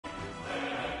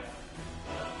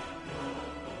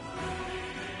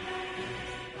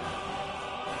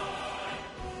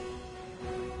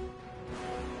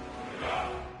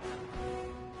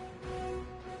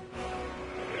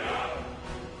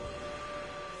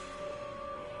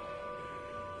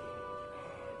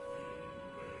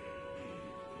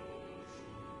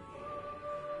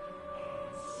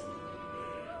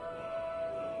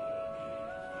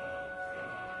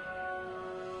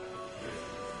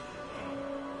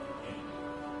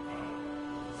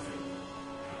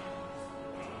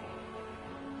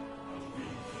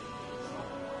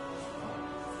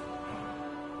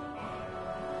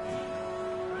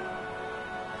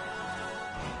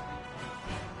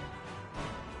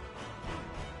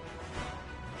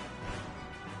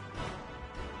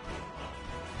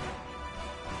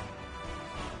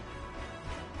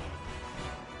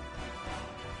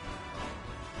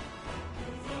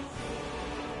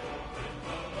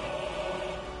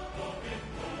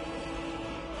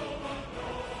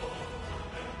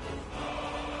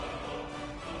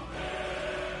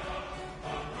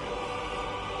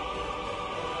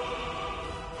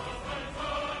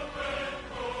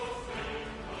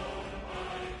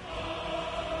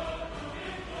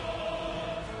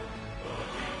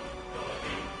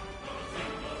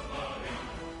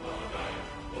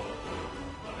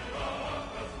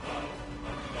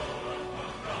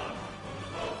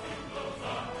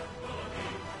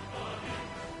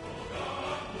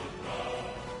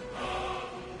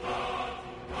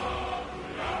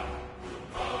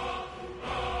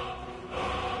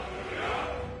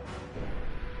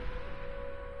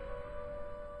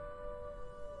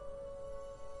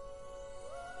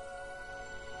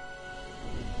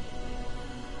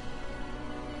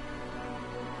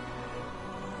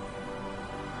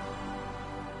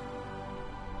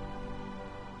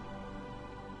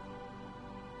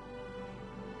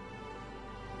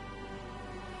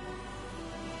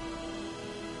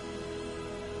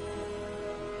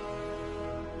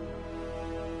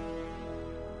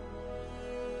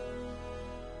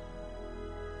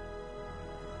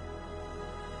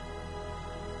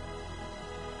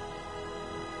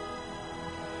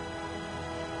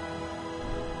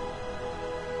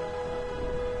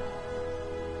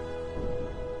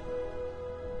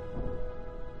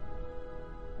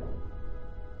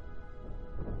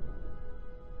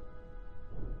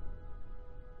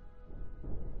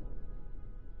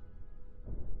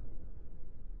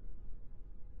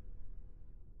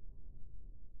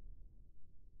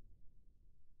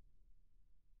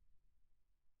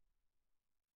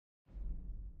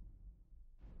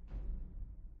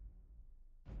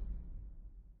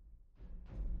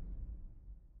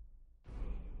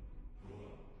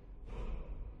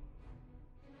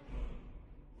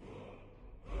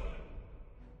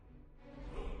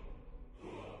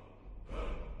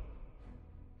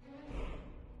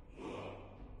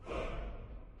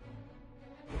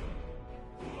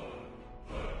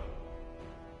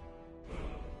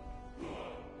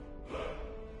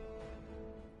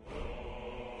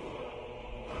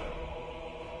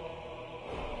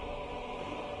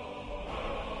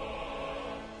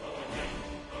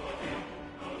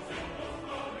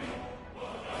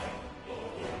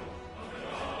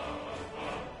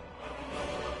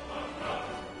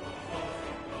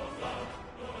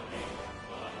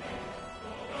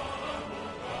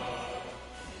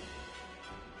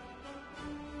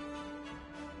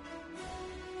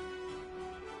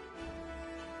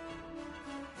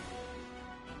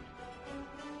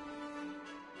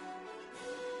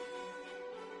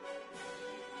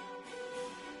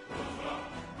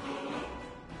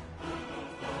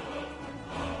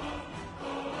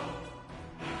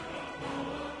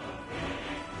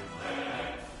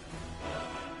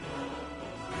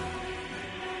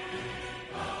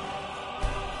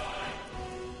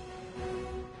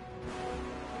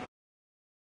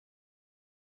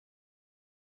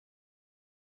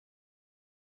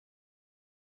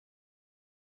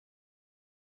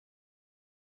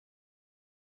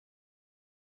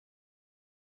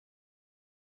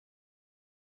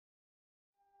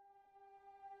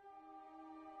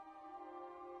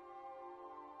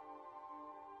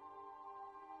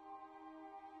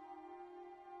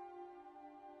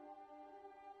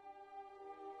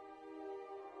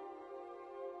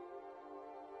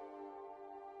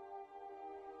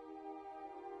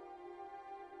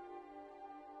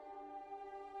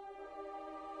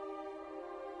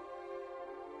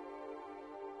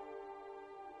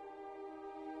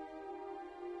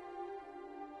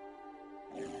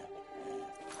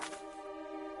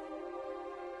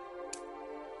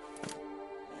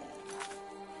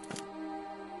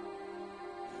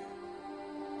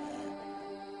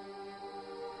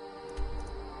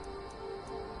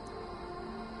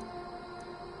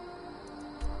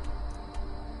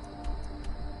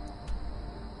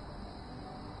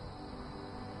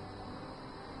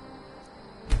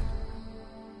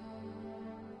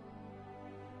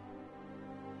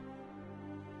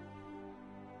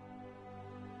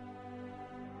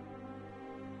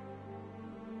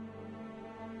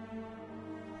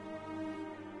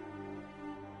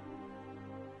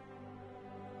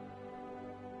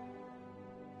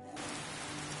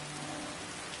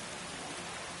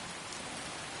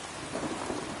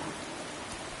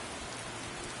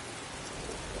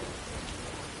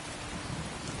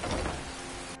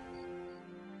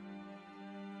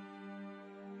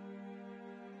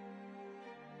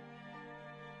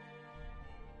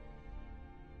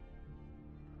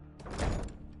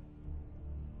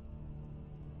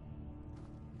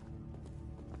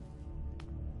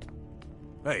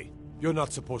Hey, you're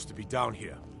not supposed to be down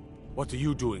here. What are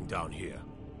you doing down here?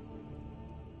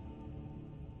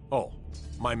 Oh,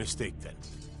 my mistake then.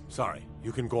 Sorry,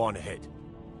 you can go on ahead.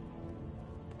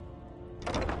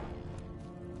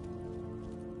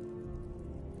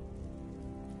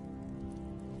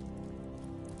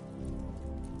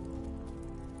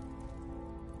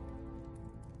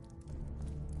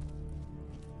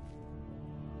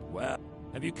 Well,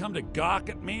 have you come to gawk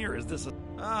at me, or is this a...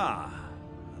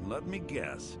 and let me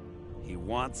guess. He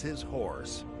wants his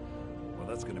horse. Well,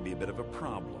 that's gonna be a bit of a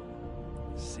problem.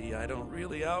 See, I don't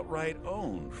really outright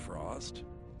own Frost.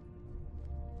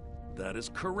 That is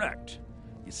correct.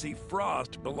 You see,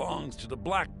 Frost belongs to the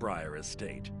Blackbriar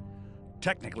estate.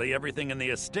 Technically, everything in the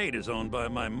estate is owned by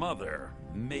my mother,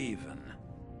 Maven.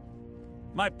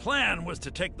 My plan was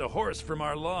to take the horse from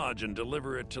our lodge and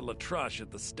deliver it to Latrush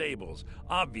at the stables.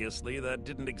 Obviously, that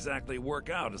didn't exactly work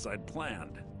out as I'd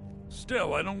planned.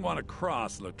 Still, I don't want to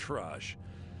cross Latrush.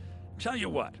 Tell you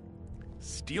what,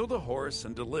 steal the horse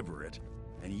and deliver it,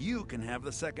 and you can have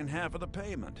the second half of the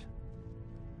payment.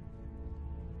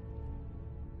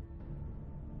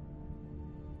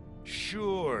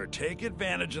 Sure, take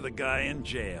advantage of the guy in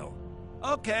jail.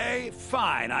 Okay,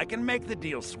 fine, I can make the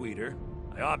deal sweeter.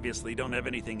 I obviously don't have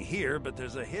anything here, but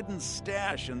there's a hidden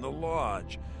stash in the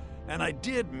lodge, and I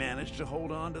did manage to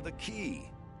hold on to the key.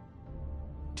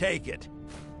 Take it.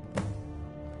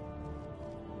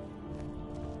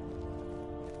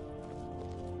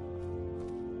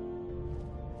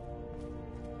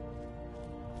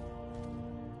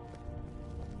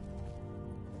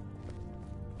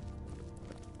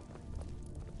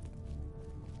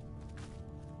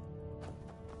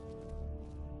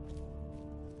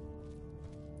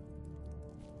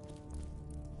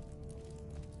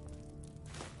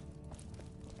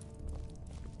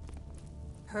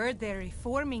 Heard they're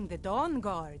reforming the Dawn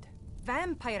Guard.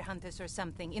 Vampire hunters or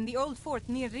something in the old fort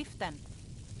near Riften.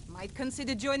 Might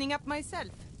consider joining up myself.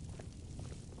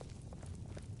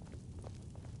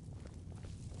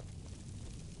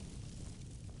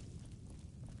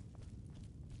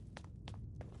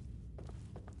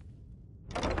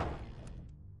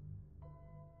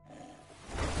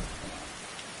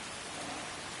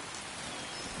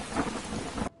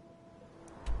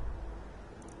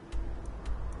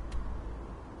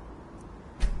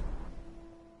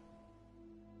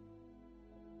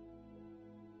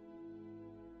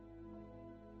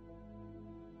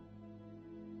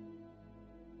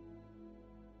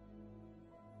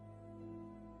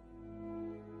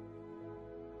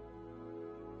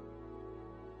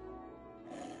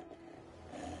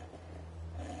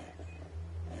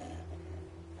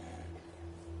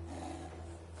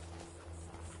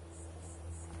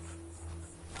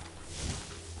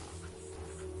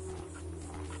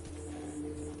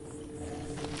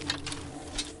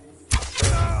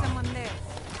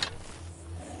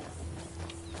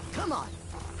 Come on.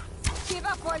 Give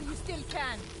up while you still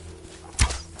can.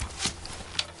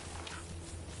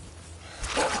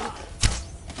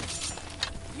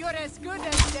 You're as good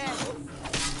as dead.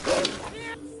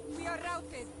 We are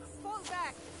routed. Fall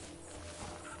back.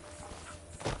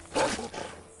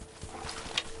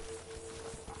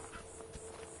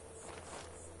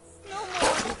 No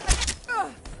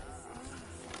more.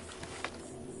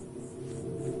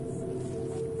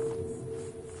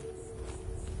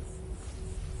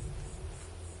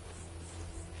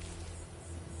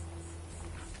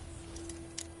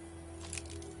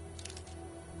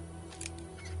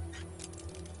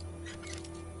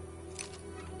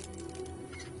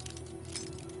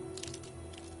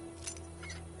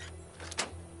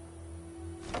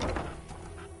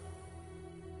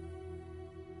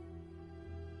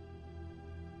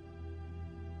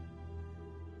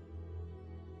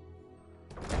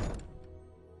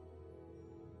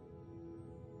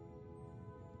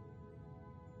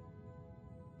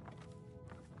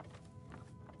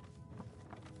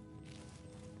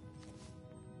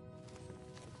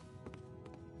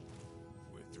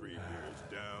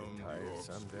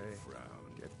 Someday,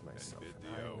 get myself and bid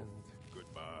an the elf island.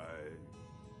 goodbye.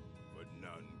 But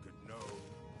none could know it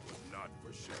was not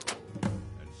for show,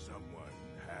 and someone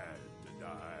had to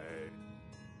die.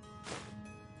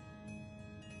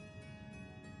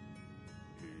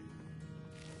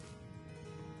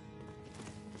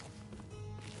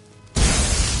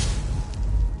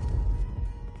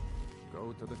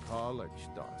 Go to the college,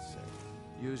 Darcy.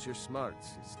 Use your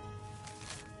smarts.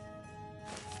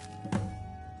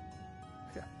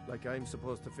 Yeah, like I'm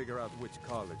supposed to figure out which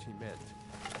college he meant.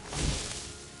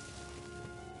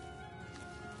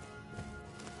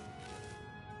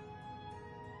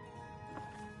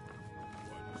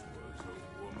 Once was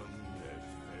a woman as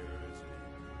fair as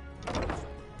an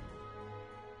eagle.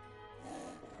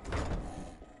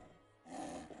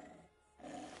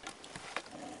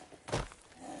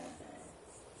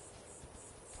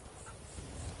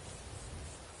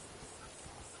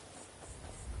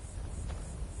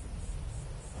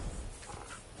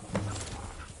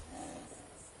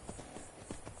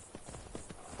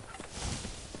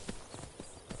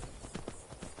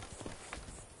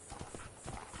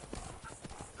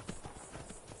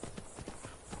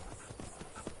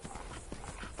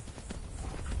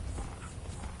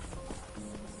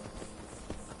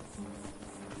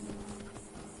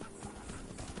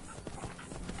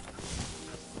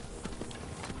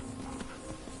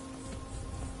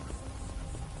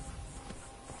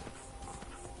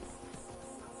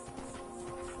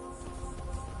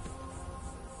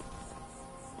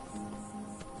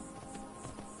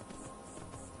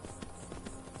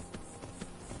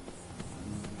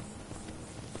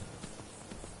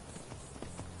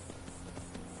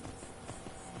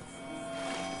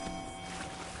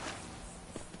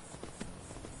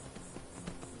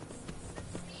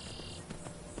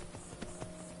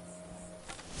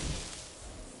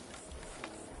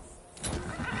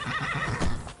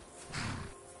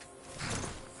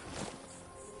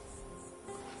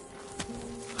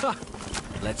 Ha!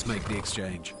 Let's make the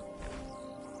exchange.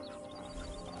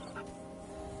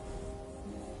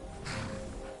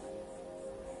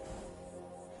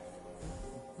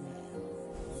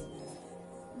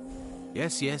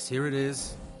 Yes, yes, here it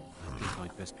is. I think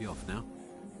I'd best be off now.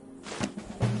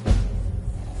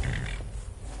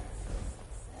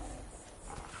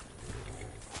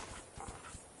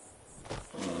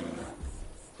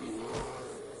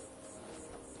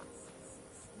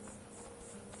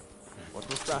 What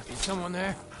was that? Is someone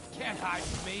there? Can't hide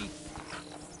from me.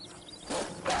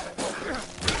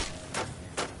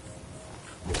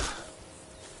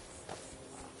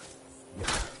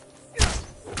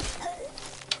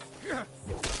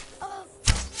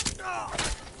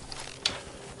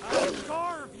 I'll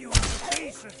carve you into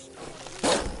pieces!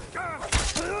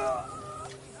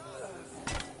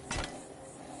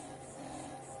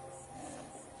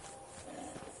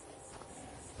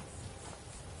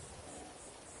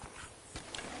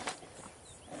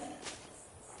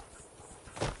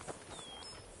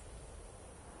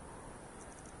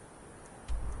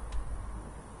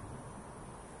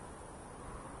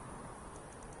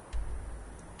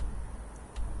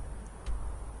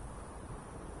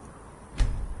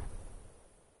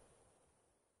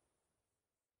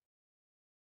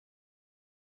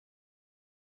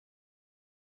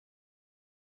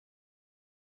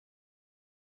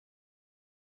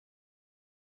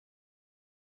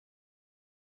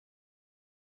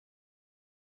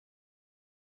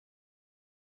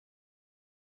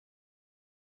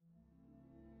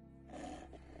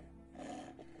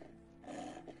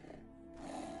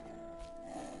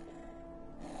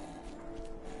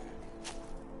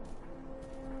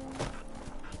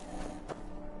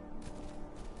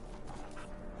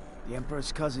 The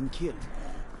Emperor's cousin killed.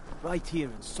 Right here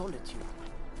in solitude.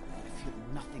 I feel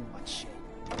nothing but shame.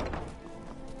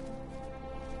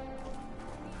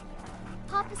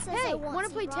 Papa says Hey, I want wanna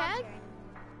play tag?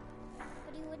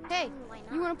 But he wouldn't Hey, tell me why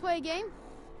not. you wanna play a game?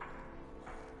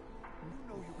 You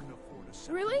know you can afford a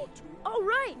second Really? or two. All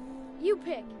right. You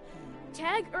pick.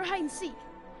 Tag or hide and seek.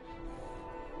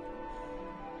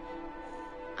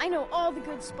 I know all the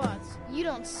good spots. You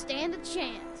don't stand a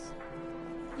chance.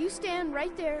 You stand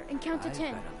right there and count to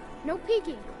 10. No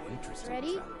peeking.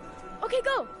 Ready? Okay,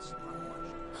 go.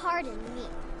 Pardon me.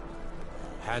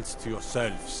 Hands to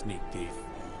yourself, sneak thief.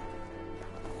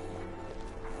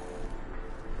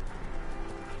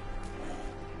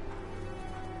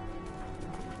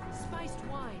 Spiced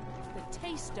wine, the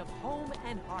taste of home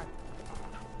and hearth.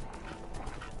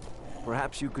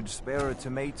 Perhaps you could spare a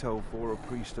tomato for a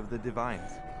priest of the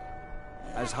divines.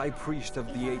 As High Priest of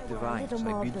the Eight Divines, A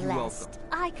little more I bid you blessed. welcome.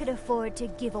 I could afford to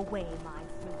give away my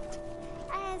fruit.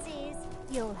 As is,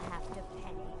 you'll have to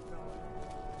pay.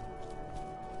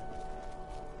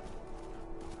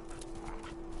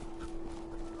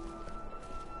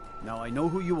 Now I know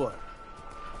who you are,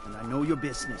 and I know your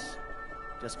business.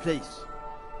 Just please,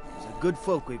 there's a good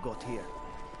folk we've got here.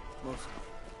 Mostly.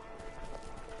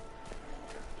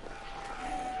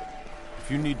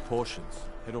 If you need potions,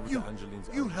 head over to Angeline's.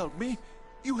 You help me.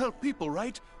 You help people,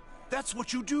 right? That's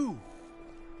what you do.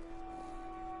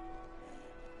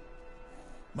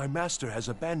 My master has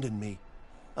abandoned me,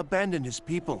 abandoned his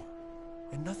people,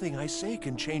 and nothing I say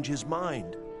can change his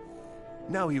mind.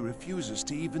 Now he refuses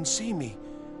to even see me.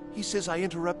 He says I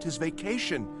interrupt his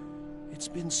vacation. It's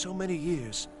been so many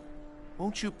years.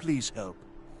 Won't you please help?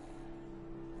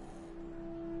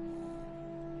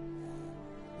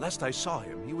 Last I saw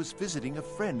him, he was visiting a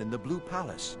friend in the Blue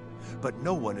Palace. But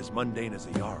no one as mundane as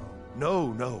a Jarl.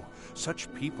 No, no.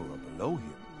 Such people are below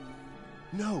him.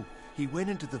 No, he went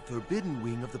into the forbidden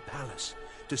wing of the palace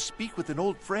to speak with an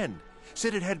old friend.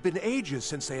 Said it had been ages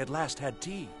since they had last had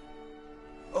tea.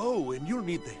 Oh, and you'll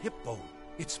need the hip bone.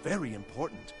 It's very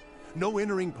important. No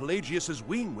entering Pelagius's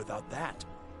wing without that.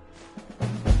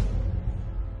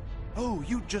 Oh,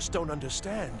 you just don't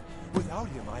understand. Without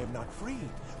him, I am not free.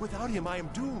 Without him, I am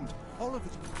doomed. All of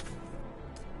his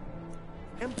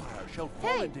empire shall fall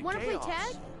Hey, into wanna chaos. play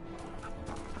tag?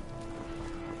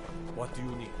 What do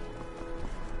you need?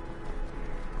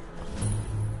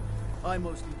 I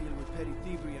mostly deal with petty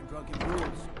thievery and drunken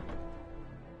rules.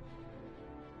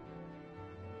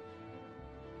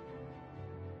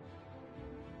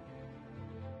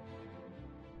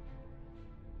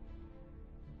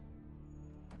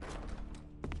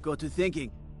 Got to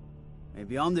thinking.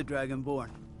 Maybe I'm the Dragonborn.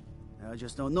 I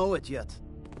just don't know it yet.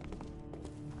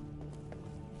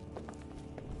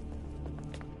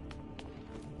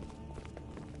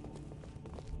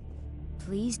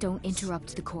 Please don't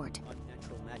interrupt the court.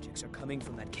 Unnatural magics are coming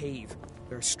from that cave.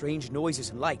 There are strange noises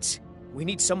and lights. We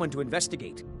need someone to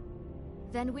investigate.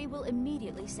 Then we will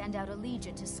immediately send out a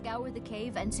legion to scour the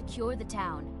cave and secure the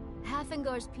town.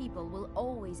 Hafingar's people will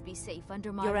always be safe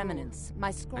under my Your rule. Eminence,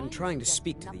 my scribe I'm trying to suggests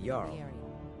speak to the nothing in Jarl. area.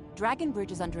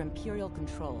 Dragonbridge is under Imperial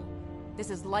control. This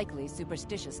is likely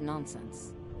superstitious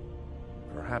nonsense.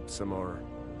 Perhaps a more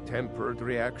tempered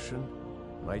reaction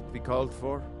might be called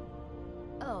for?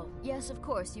 Oh, yes, of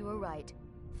course, you were right.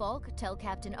 Falk, tell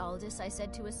Captain Aldous I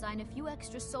said to assign a few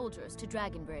extra soldiers to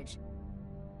Dragonbridge.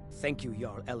 Thank you,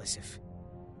 Jarl Elisif.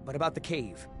 But about the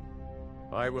cave?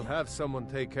 I will have someone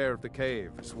take care of the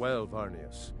cave as well,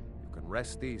 Varnius. You can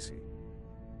rest easy.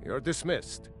 You're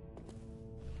dismissed.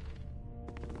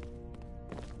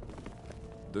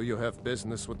 Do you have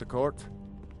business with the court?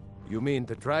 You mean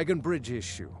the Dragonbridge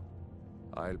issue?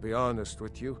 I'll be honest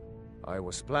with you. I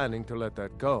was planning to let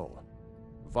that go.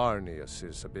 Varnius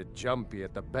is a bit jumpy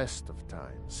at the best of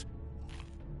times.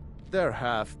 There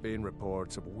have been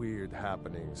reports of weird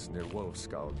happenings near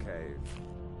Wolfskull Cave.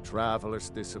 Travelers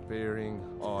disappearing,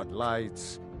 odd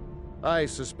lights. I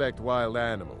suspect wild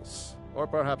animals, or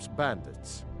perhaps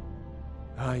bandits.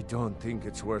 I don't think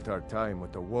it's worth our time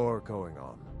with the war going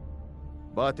on.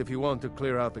 But if you want to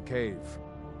clear out the cave,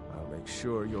 I'll make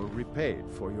sure you're repaid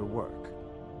for your work.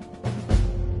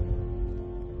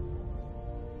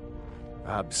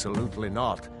 Absolutely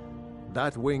not.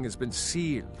 That wing has been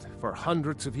sealed for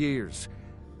hundreds of years,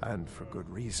 and for good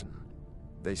reason.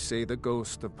 They say the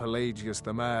ghost of Pelagius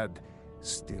the Mad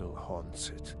still haunts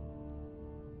it.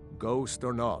 Ghost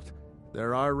or not,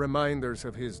 there are reminders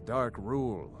of his dark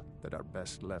rule that are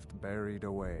best left buried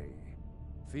away.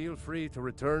 Feel free to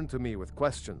return to me with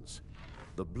questions.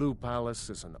 The Blue Palace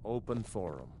is an open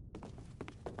forum.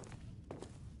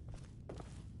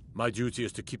 My duty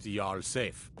is to keep the Jarl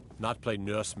safe, not play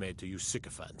nursemaid to you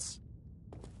sycophants.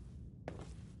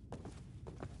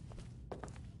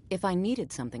 If I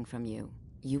needed something from you,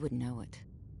 you would know it.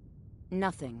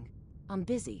 Nothing. I'm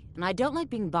busy, and I don't like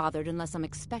being bothered unless I'm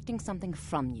expecting something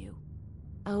from you.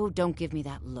 Oh, don't give me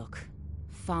that look.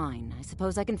 Fine, I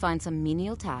suppose I can find some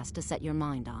menial task to set your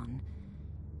mind on.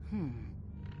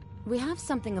 We have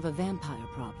something of a vampire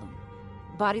problem.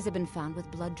 Bodies have been found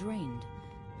with blood drained.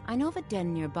 I know of a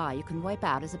den nearby you can wipe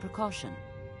out as a precaution.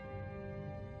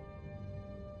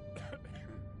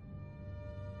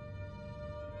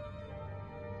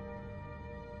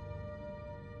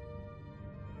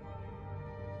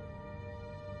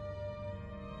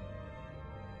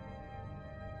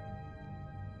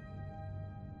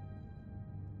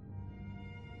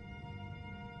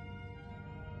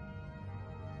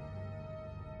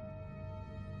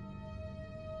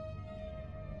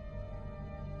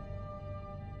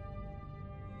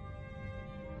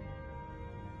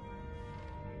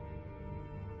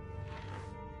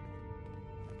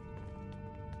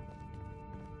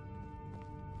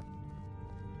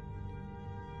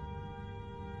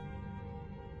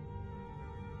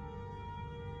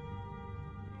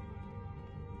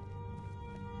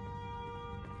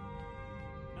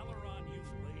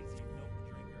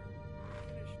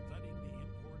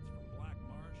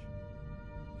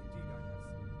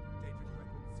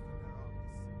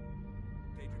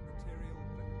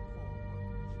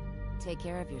 Take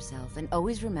care of yourself, and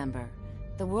always remember,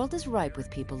 the world is ripe with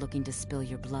people looking to spill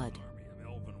your blood.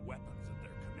 Elven weapons at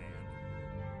their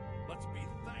command. Let's be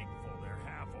thankful they're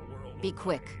half a world. Be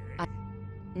quick.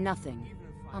 Nothing.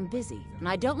 I'm busy, and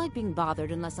I don't like being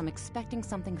bothered unless I'm expecting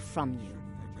something from you.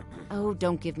 Oh,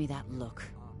 don't give me that look.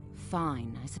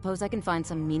 Fine, I suppose I can find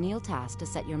some menial task to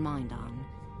set your mind on.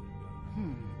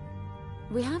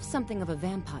 We have something of a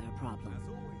vampire problem.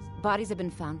 Bodies have been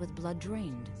found with blood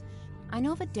drained. I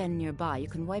know of a den nearby you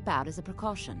can wipe out as a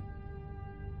precaution.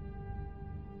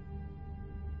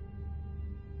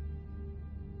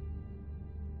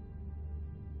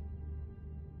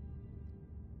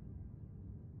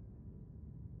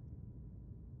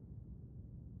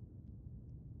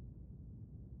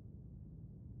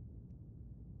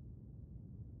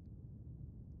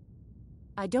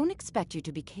 I don't expect you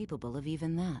to be capable of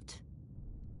even that.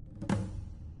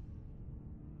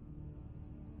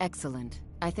 Excellent.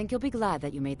 I think you'll be glad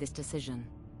that you made this decision.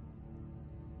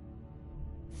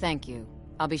 Thank you.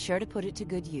 I'll be sure to put it to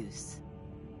good use.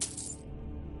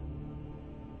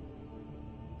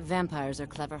 Vampires are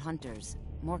clever hunters.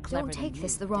 More clever Don't than take you,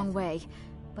 this the wrong way,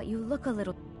 but you look a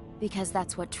little... Because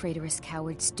that's what traitorous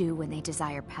cowards do when they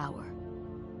desire power.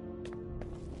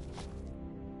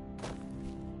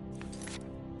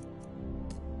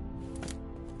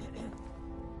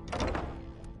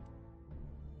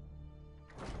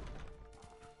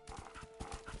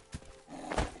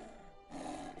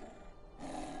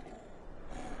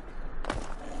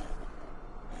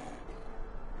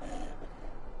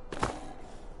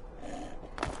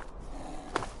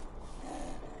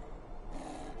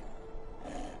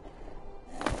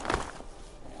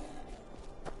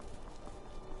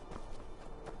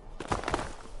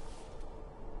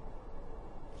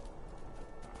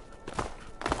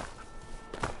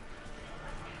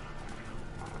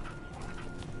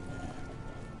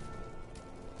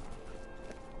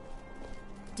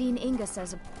 Dean Inga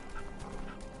says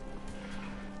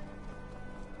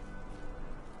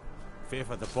Fear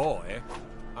for the bow, eh?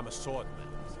 I'm a swordman.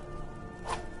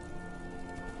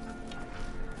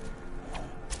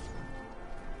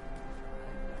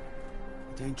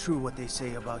 It ain't true what they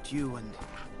say about you and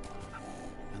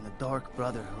the Dark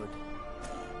Brotherhood.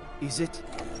 Is it?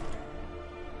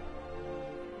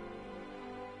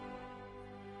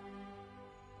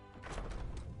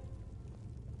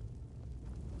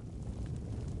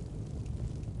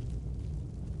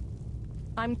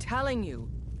 I'm telling you,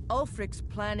 Ulfric's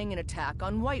planning an attack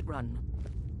on Whiterun.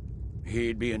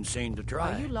 He'd be insane to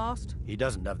try. Are you lost? He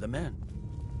doesn't have the men.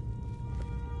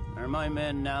 Are my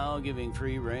men now giving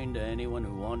free rein to anyone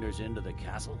who wanders into the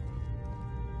castle?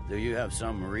 Do you have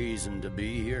some reason to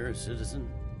be here,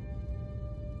 citizen?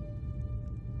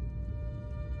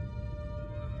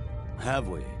 Have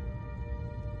we?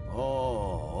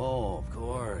 Oh, of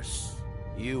course.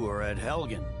 You were at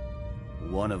Helgen.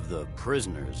 One of the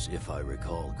prisoners, if I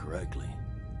recall correctly.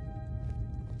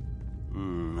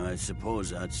 I suppose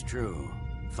that's true.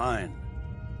 Fine.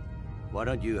 Why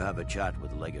don't you have a chat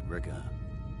with Legate Ricka?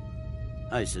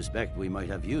 I suspect we might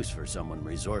have use for someone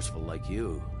resourceful like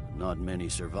you. Not many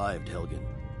survived Helgen.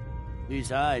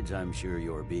 Besides, I'm sure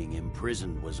your being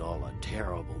imprisoned was all a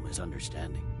terrible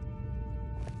misunderstanding.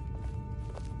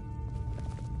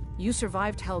 You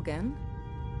survived Helgen?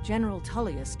 General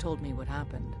Tullius told me what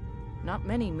happened. Not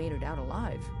many made it out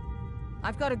alive.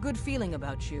 I've got a good feeling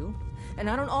about you, and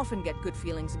I don't often get good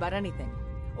feelings about anything.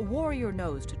 A warrior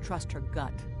knows to trust her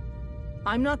gut.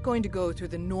 I'm not going to go through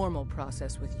the normal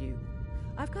process with you.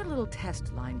 I've got a little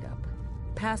test lined up.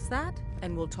 Pass that,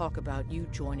 and we'll talk about you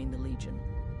joining the Legion.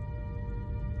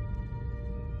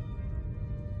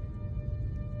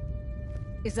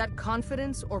 Is that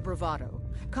confidence or bravado?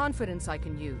 Confidence I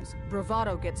can use.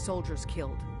 Bravado gets soldiers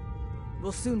killed.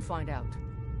 We'll soon find out.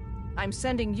 I'm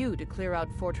sending you to clear out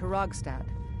Fort Hrogstad.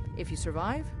 If you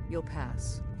survive, you'll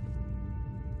pass.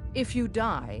 If you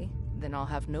die, then I'll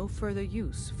have no further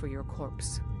use for your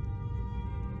corpse.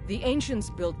 The ancients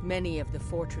built many of the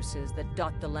fortresses that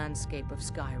dot the landscape of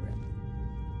Skyrim.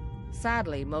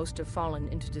 Sadly, most have fallen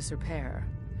into disrepair,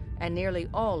 and nearly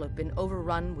all have been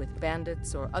overrun with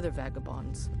bandits or other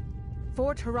vagabonds.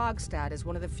 Fort Hrogstad is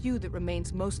one of the few that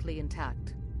remains mostly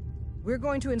intact. We're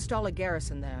going to install a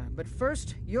garrison there, but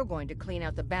first, you're going to clean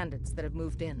out the bandits that have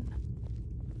moved in.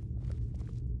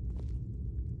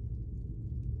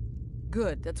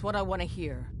 Good, that's what I want to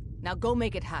hear. Now go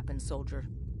make it happen, soldier.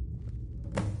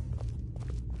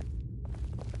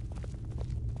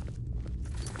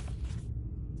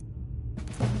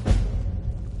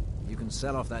 You can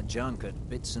sell off that junk at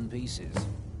bits and pieces.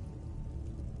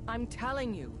 I'm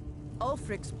telling you,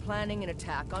 Ulfric's planning an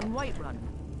attack on Whiterun.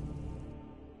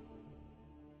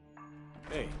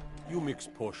 Hey, you mix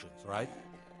potions, right?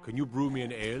 Can you brew me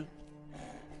an ale?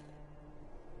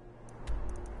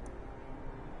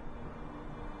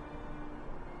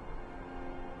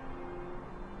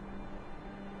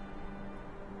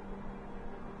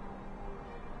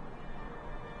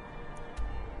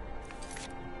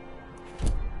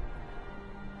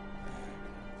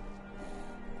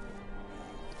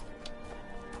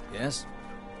 Yes?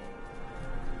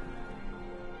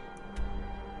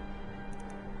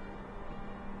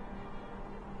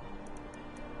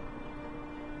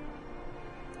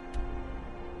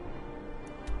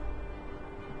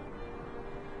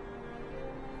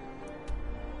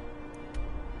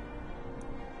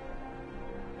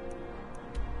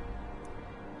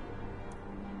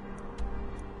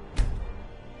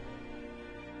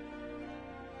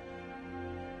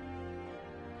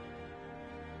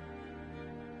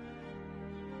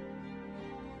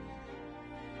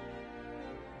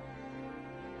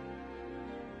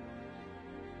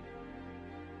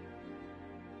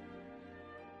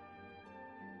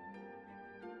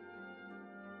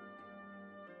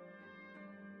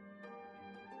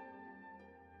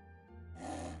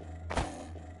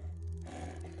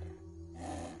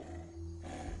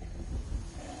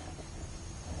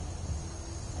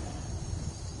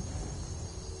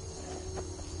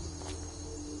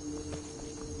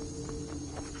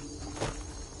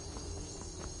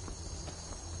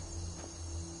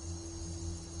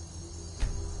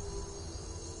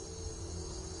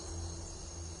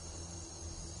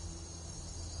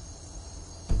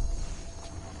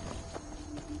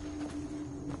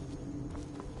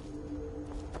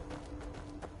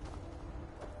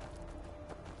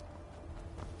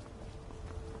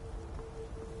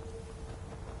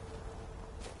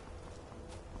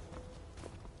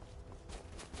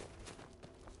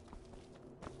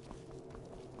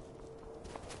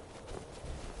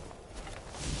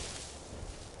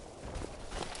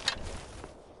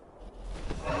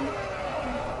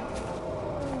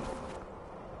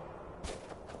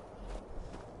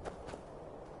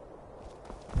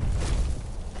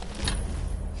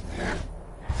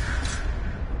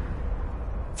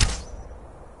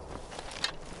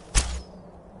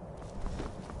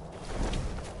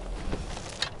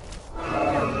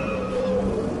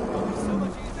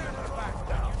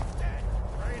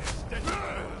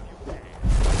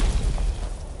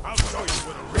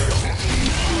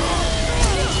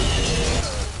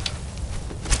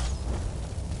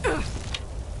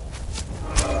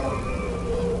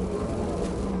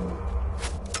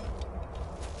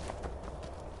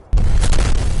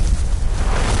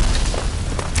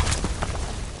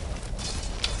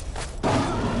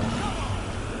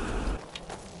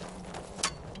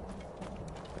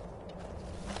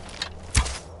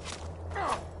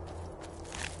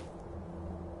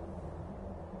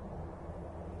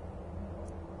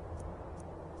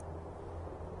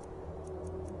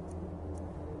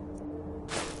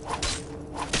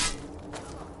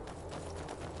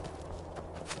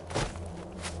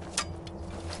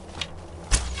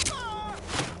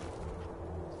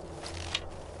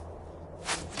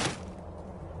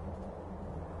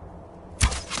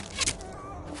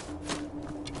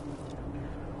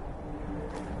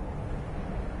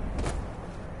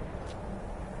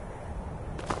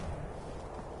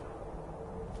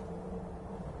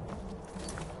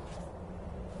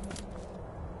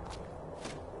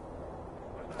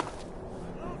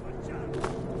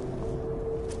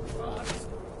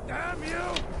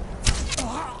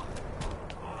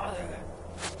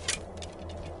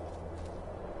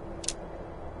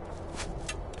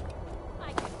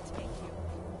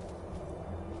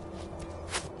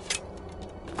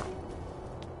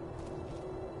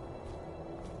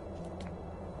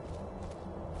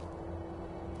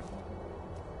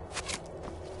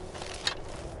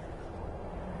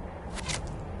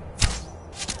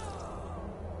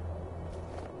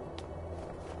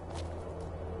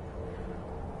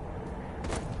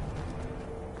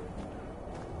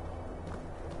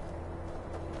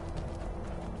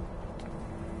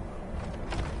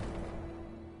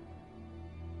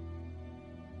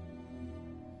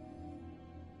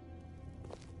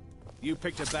 You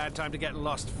picked a bad time to get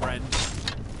lost, friend.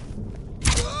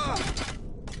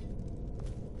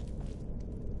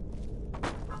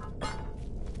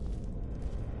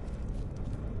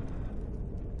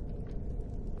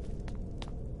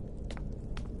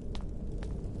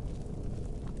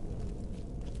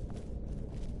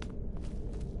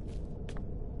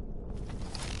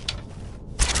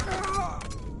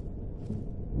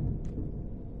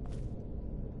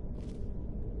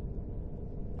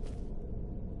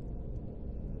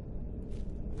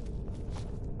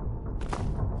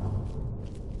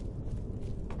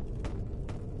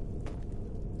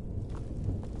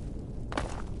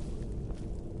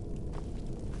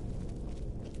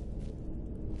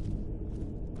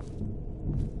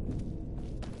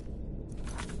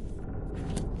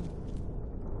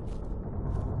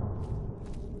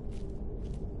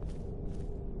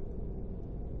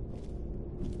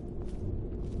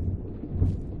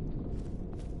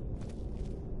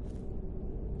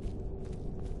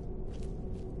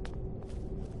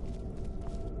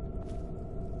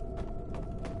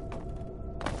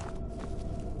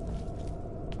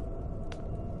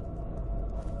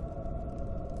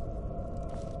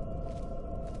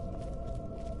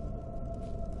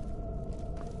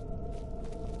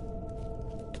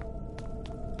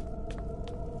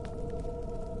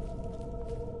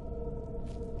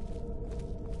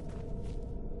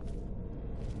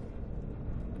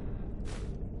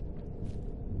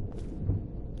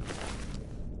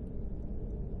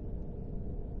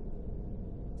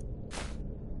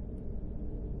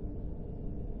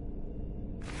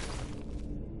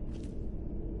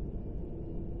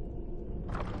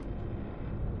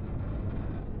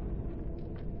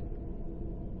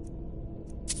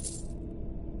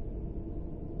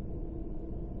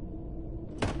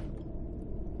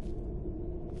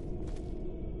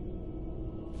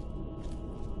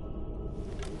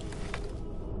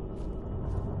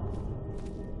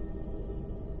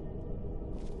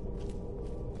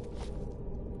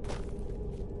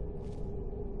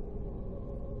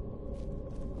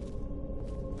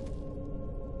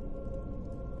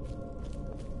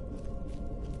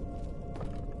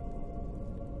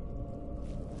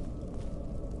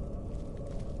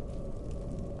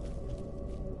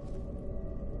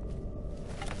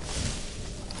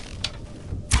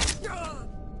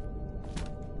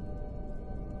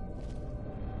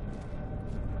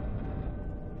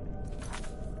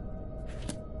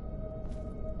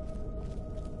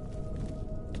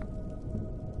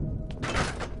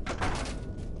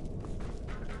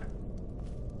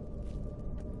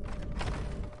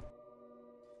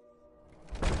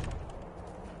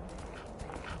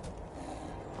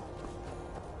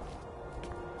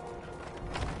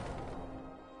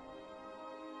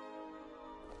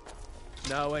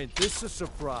 Now ain't this a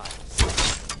surprise?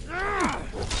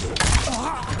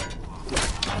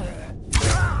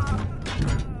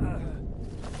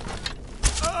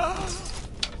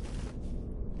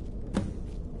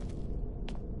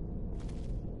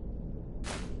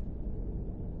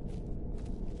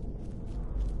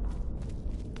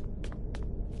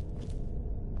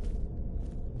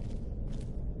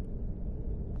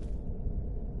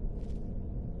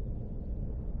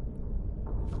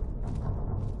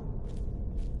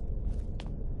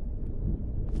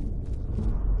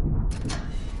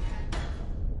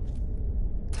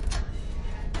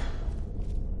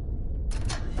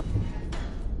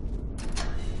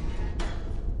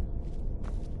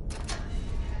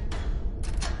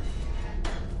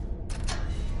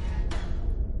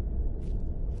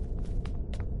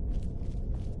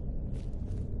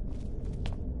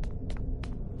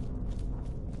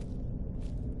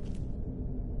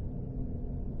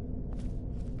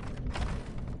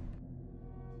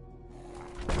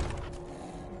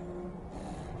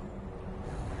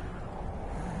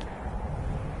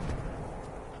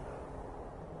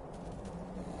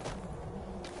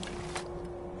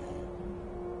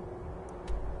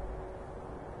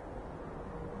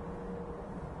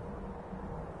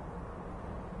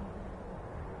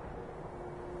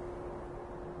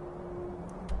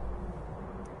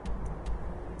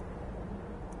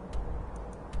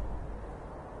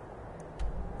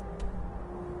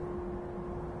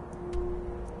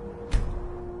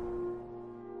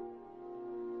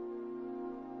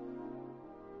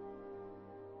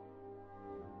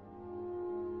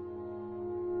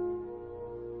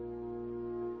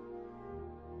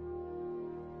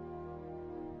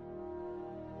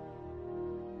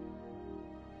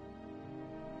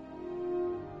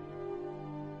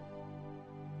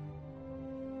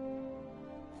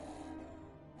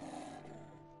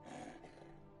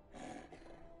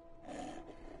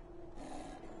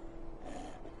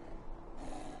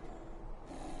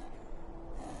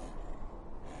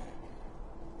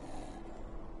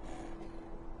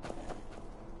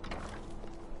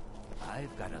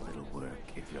 got a little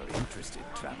work if you're interested,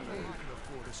 traveler.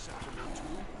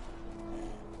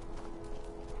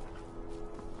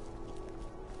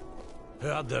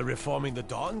 Heard they're reforming the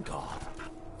Dawn Guard.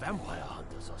 Vampire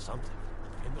hunters or something.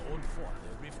 In the old fort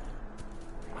near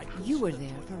Riften. You were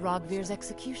there for Rogvir's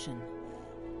execution.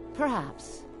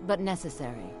 Perhaps, but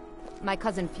necessary. My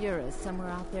cousin Fura is somewhere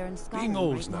out there in Skyrim Being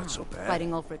old's right not now, so bad.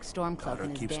 fighting Ulfric Stormcloak Daughter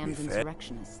and his keeps me damned fed.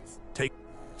 insurrectionists. Take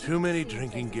too many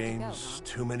drinking games,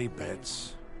 too many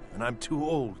bets, and I'm too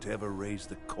old to ever raise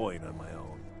the coin on my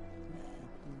own.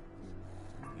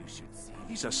 You should see.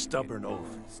 He's a stubborn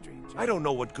oaf. I don't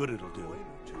know what good it'll do.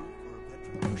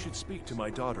 You should speak to my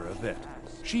daughter, Yvette.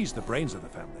 She's the brains of the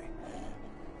family.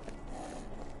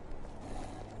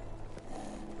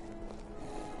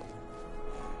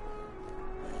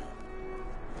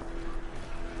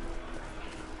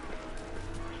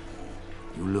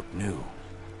 You look new.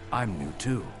 I'm new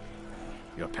too.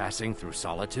 You're passing through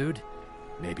Solitude?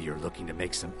 Maybe you're looking to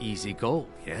make some easy gold,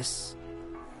 yes?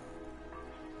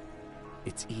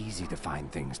 It's easy to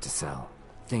find things to sell.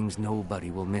 Things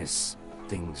nobody will miss.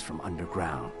 Things from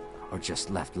underground, or just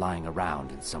left lying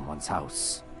around in someone's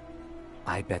house.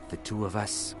 I bet the two of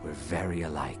us were very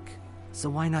alike. So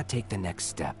why not take the next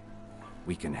step?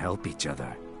 We can help each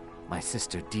other. My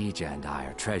sister Dija and I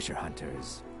are treasure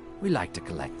hunters. We like to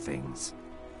collect things.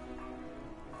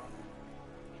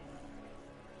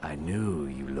 I knew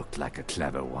you looked like a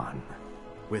clever one.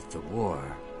 With the war,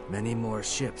 many more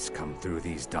ships come through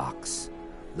these docks,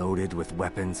 loaded with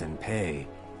weapons and pay,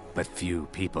 but few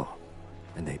people,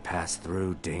 and they pass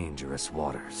through dangerous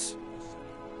waters.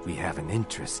 We have an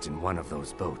interest in one of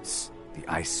those boats, the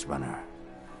Ice Runner.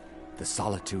 The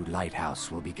Solitude Lighthouse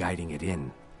will be guiding it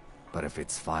in, but if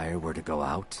its fire were to go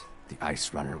out, the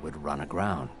Ice Runner would run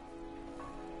aground.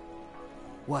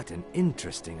 What an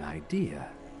interesting idea.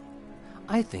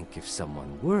 I think if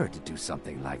someone were to do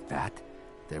something like that,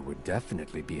 there would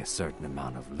definitely be a certain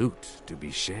amount of loot to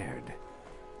be shared.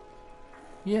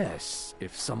 Yes,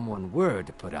 if someone were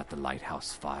to put out the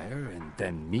lighthouse fire and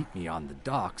then meet me on the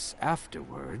docks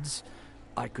afterwards,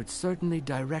 I could certainly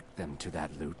direct them to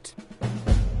that loot.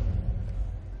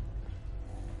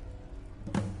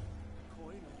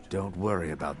 Don't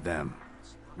worry about them.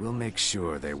 We'll make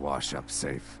sure they wash up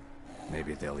safe.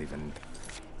 Maybe they'll even...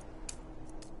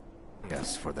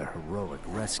 Yes, for their heroic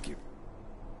rescue.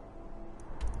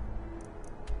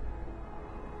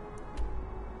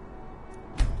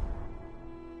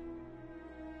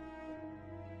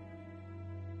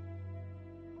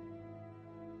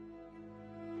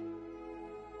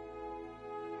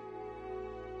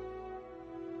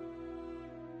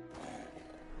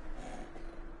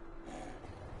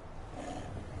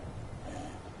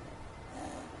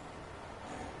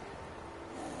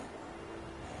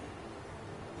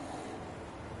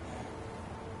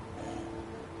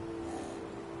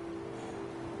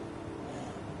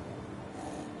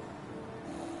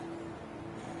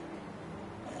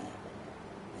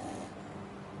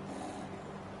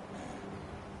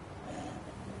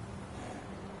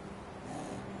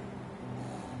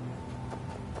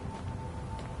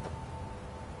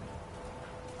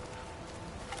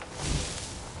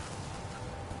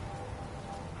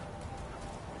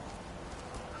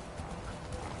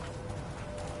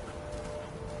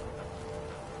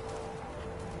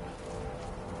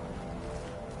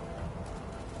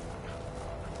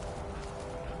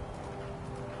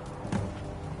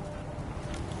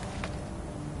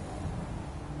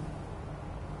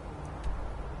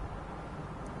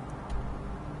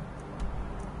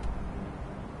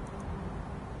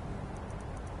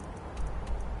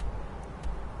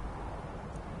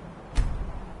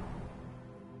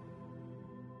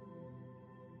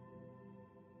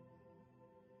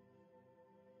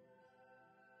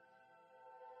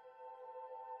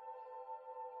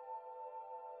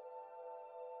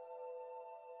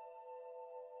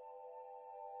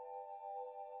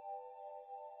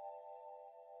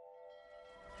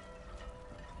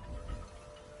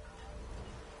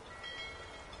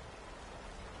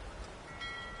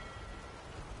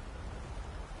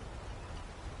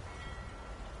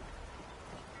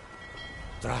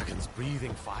 Dragons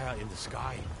breathing fire in the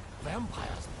sky.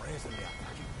 Vampires brazenly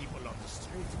attacking people on the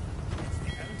street. It's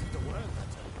the end of the world, I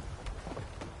tell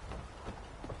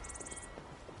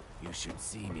you. You should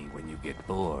see me when you get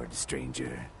bored,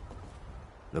 stranger.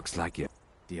 Looks like it.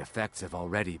 The effects have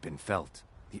already been felt.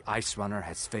 The Ice Runner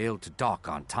has failed to dock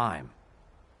on time.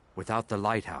 Without the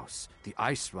lighthouse, the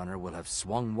Ice Runner will have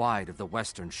swung wide of the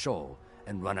western shoal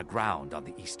and run aground on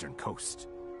the eastern coast.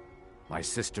 My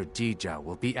sister Dija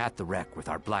will be at the wreck with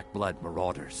our Black Blood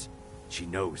marauders. She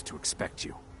knows to expect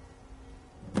you.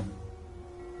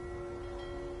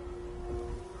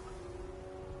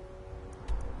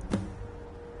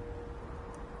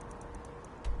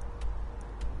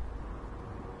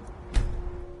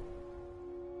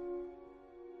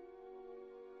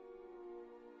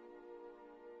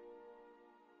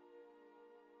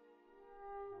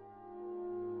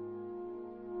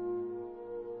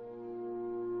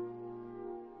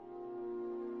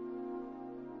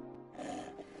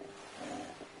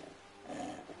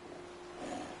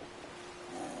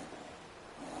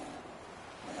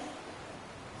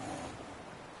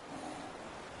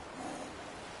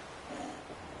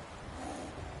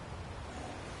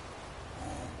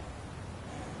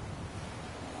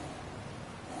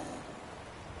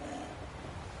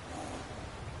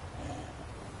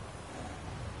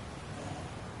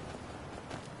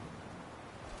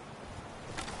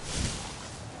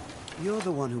 You're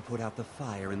the one who put out the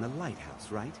fire in the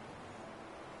lighthouse, right?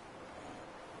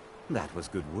 That was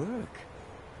good work.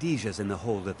 Deja's in the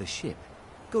hold of the ship.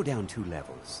 Go down 2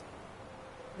 levels.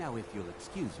 Now, if you'll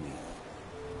excuse me.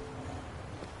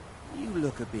 You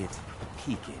look a bit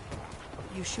peaked.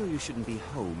 You sure you shouldn't be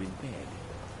home in bed?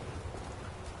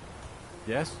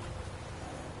 Yes?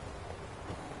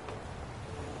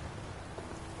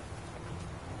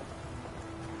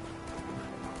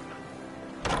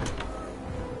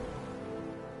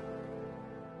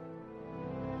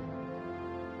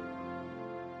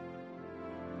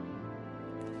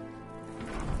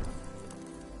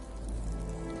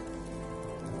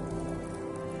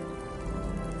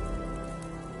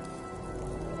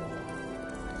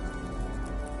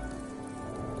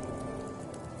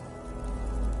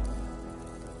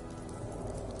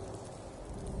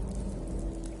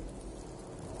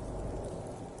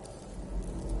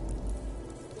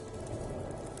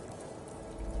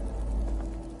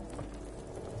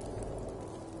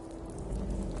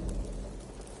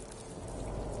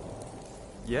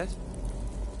 Yes?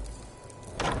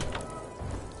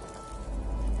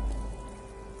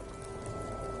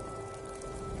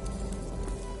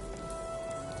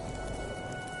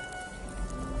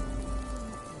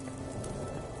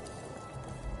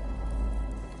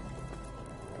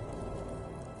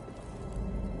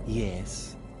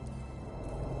 Yes.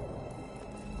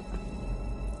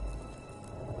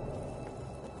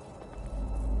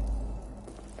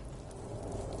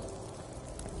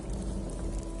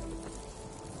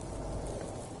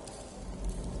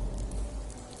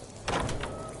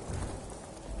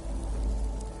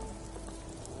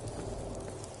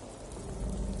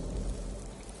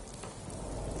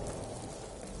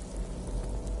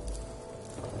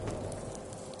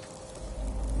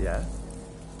 Yeah?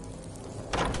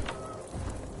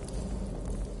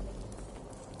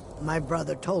 My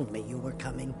brother told me you were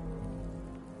coming.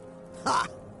 Ha!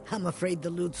 I'm afraid the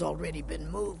loot's already been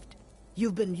moved.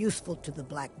 You've been useful to the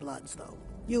Black Bloods, though.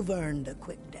 You've earned a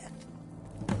quick death.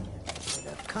 Should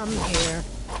have come here.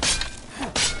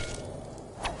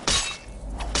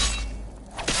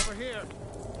 Over here.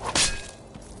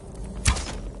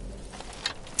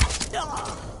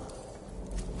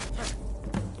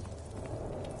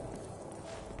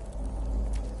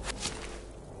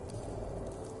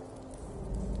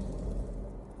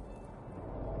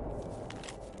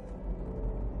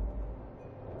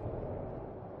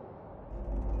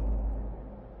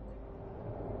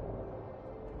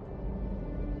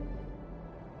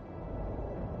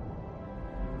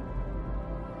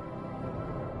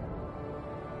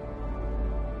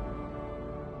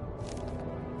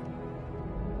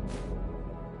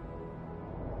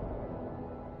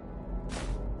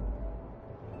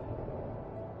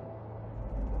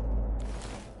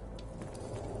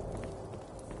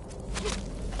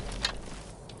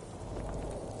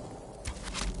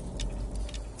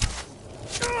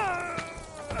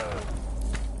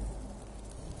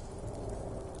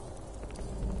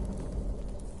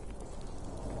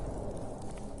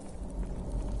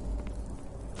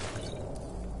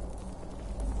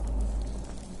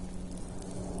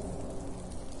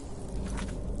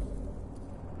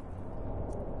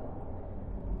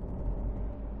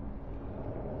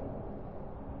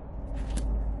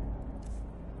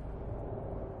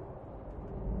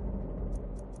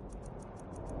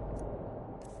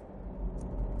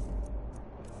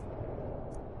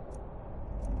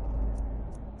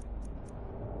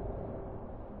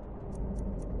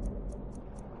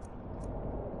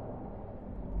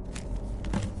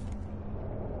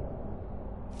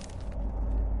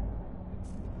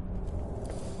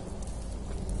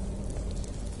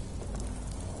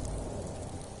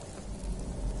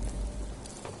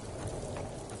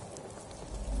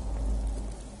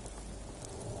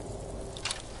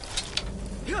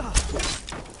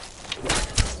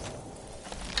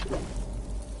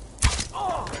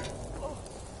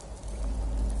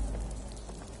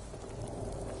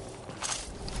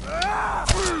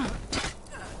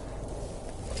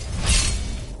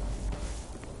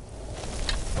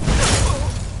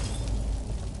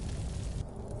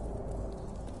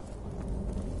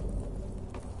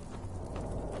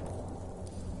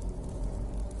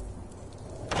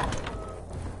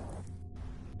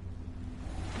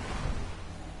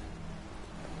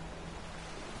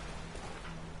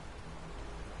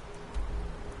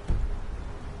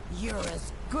 You're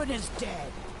as good as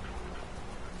dead.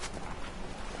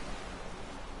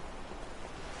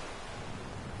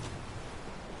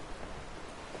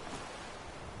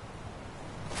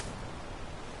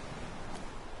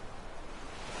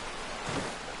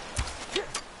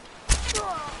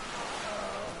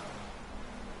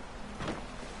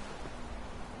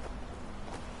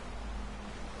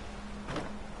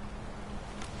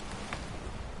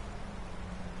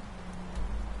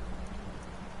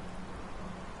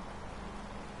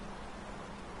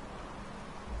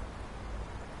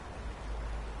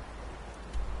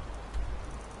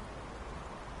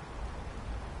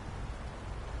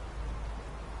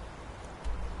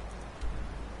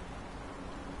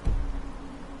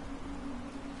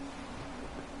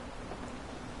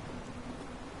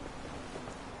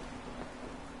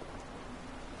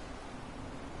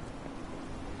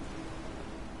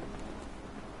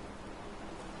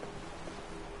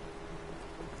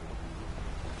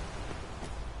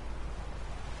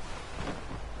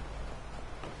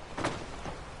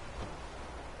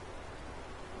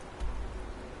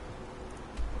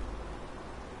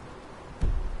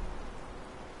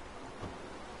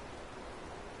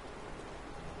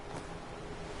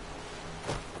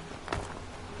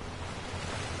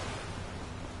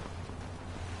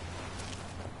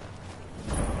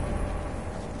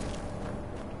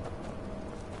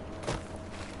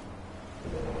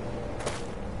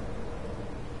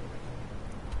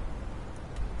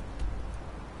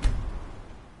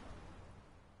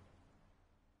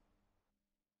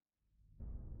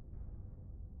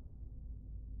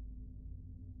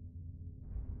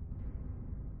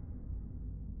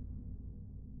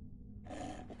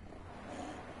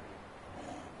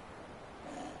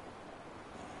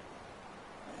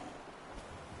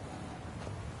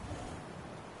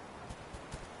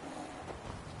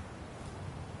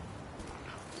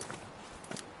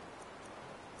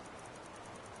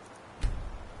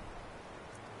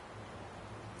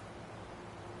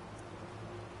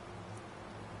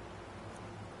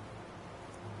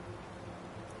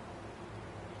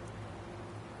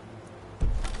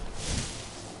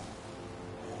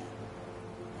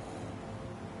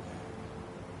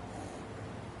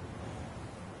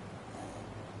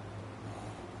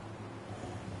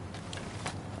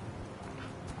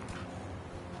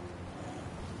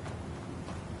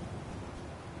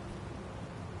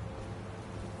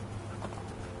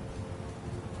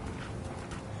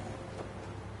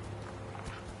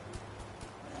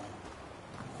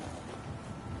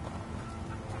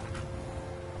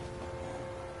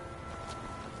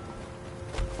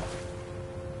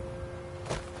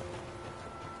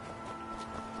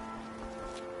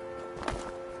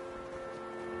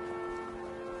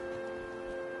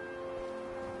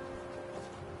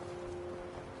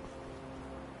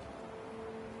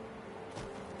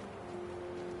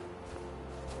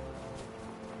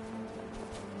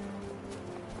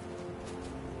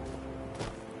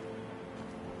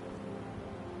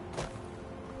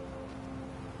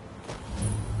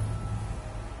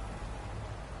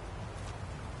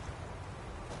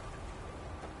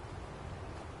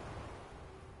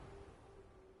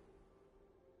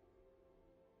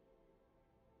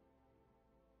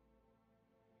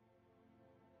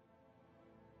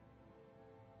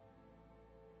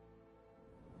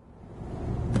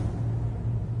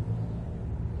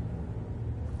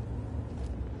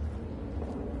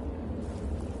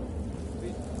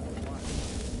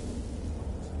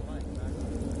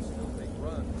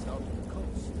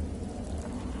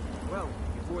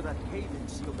 before that cave-in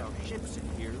sealed our ships in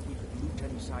here, we could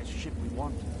loot any size ship we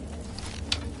wanted.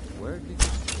 Where did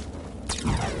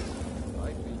you...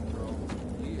 I've been thrown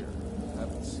here.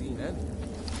 Haven't seen anything.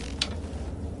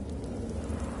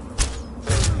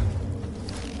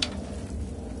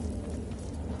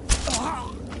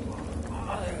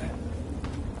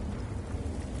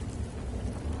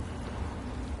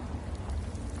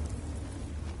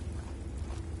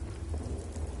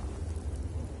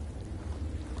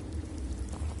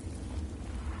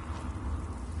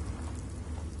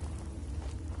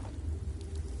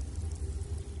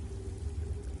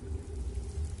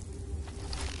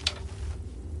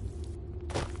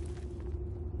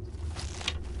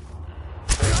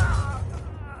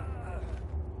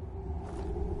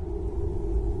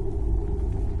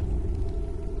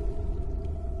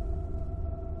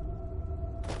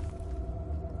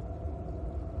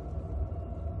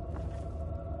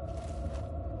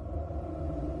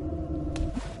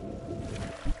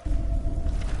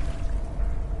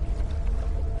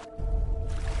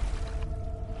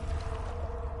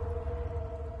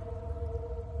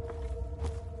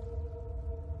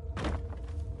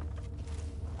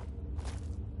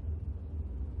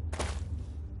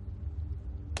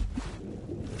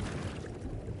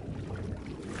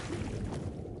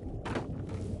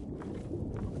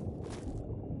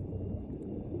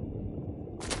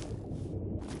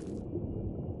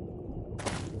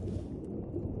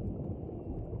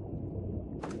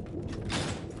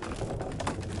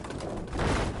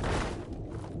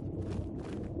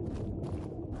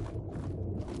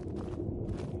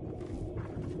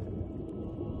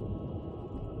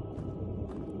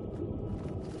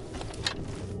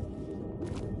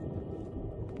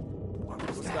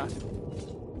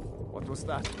 What was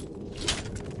that?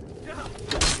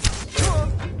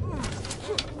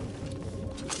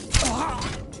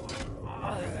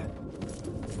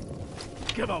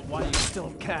 Give up while you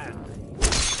still can.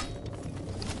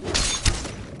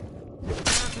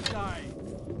 Prepare to die.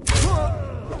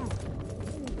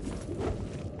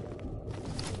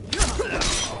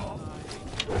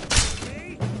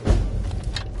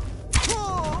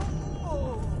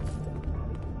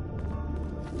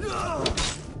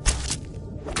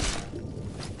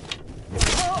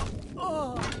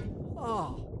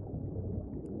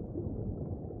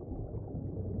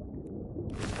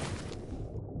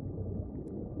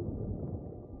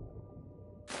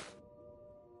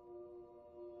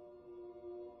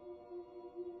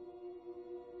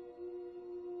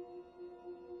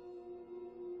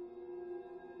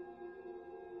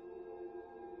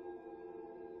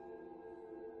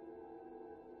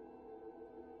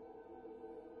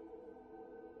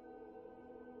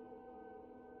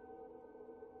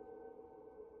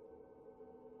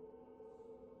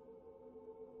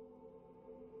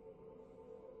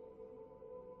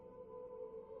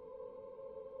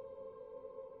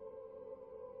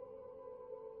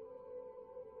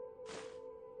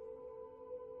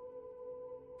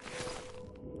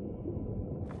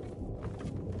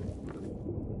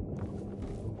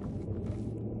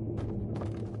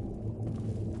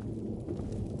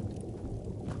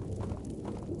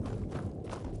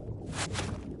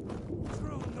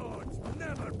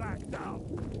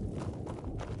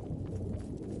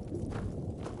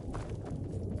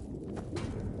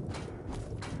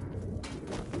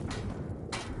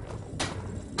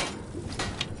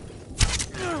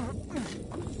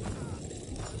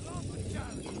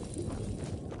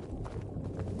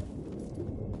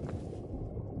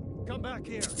 Come back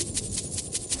here.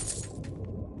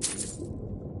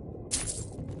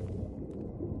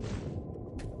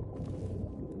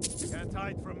 Can't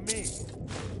hide from me.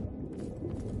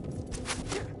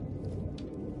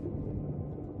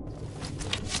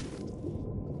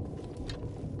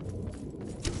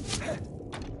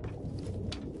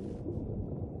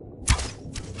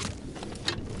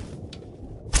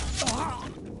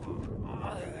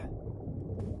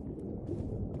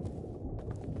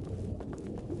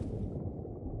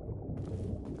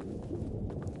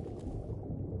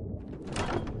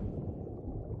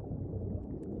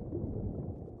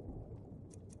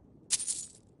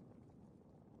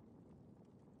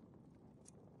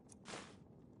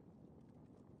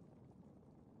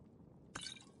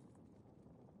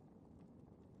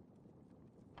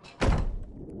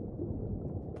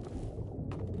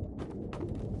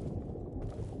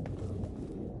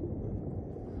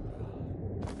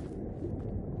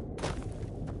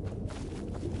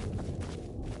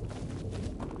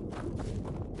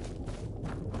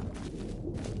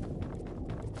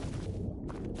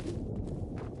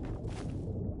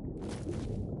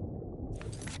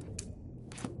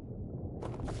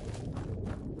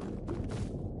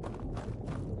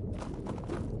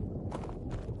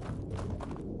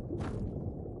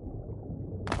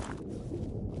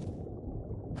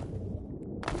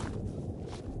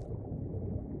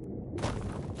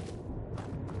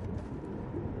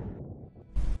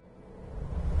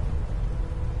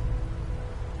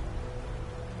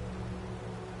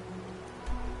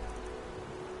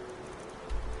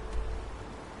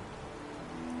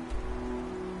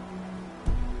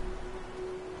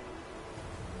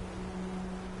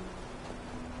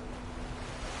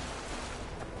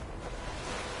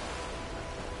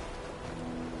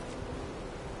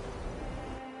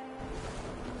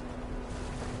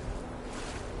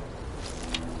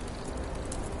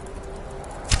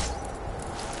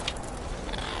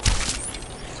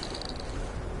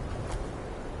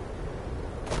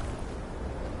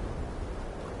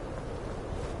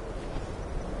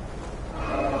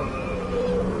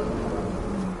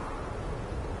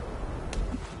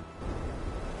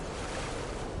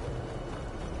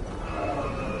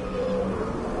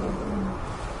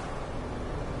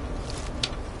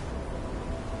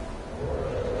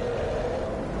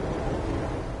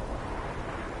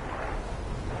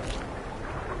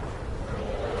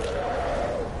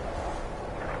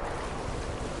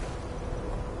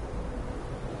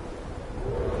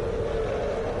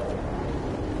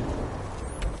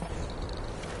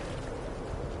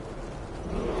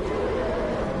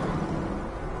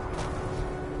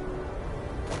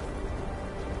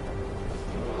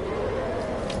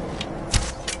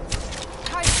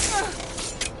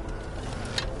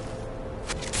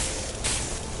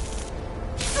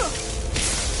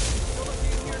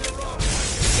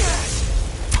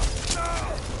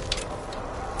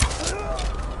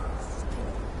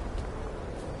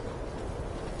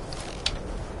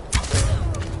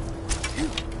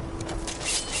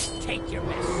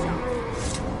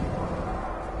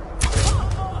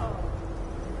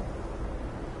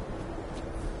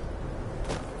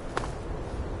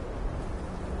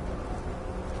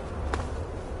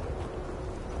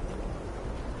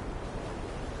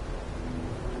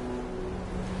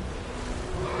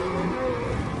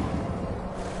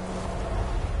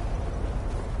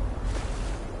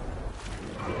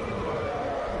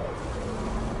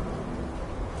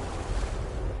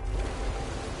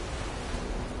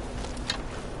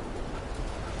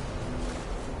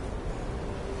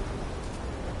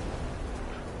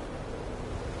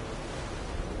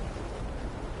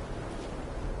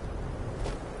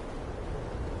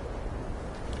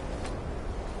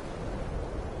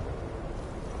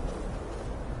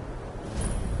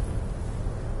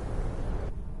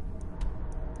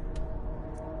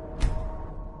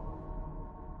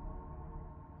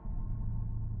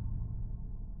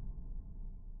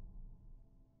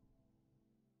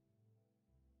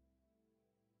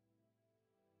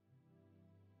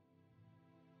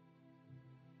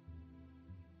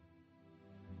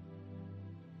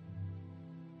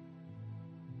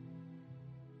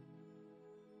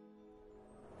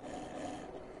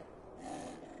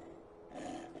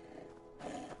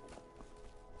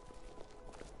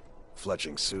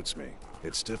 Fletching suits me.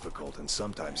 It's difficult and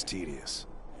sometimes tedious.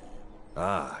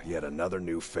 Ah, yet another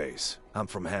new face. I'm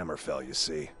from Hammerfell, you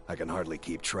see. I can hardly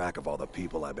keep track of all the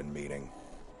people I've been meeting.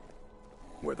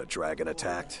 Where the dragon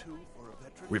attacked?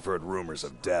 We've heard rumors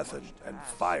of death and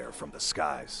fire from the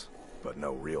skies, but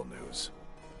no real news.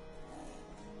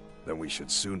 Then we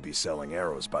should soon be selling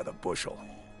arrows by the bushel.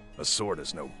 A sword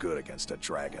is no good against a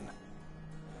dragon.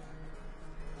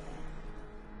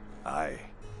 Aye,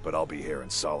 but I'll be here in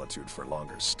solitude for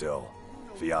longer still.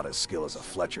 Fiata's skill as a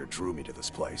Fletcher drew me to this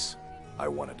place. I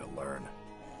wanted to learn.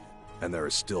 And there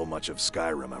is still much of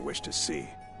Skyrim I wish to see.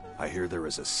 I hear there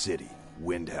is a city,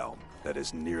 Windhelm, that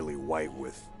is nearly white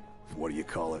with... what do you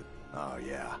call it? Oh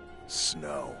yeah,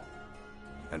 snow.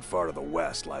 And far to the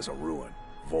west lies a ruin,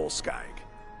 Volskag.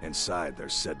 Inside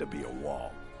there's said to be a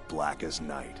wall, black as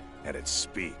night, and it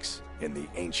speaks in the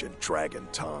ancient dragon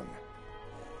tongue.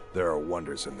 There are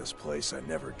wonders in this place I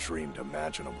never dreamed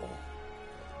imaginable.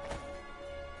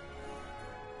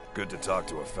 Good to talk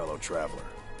to a fellow traveler.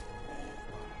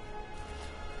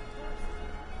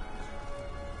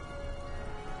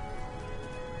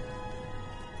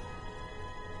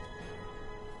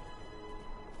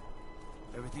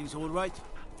 Everything's all right?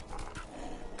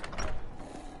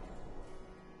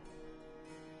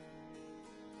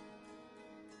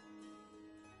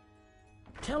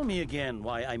 Tell me again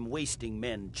why I'm wasting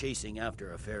men chasing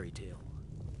after a fairy tale.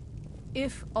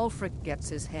 If Ulfric gets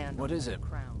his hand on the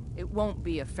crown, it won't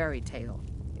be a fairy tale.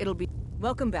 It'll be...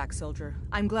 Welcome back, soldier.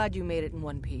 I'm glad you made it in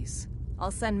one piece.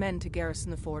 I'll send men to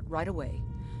garrison the fort right away.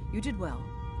 You did well.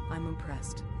 I'm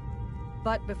impressed.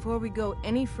 But before we go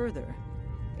any further,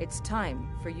 it's time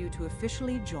for you to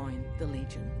officially join the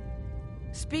Legion.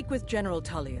 Speak with General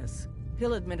Tullius.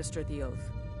 He'll administer the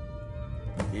oath.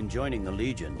 In joining the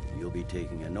Legion, you'll be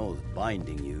taking an oath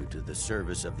binding you to the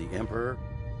service of the Emperor,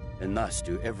 and thus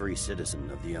to every citizen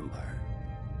of the Empire.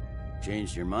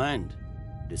 Changed your mind?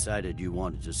 Decided you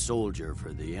wanted to soldier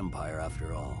for the Empire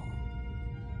after all.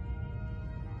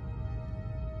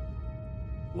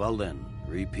 Well then,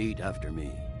 repeat after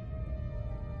me.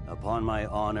 Upon my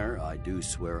honor, I do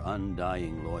swear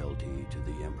undying loyalty to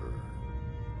the Emperor,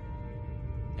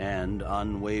 and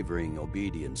unwavering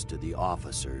obedience to the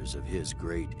officers of his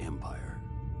great empire.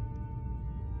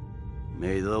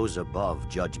 May those above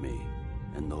judge me,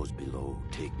 and those below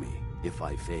take me, if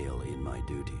I fail in my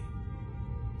duty.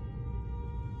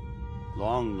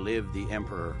 Long live the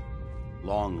Emperor,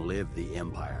 long live the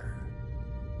Empire.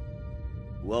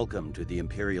 Welcome to the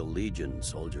Imperial Legion,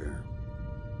 soldier.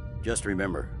 Just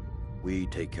remember, we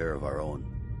take care of our own.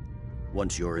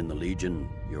 Once you're in the Legion,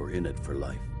 you're in it for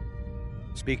life.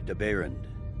 Speak to Behrend.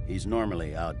 He's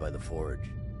normally out by the forge.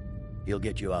 He'll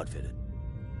get you outfitted.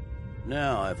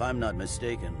 Now, if I'm not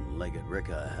mistaken, Legate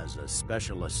Ricka has a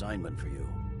special assignment for you.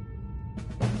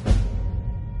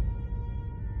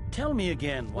 Tell me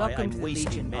again why I'm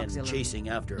wasting men chasing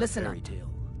after a fairy tale.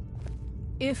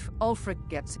 If Ulfric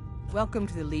gets... Welcome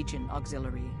to the Legion,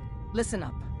 Auxiliary. Listen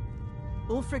up.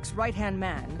 Ulfric's right-hand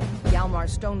man, Hjalmar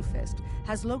Stonefist,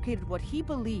 has located what he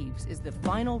believes is the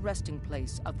final resting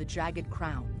place of the Jagged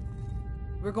Crown.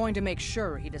 We're going to make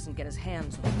sure he doesn't get his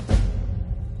hands on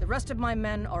it. The rest of my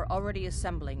men are already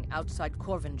assembling outside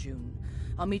Corvinjune.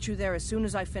 I'll meet you there as soon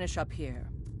as I finish up here.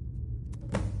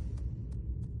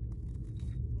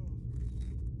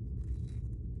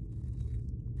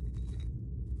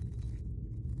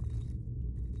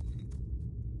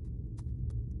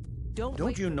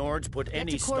 Don't you Nords put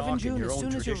any stock in your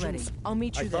own traditions? I'll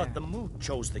meet you there. I thought the Moot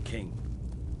chose the king.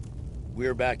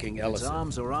 We're backing Ellison. It's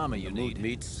arms or armor you need.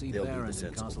 Meets, See they'll do Baron the in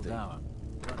sensible Castle thing.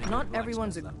 Tower. Not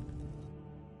everyone's a...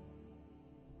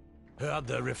 Heard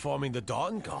they're reforming the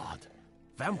Dawn Guard.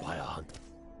 Vampire hunt.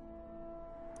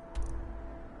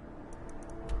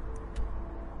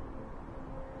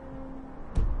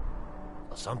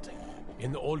 Or something.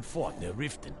 In the old fort near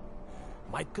Riften.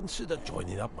 Might consider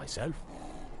joining up myself.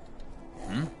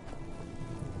 Hmm?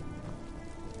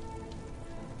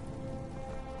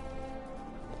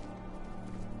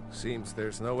 Seems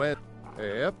there's no end.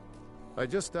 Yep. I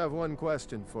just have one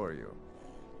question for you.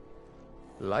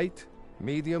 Light,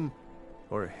 medium,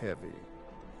 or heavy?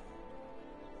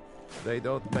 They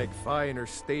don't make finer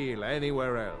steel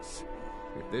anywhere else.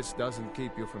 If this doesn't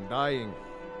keep you from dying,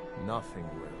 nothing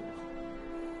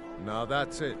will. Now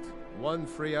that's it. One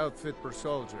free outfit per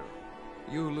soldier.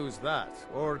 You lose that,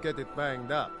 or get it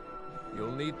banged up.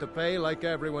 You'll need to pay like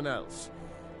everyone else.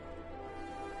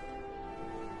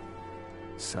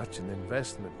 Such an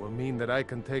investment will mean that I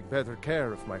can take better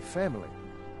care of my family,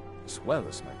 as well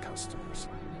as my customers.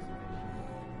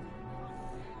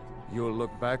 You'll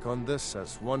look back on this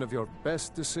as one of your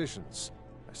best decisions.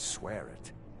 I swear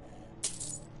it.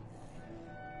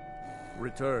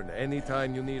 Return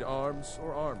anytime you need arms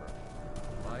or armor.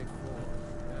 My forge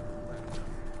never left.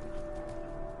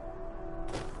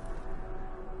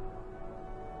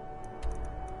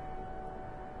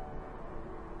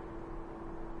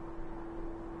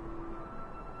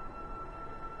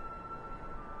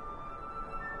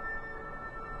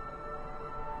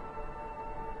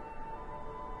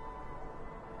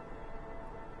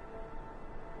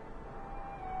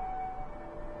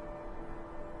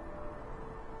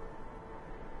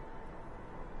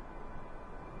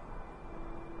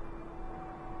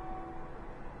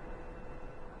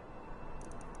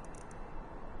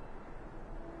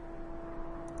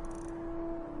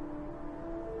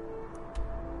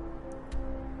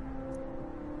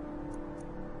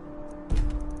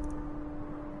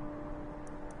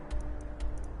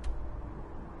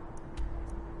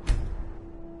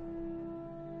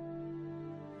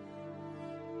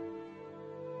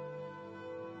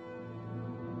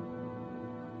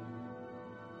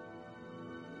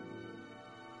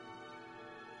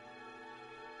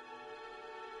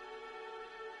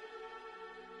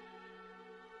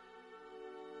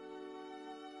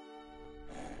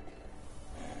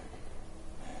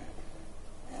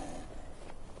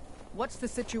 What's the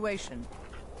situation?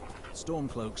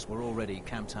 Stormcloaks were already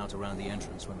camped out around the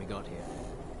entrance when we got here.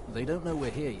 They don't know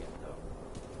we're here yet, though.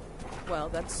 Well,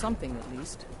 that's something at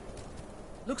least.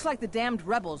 Looks like the damned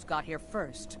rebels got here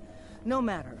first. No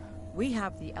matter. We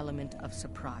have the element of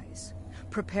surprise.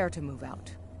 Prepare to move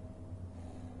out.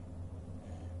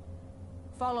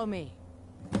 Follow me.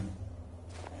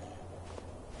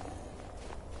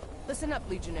 Listen up,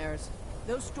 Legionnaires.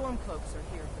 Those Stormcloaks are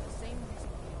here for the same reason.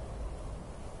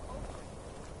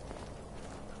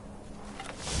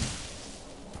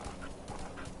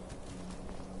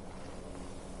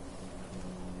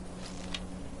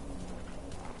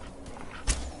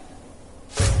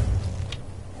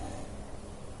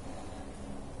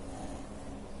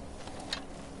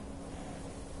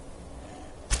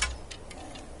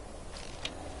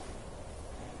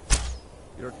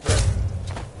 Your turn.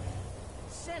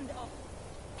 Send off.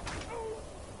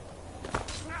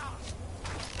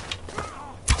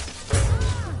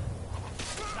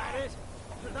 That it?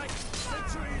 The next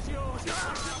victory is yours.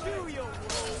 Do your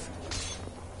role.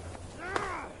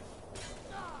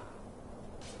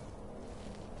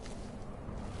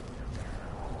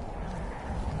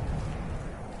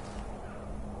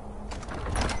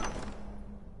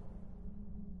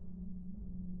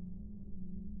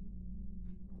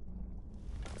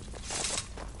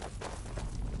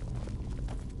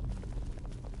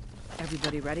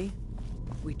 Everybody ready?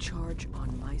 We charge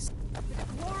on my side. The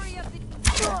glory of the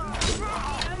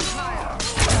Empire!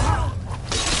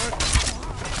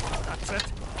 That's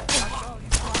it.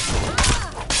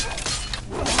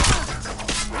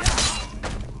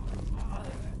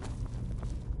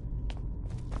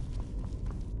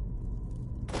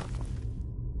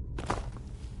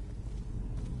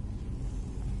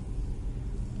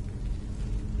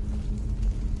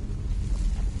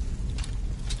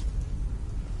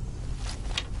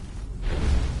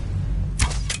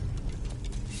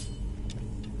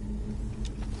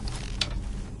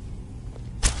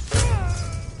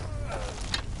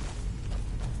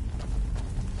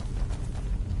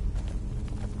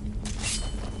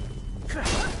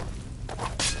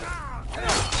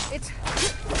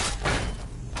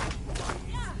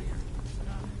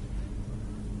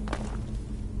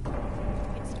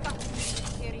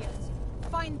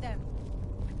 Find them.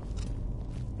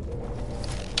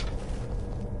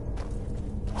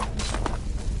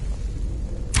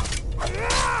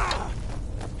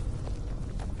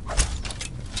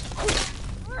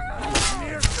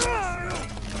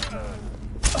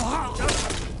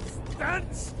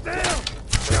 Stand still!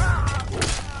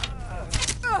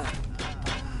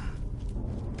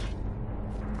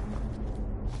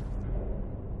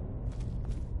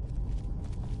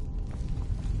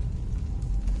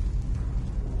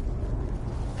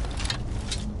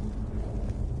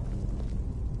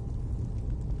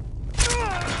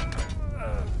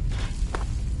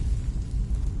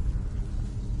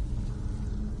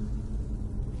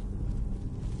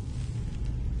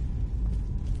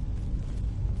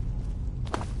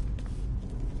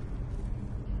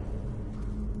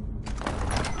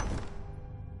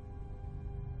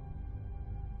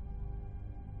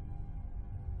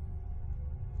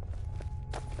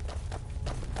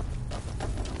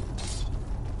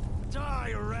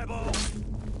 Die, rebel!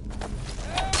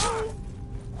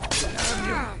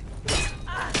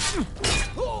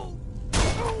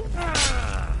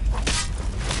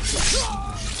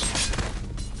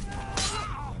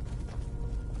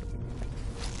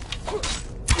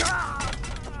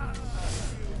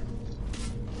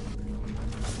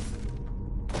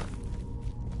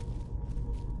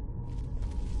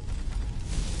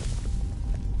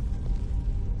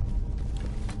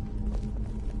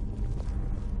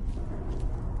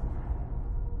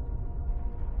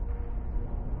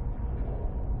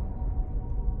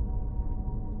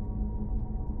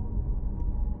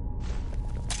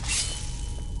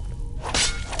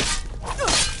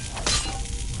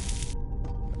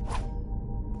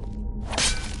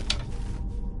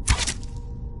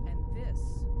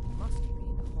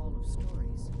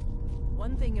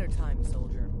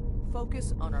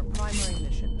 focus on our primary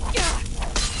mission.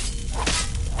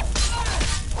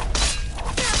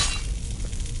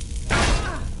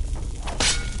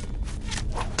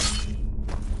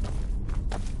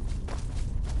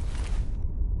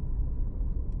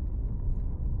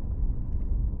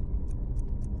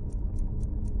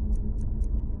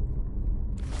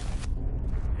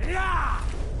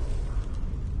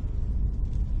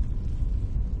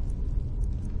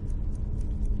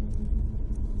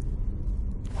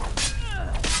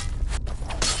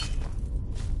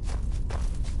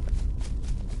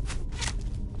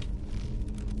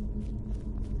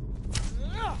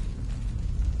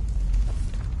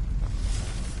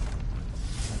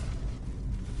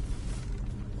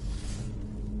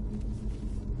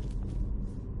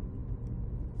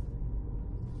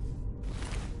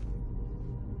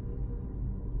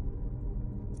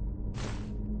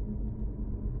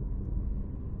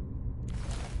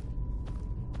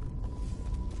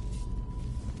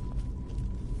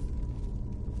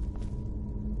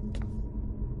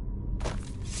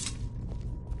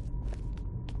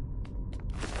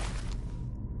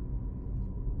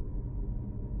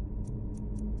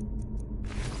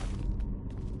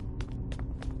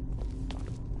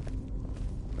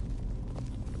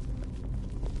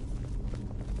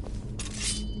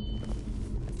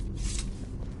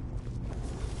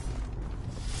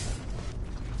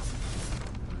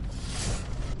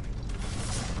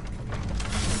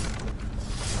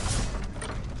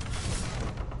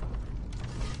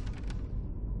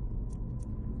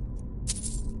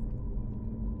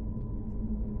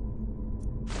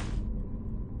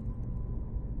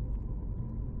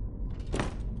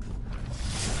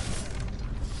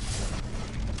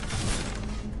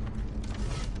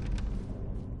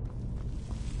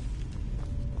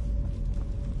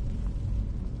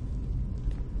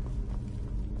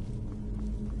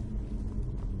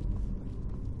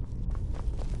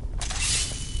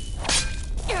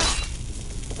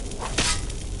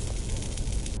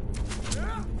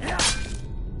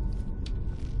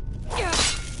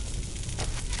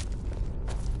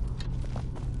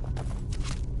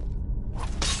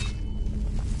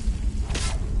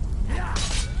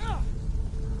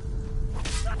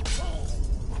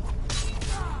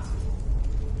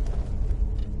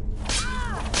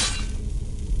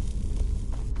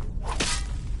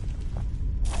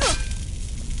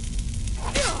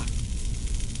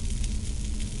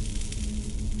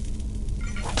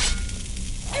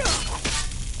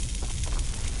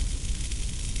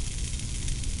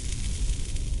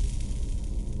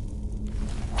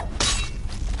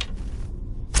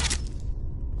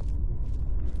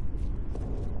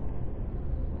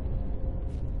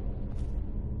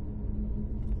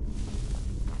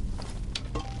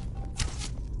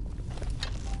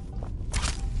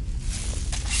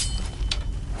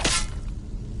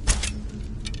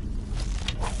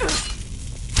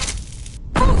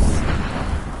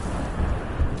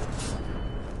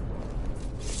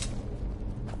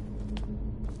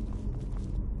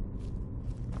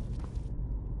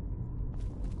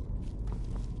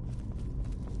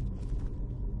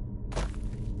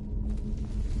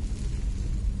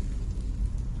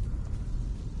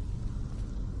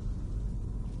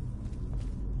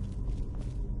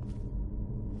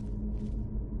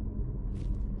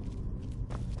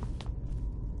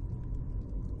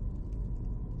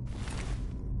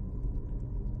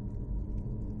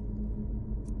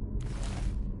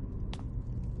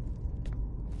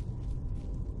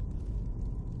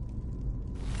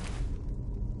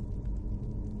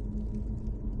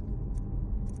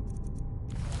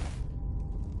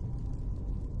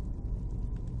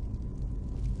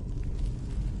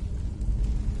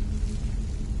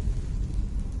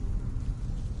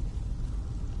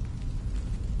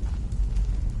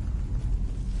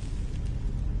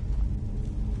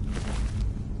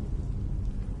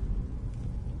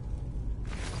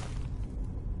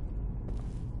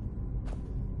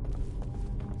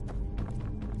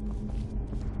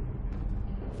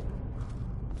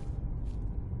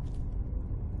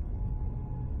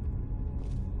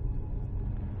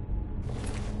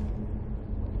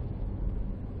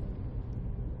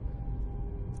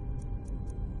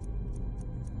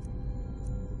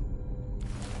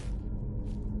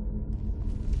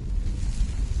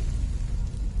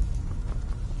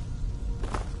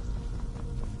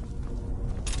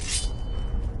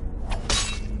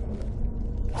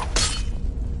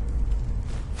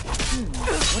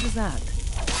 What is that?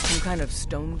 Some kind of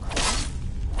stone clock?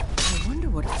 I wonder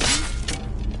what it's used for.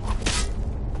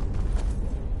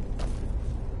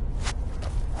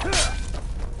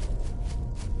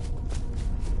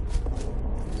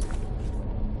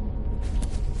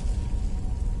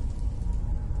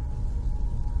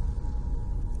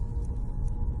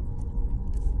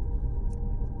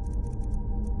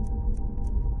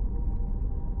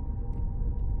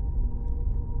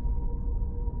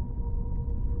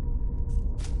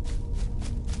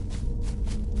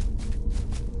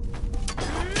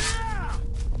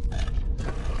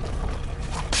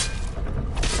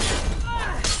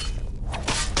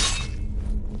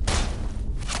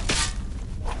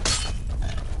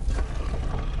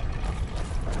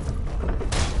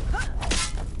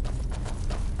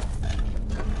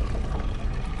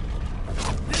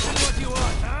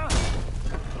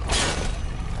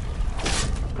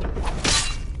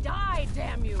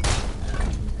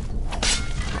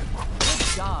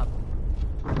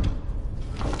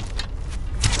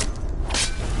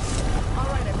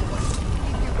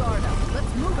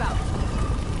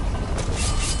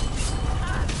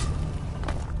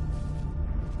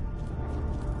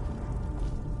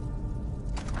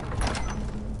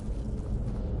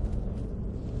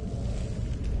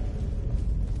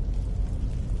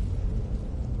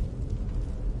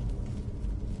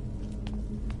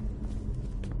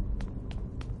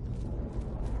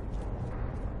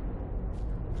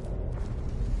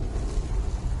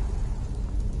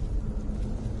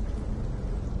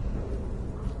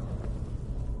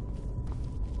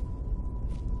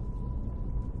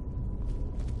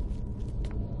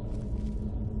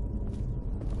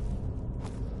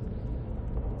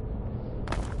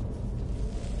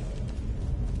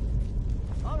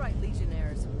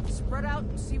 Spread out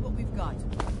and see what we've got.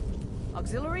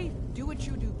 Auxiliary, do what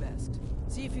you do best.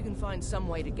 See if you can find some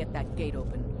way to get that gate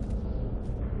open.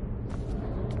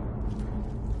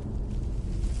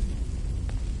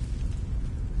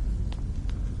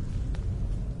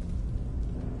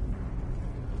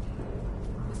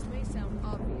 This may sound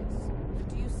obvious, but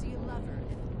do you see a lever?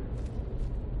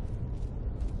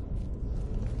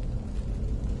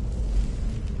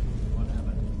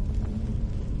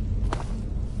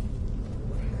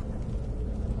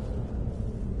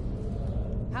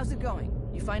 How's it going?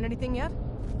 You find anything yet?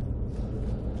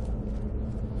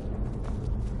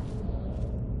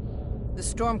 The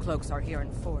Stormcloaks are here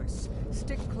in force.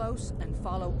 Stick close and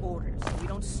follow orders so we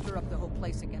don't stir up the whole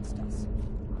place against us.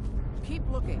 Keep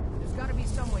looking. There's gotta be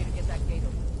some way to get that gate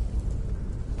open.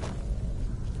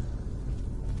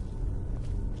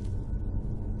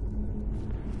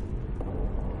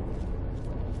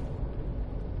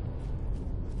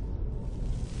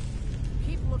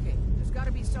 Keep looking. There's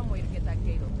gotta be some way to get that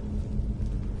gate open.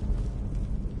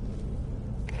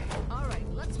 All right,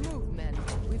 let's move, men.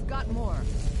 We've got more.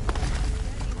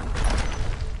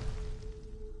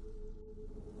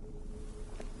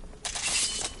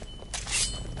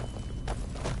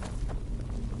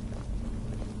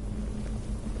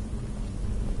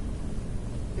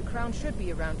 The crown should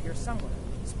be around here somewhere.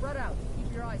 Spread out.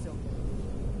 Keep your eyes open.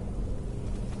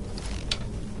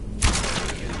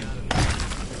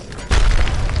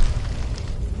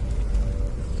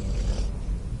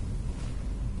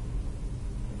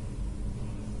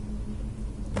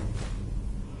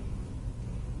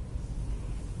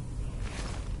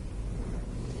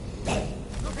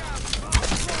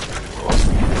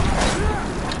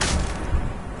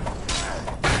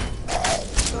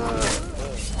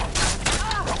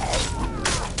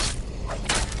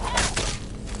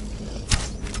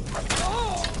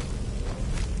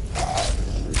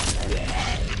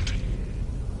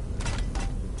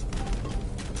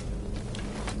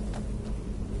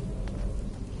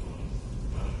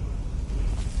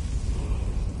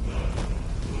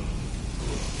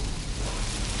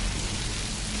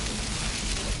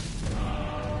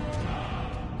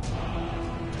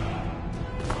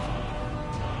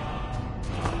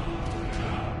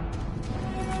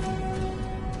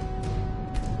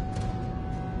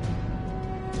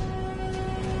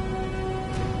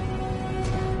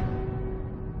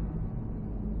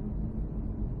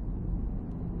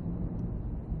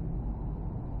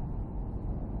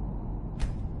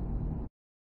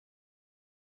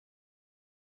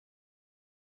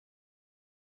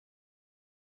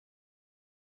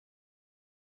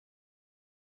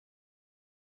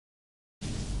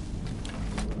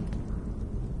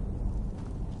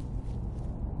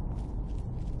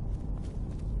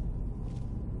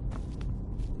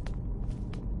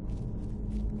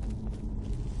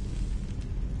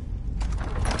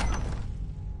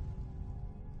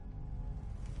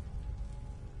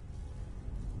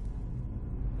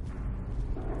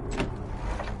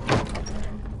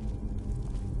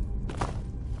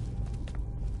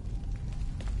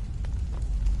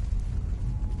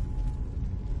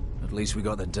 At least we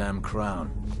got the damn crown.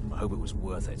 I hope it was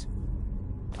worth it.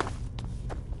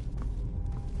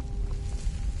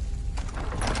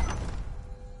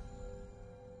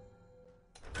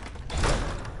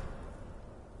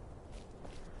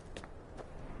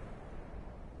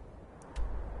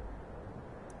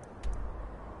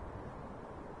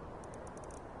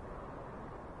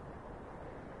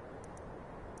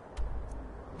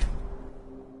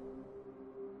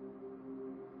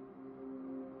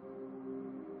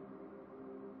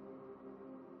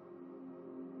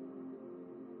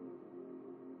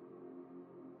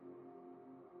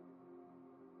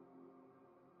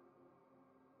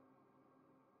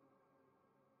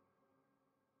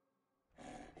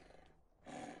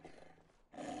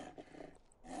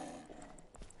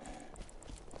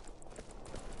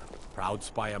 Proud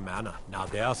Spire Manor. Now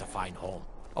there's a fine home.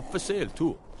 Up for sale,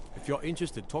 too. If you're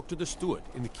interested, talk to the steward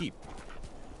in the keep.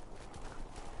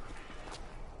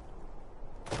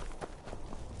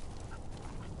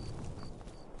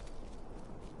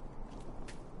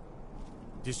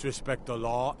 Disrespect the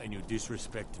law, and you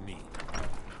disrespect me.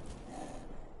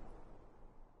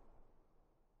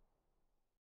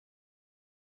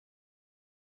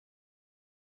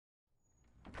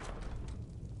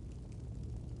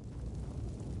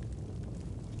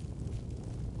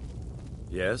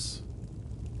 Yes?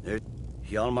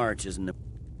 Hjalmarch isn't a...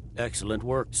 Excellent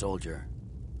work, soldier.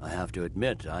 I have to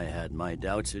admit, I had my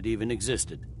doubts it even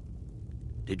existed.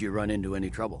 Did you run into any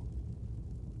trouble?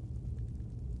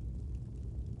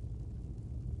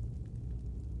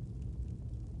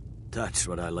 That's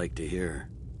what I like to hear.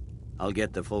 I'll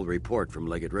get the full report from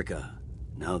Legate Ricca.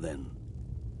 Now then,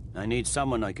 I need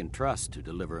someone I can trust to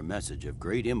deliver a message of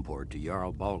great import to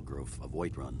Jarl Balgrove of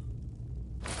Whiterun.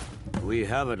 We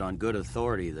have it on good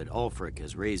authority that Ulfric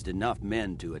has raised enough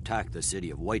men to attack the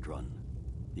city of Whiterun.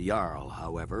 The Jarl,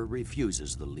 however,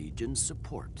 refuses the Legion's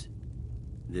support.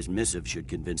 This missive should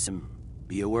convince him.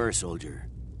 Be aware, soldier.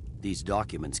 These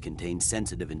documents contain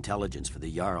sensitive intelligence for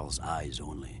the Jarl's eyes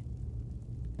only.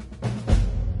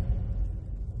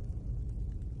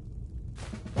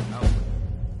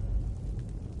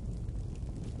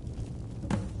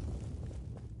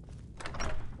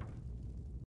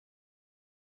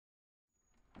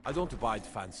 I don't abide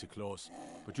fancy clothes,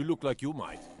 but you look like you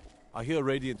might. I hear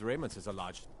Radiant Raiments is a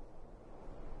large...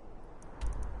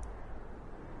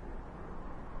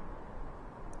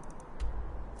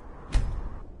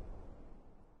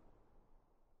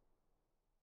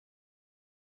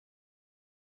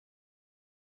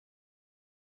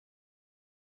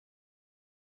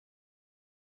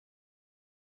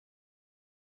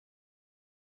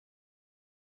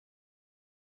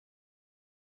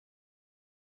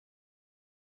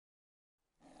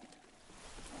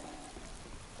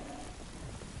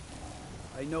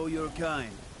 I know your kind,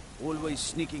 always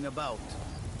sneaking about.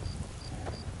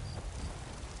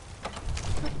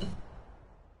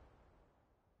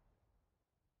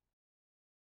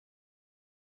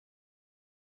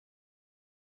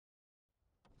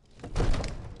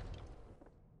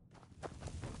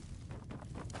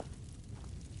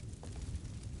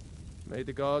 May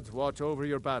the gods watch over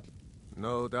your battle.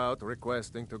 No doubt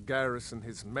requesting to garrison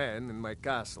his men in my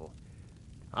castle.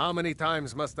 How many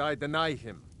times must I deny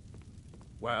him?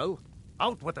 Well,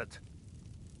 out with it!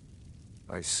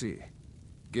 I see.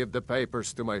 Give the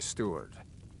papers to my steward.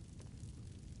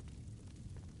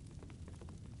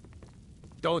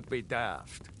 Don't be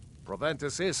daft.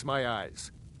 Proventus is my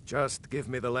eyes. Just give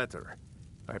me the letter.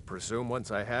 I presume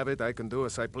once I have it, I can do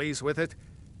as I please with it?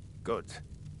 Good.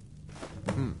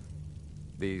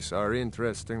 These are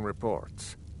interesting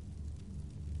reports.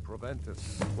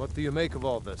 Proventus, what do you make of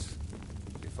all this?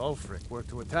 If Ulfric were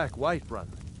to attack Whiterun...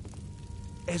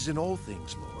 As in all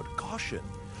things, Lord, caution.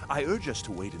 I urge us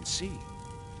to wait and see.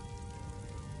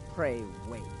 Pray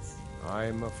wait.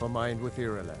 I'm of a mind with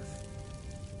Irileth.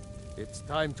 It's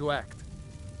time to act.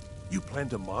 You plan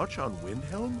to march on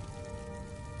Windhelm?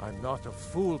 I'm not a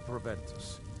fool,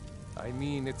 Proventus. I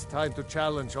mean, it's time to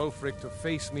challenge Ulfric to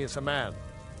face me as a man,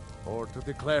 or to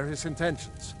declare his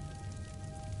intentions.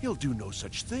 He'll do no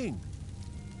such thing.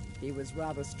 He was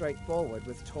rather straightforward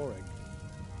with Torrig.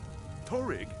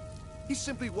 Torrig? He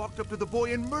simply walked up to the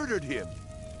boy and murdered him.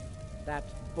 That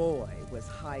boy was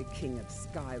High King of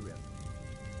Skyrim.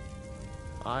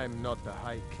 I'm not the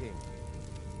High King,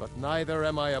 but neither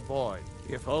am I a boy.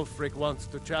 If Ulfric wants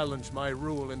to challenge my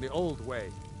rule in the old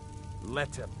way,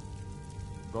 let him.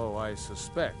 Though I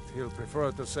suspect he'll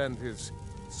prefer to send his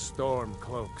storm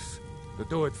cloaks to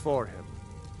do it for him.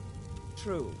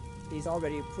 True. He's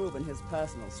already proven his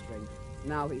personal strength.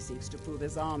 Now he seeks to prove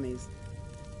his armies.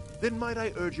 Then might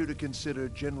I urge you to consider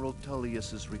General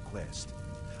Tullius's request?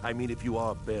 I mean, if you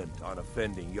are bent on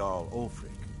offending Jarl Ulfric.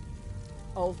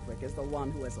 Ulfric is the one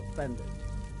who has offended.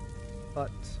 But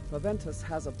Proventus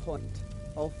has a point.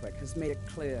 Ulfric has made it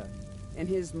clear. In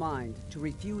his mind, to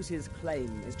refuse his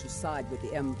claim is to side with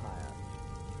the Empire.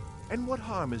 And what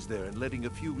harm is there in letting a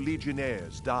few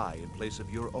legionnaires die in place of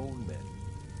your own men?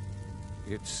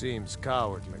 It seems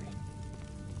cowardly.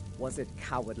 Was it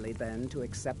cowardly, then, to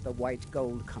accept the White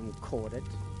Gold Concordat?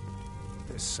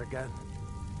 This again.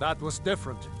 That was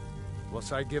different.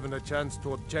 Was I given a chance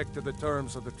to object to the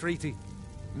terms of the treaty?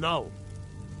 No.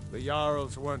 The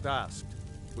Jarls weren't asked.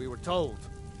 We were told.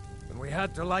 And we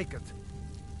had to like it.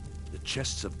 The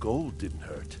chests of gold didn't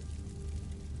hurt.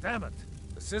 Damn it!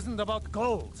 This isn't about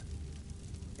gold!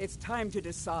 It's time to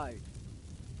decide.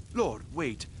 Lord,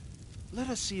 wait. Let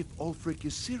us see if Ulfric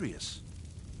is serious.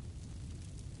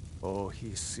 Oh,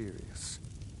 he's serious.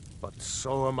 But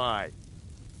so am I.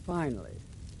 Finally.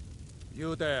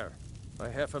 You there. I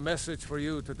have a message for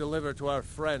you to deliver to our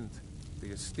friend,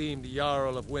 the esteemed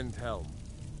Jarl of Windhelm.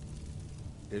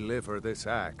 Deliver this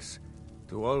axe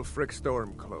to Ulfric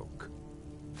Stormcloak.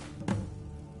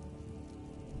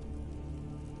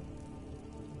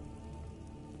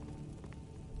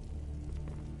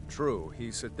 True,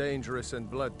 he's a dangerous and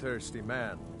bloodthirsty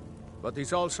man, but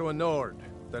he's also a Nord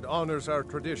that honors our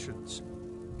traditions.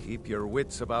 Keep your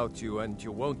wits about you and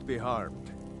you won't be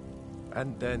harmed.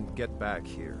 And then get back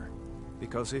here.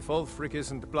 Because if Ulfric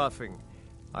isn't bluffing,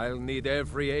 I'll need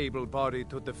every able body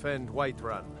to defend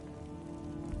Whiterun.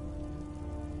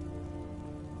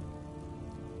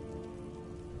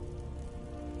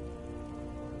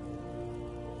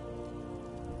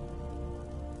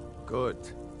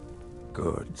 Good.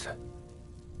 Good.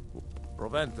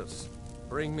 Proventus,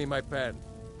 bring me my pen.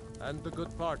 And the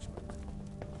good parchment.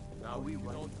 Now we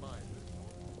don't mind.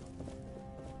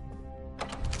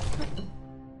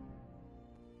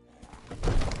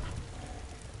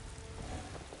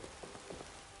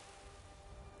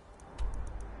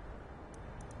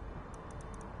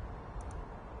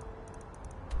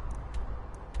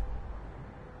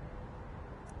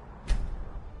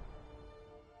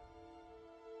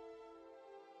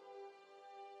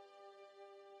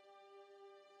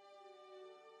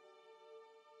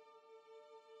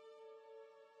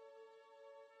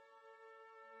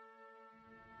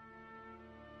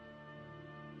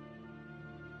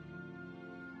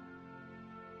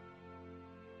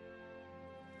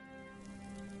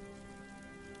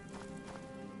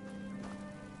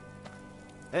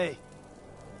 Hey,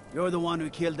 you're the one who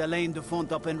killed Elaine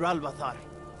Defont up in Ralvathar.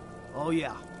 Oh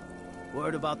yeah,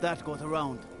 word about that got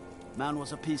around. Man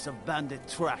was a piece of bandit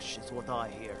trash, is what I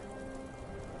hear.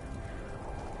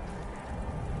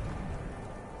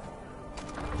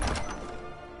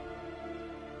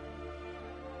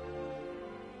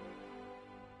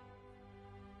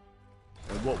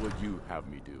 And what would you have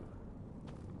me do?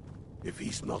 If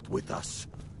he's not with us,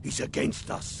 he's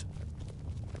against us.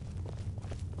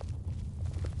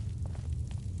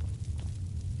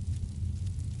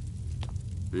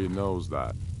 He knows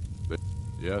that.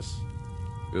 Yes?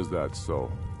 Is that so?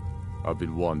 I've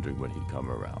been wondering when he'd come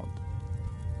around.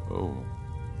 Oh,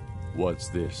 what's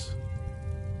this?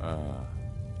 Ah,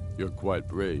 you're quite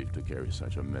brave to carry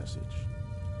such a message.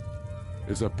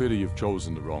 It's a pity you've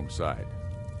chosen the wrong side.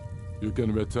 You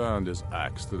can return this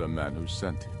axe to the man who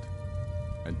sent it,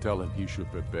 and tell him he should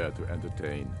prepare to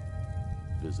entertain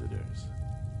visitors.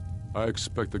 I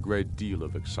expect a great deal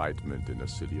of excitement in the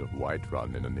city of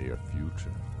Whiterun in the near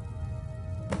future.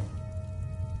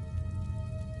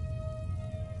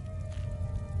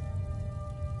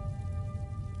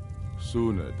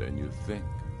 Sooner than you think.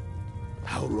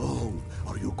 How long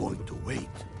are you going to wait?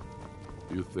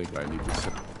 You think I need to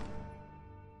sit...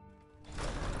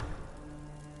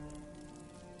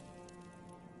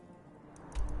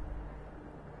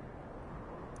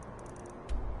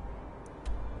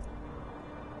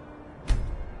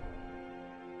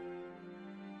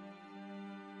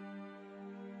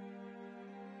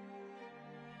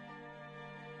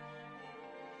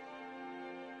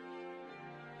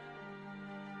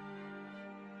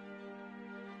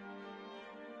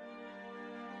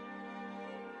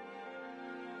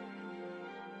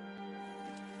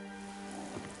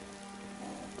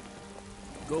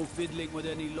 Go fiddling with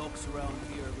any locks around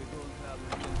here. We don't have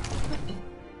any.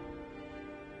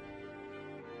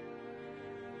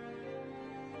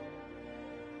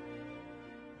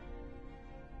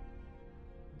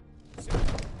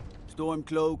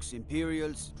 Stormcloaks,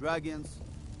 Imperials, Dragons.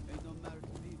 It don't matter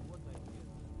to me what I hear.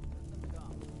 Let them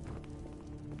come.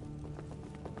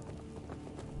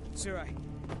 Sir,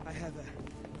 I have a...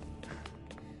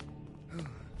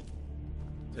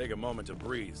 Take a moment to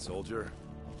breathe, soldier.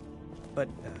 But,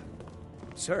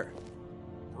 sir...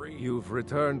 You've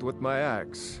returned with my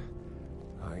axe.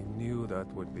 I knew that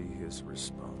would be his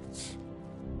response.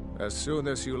 As soon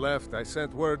as you left, I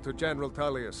sent word to General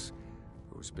Tullius,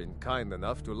 who's been kind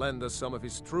enough to lend us some of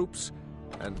his troops,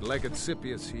 and Legate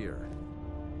Scipius here.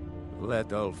 Let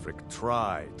Ulfric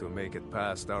try to make it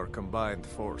past our combined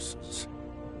forces.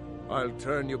 I'll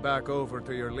turn you back over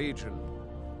to your legion.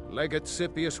 Legate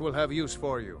Scipius will have use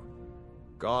for you.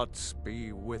 Gods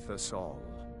be with us all.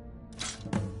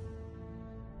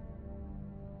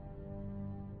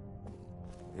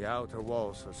 The outer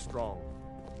walls are strong.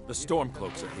 The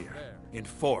Stormcloaks are here, in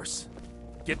force.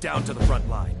 Get down to the front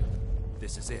line.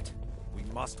 This is it. We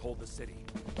must hold the city.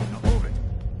 Now move it!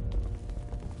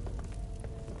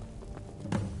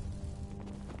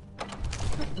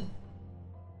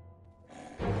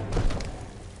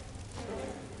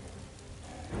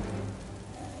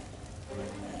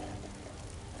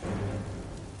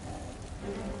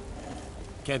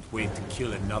 Can't wait to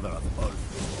kill another of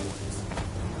Ulfric's boys.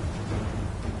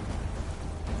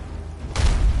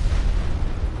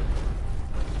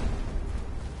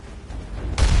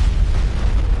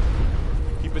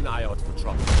 Keep an eye out for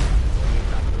trouble.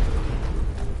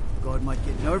 God might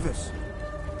get nervous.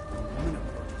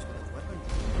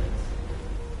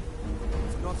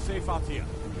 It's not safe out here.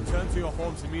 Return to your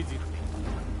homes immediately.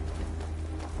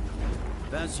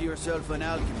 Fancy yourself an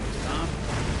alchemist, huh?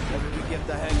 Never could get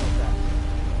the hang of that.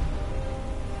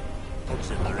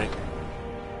 Auxiliary.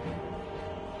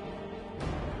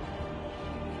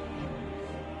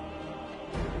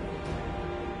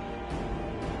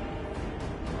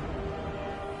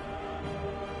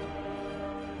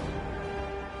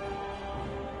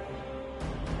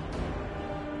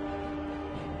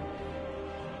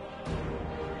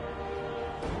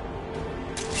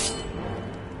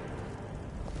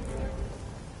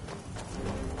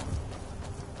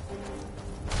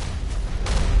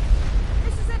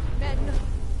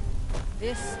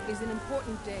 This is an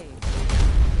important day.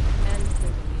 And for the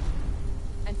Legion.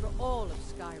 And for all of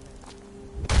Skyrim.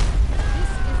 This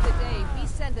is the day we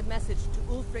send a message to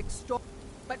Ulfric's storm.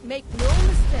 But make no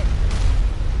mistake.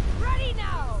 Ready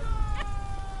now!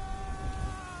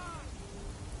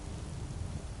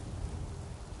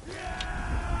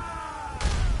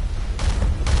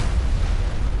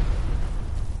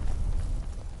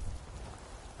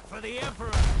 For the Emperor!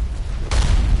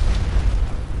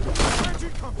 Where'd you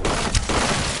come from?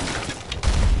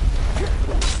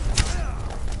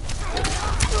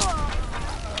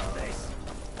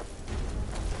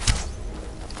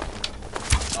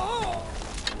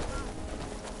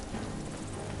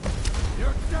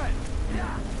 You're dead!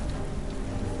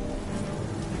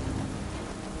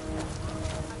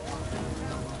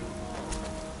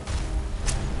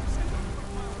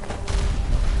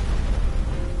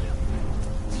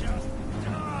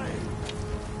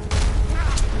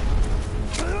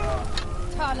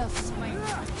 Talos, my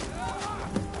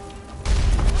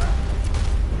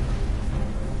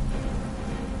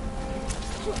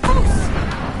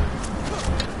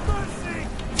Mercy!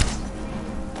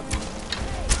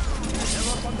 Get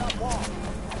up on that wall!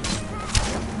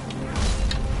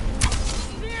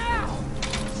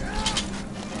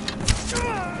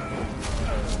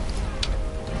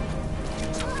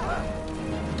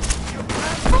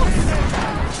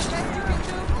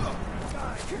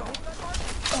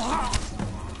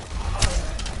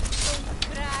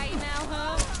 Cry now,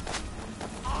 huh?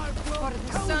 For the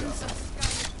sons of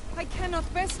Skyrim, I cannot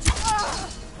best you.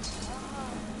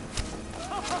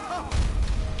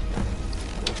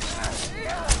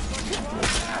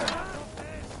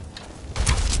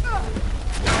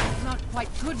 Not quite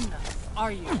good enough,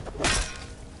 are you?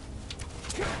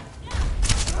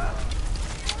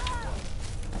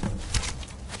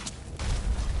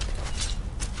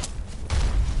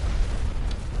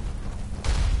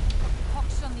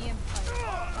 Hawks on the Empire.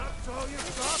 That's all you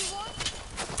got?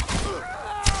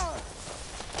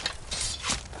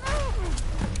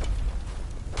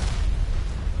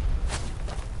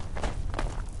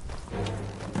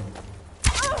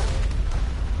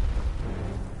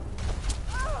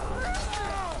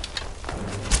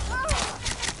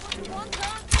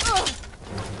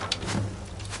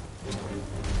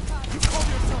 You call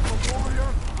yourself a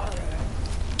warrior?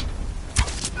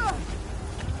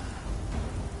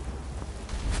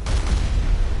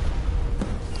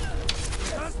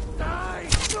 Just die!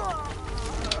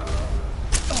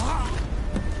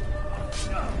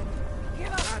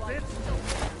 That's it.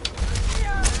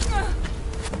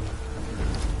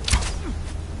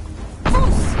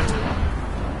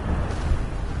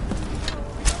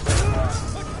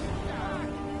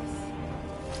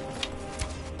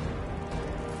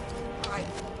 I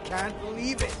can't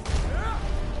believe it.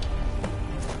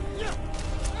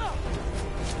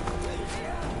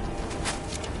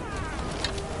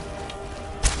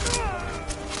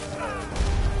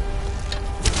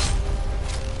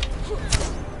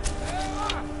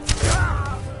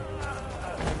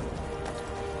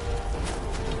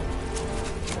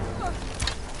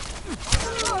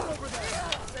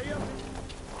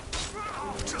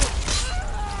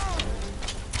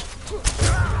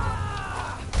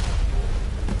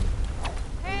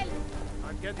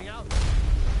 I'm getting out.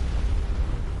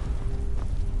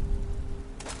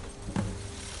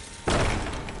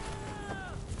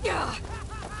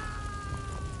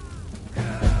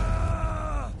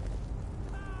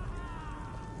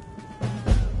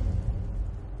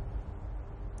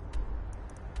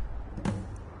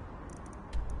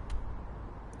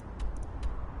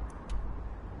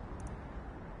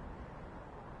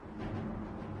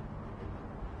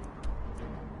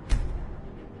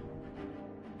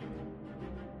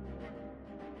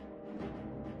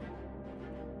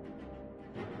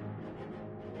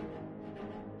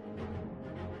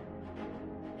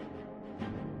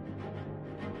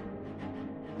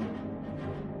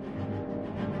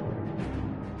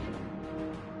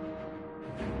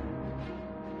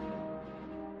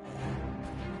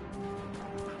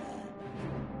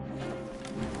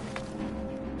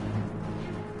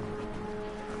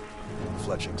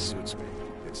 Fletching suits me.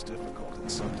 It's difficult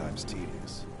and sometimes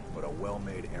tedious, but a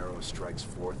well-made arrow strikes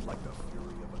forth like the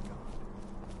fury of a god.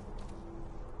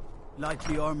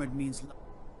 Lightly armored means...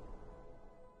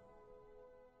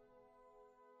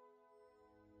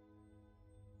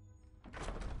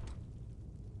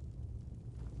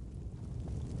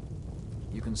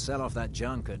 You can sell off that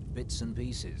junk at bits and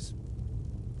pieces.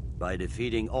 By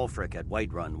defeating Ulfric at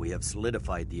Whiterun, we have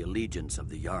solidified the allegiance of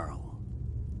the Jarl.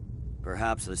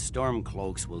 Perhaps the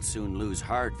Stormcloaks will soon lose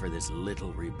heart for this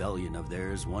little rebellion of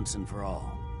theirs once and for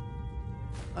all.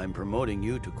 I'm promoting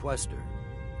you to Quester.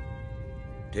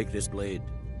 Take this blade,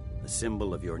 a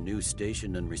symbol of your new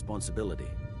station and responsibility.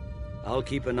 I'll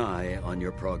keep an eye on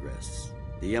your progress.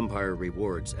 The Empire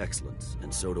rewards excellence,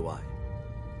 and so do I.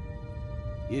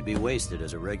 You'd be wasted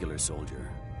as a regular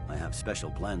soldier. I have special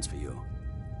plans for you.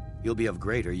 You'll be of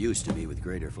greater use to me with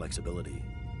greater flexibility.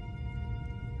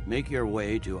 Make your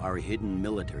way to our hidden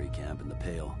military camp in the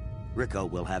Pale. Rika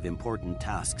will have important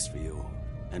tasks for you,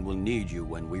 and will need you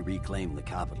when we reclaim the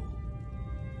capital.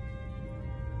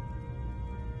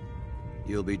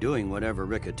 You'll be doing whatever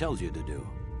Rika tells you to do,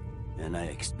 and I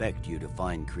expect you to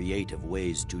find creative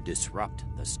ways to disrupt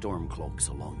the Stormcloaks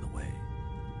along the way.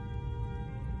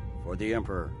 For the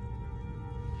Emperor.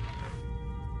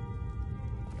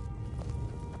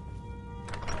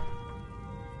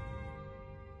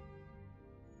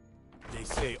 They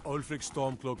say Ulfric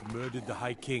Stormcloak murdered the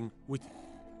High King with...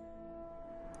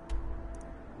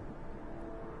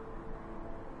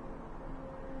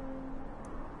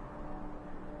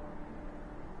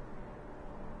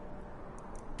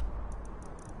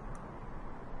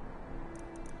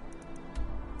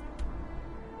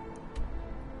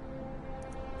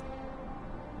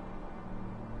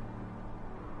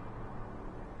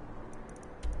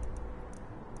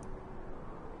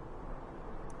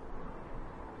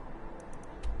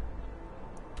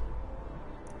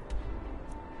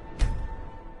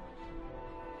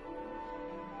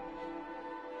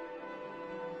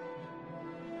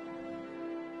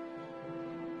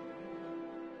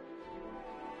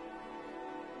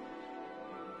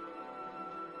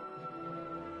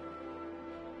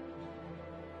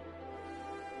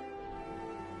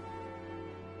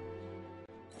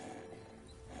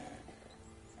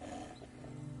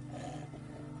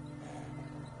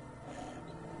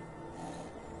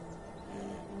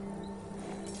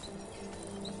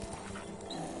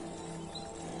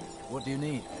 What do you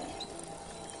need?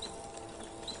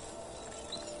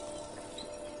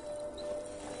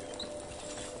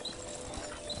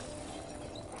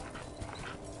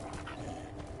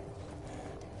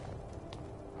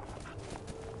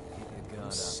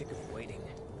 I'm sick of waiting.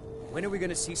 When are we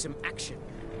gonna see some action?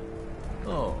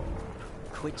 Oh,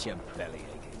 quit your belly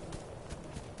aching.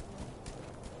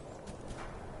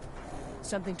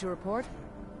 Something to report?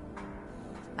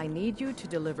 I need you to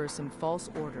deliver some false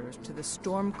orders to the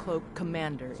Stormcloak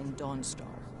commander in Dawnstar.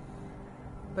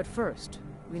 But first,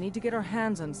 we need to get our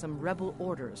hands on some rebel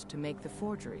orders to make the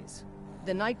forgeries.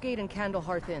 The Nightgate and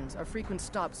Candlehearth Inns are frequent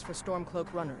stops for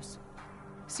Stormcloak runners.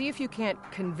 See if you can't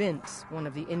convince one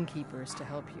of the innkeepers to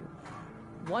help you.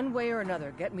 One way or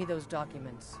another, get me those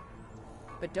documents.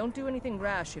 But don't do anything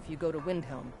rash if you go to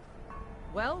Windhelm.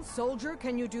 Well, soldier,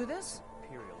 can you do this?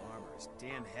 Imperial armor is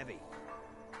damn heavy.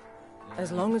 As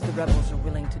long as the rebels are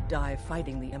willing to die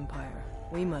fighting the Empire,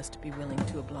 we must be willing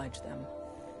to oblige them.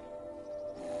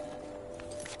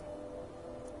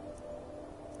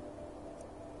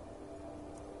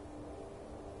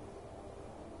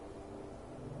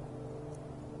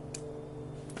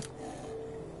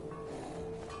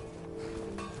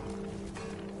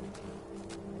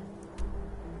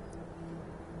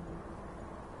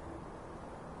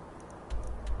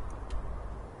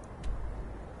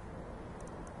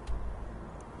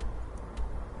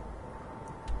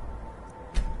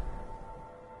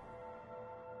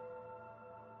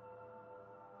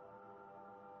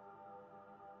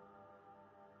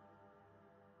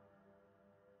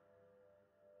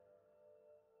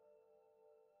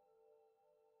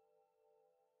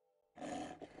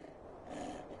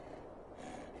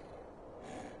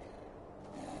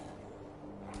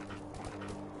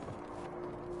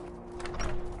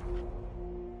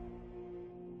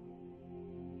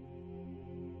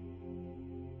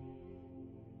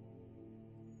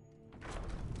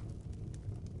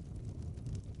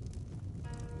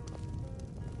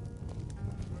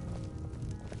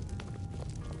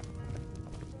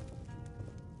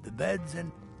 Beds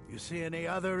and... You see any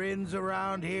other inns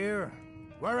around here?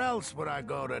 Where else would I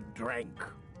go to drink?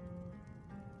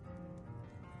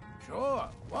 Sure,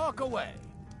 walk away.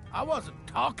 I wasn't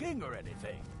talking or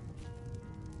anything.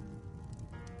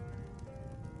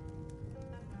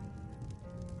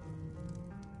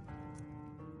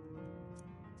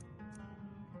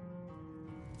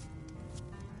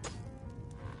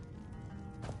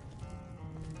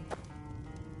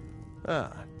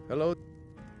 Ah, hello.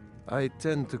 I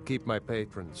tend to keep my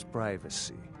patrons'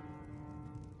 privacy.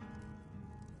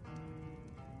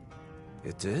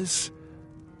 It is?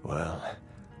 Well,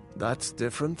 that's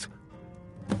different.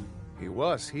 He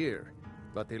was here,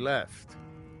 but he left.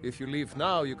 If you leave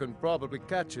now, you can probably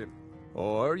catch him.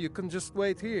 Or you can just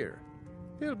wait here.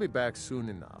 He'll be back soon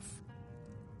enough.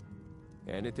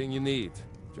 Anything you need,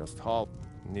 just holler.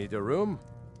 Need a room?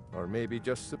 Or maybe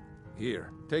just...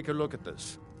 Here, take a look at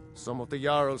this. Some of the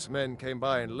Jarl's men came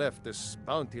by and left this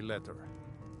bounty letter.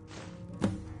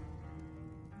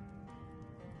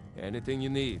 Anything you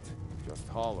need, just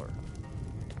holler.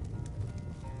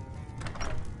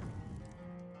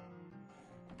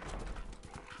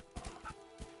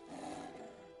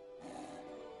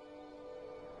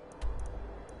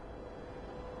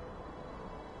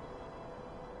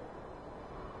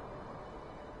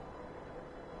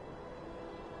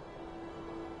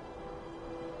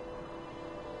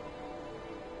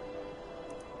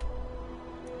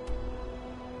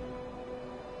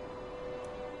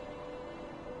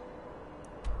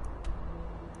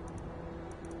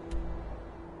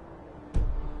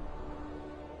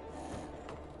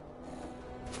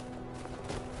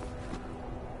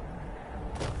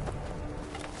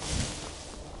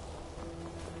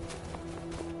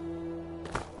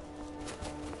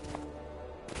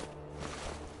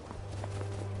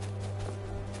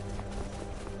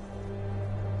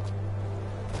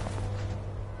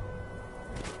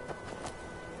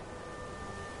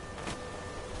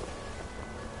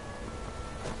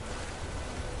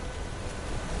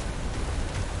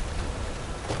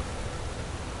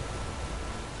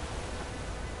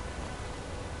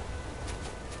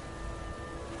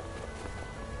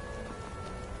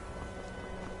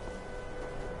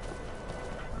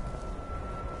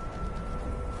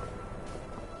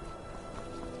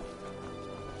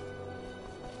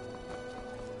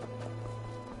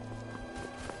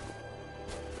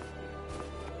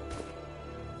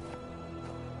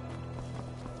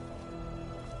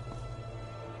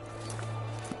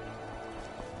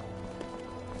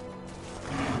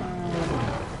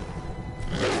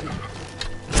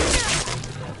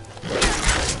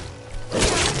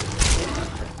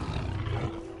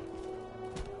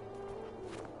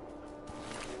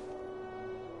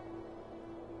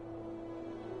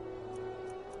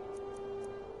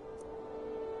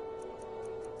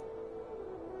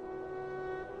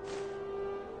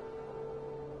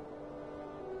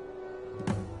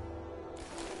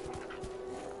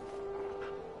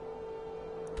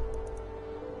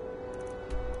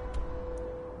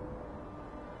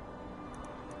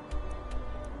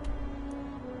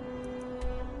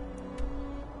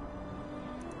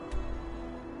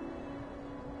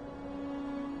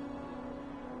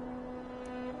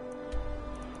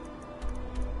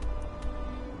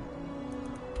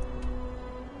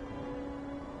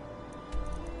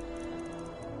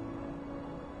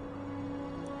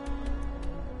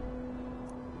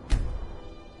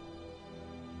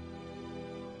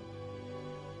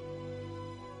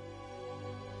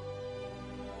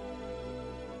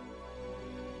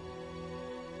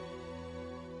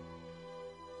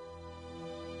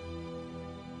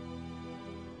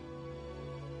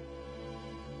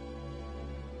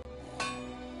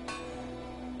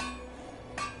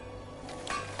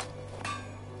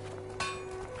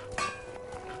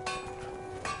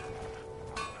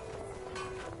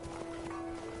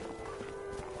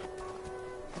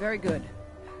 Very good.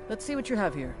 Let's see what you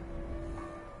have here.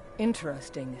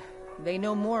 Interesting. They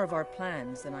know more of our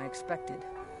plans than I expected.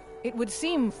 It would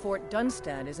seem Fort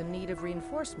Dunstad is in need of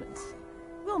reinforcements.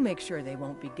 We'll make sure they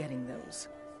won't be getting those.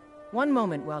 One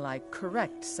moment while I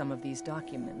correct some of these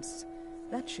documents.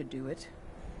 That should do it.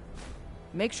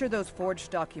 Make sure those forged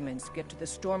documents get to the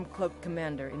Stormcloak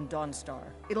commander in Dawnstar.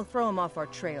 It'll throw him off our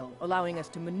trail, allowing us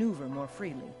to maneuver more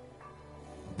freely.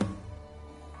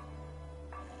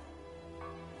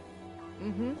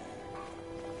 Mm-hmm.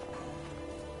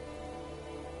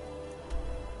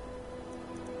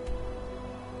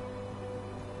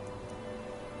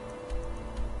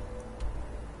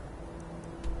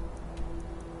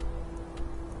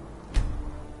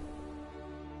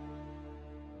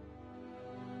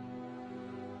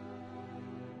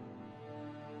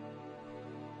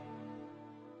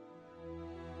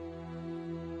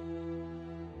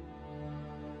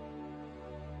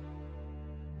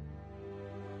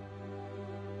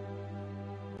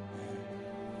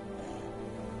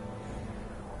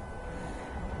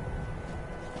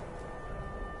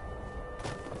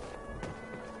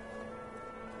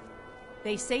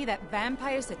 They say that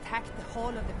vampires attacked the Hall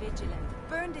of the Vigilant,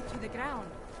 burned it to the ground.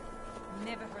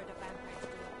 Never heard of vampires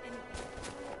doing anything.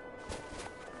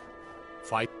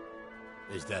 Fight?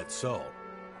 Is that so?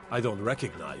 I don't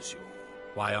recognize you.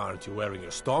 Why aren't you wearing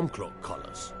your Stormcloak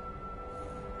colors?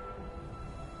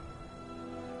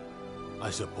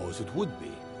 I suppose it would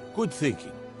be. Good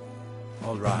thinking.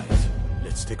 All right,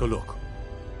 let's take a look.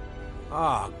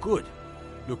 Ah, good.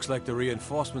 Looks like the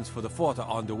reinforcements for the fort are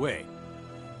on the way.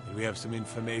 And we have some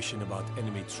information about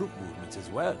enemy troop movements as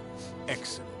well.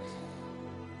 Excellent.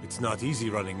 It's not easy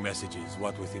running messages,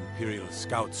 what with Imperial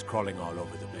scouts crawling all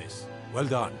over the base. Well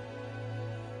done.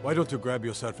 Why don't you grab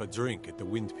yourself a drink at the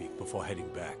Wind Peak before heading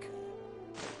back?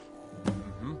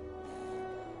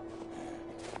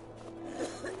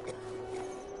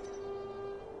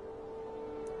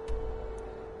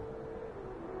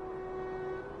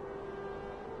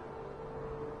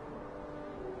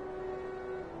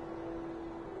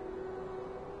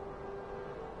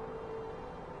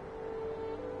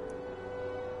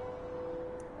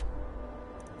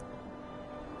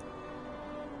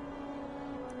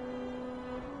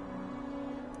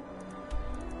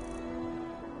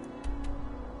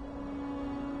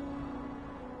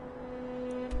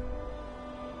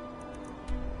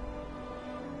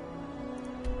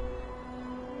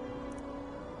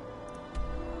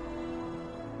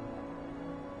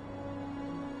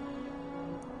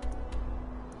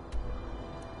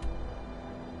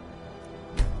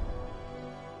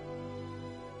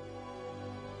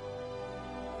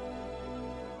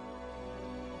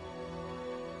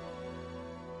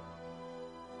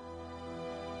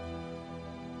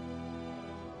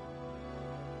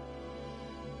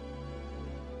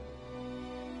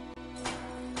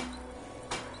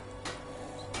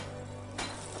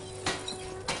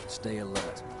 Stay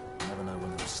alert. Never know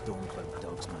when those Stormcloak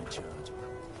dogs may charge.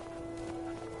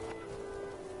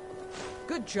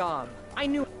 Good job. I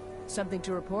knew... Something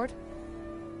to report?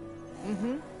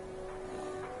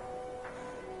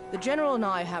 The General and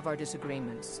I have our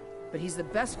disagreements, but he's the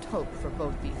best hope for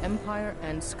both the Empire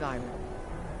and Skyrim.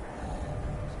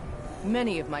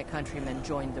 Many of my countrymen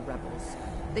joined the rebels.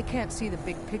 They can't see the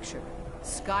big picture.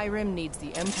 Skyrim needs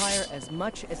the Empire as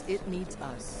much as it needs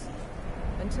us.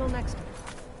 Until next time.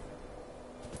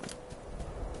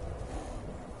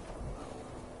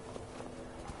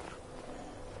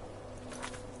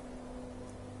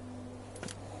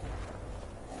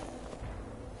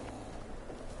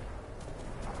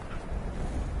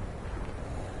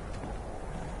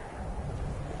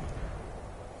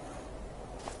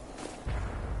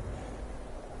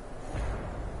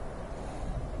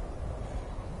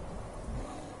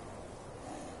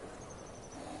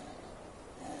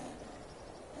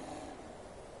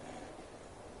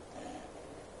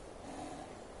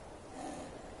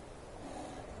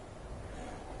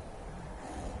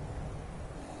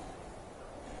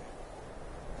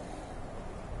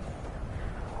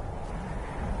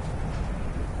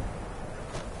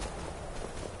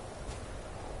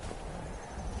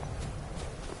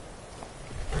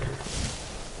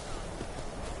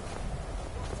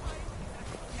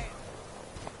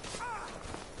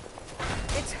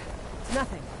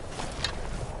 Nothing.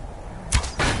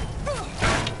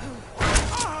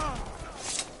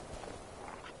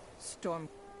 Storm,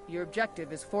 your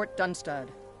objective is Fort Dunstad.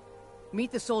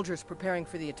 Meet the soldiers preparing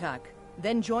for the attack,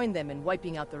 then join them in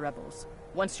wiping out the rebels.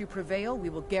 Once you prevail, we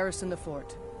will garrison the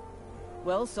fort.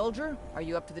 Well, soldier, are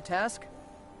you up to the task?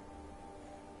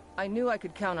 I knew I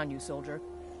could count on you, soldier.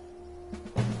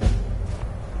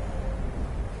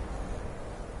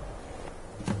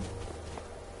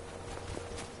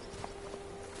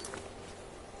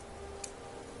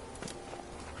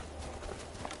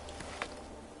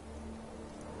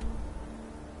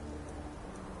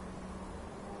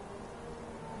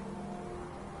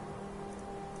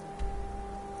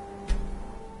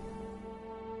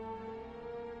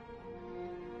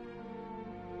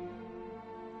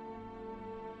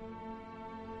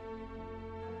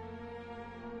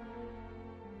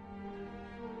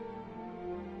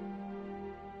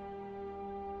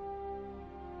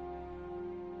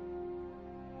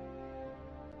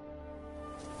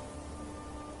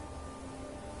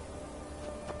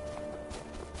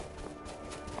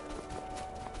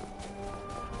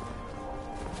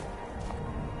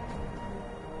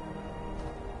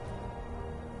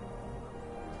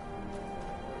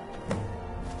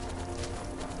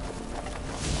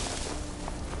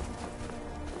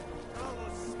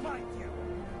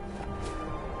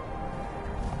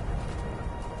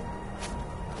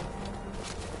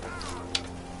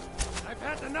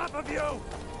 Enough of you!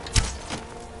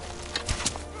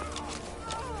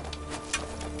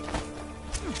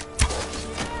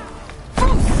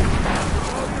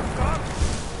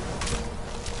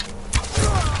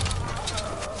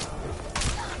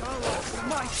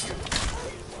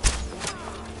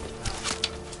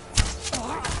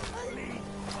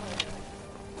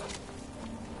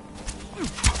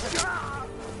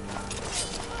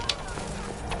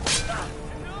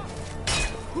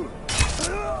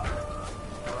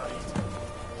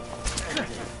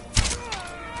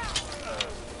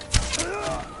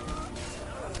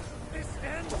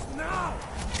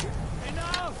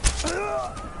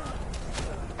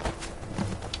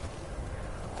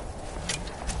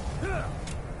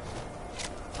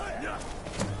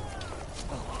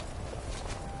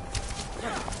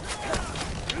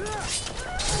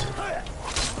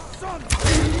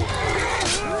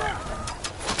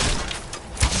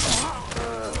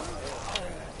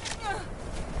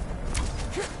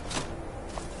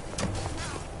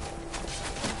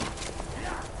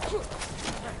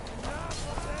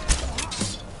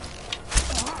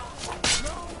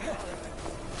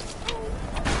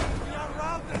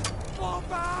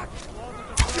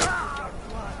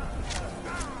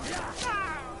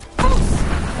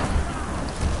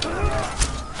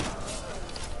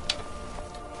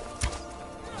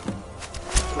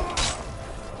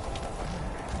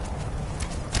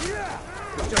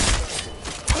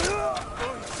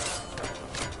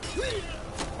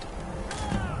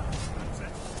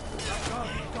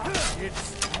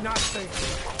 It's nothing.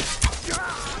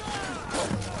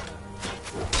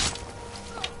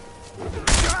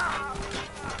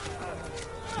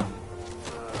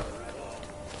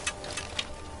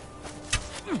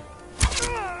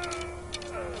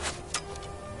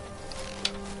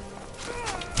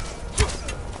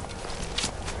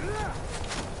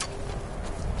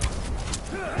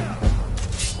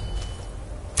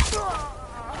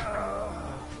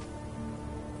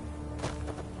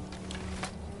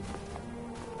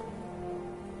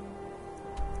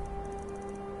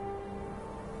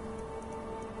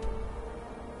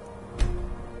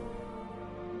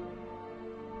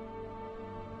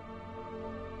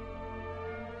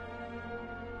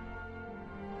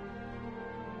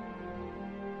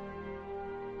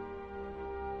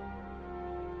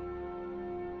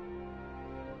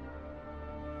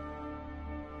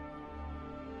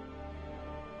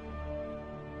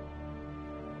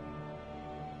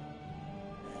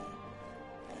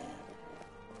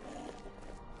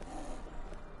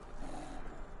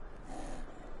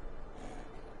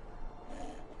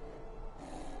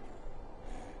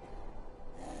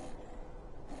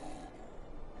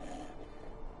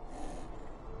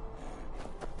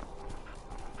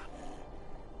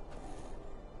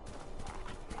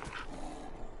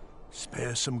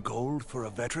 Spare some gold for a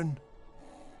veteran?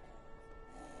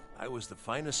 I was the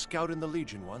finest scout in the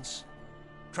Legion once.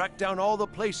 Tracked down all the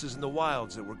places in the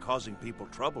wilds that were causing people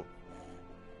trouble.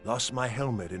 Lost my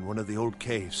helmet in one of the old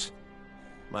caves.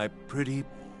 My pretty,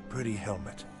 pretty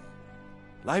helmet.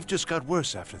 Life just got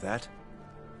worse after that.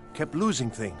 Kept losing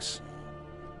things.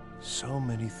 So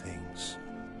many things.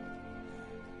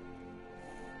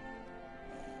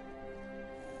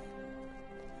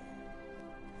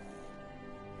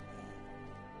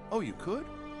 Oh, you could?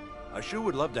 I sure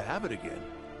would love to have it again.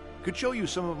 Could show you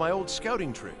some of my old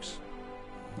scouting tricks.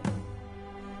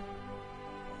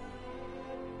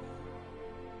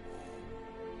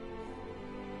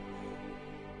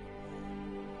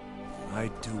 I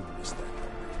do miss that.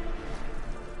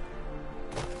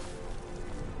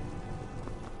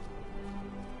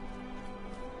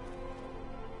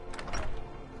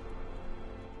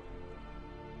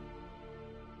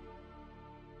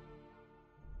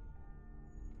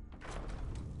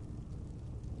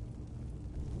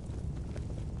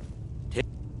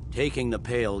 Taking the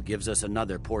Pale gives us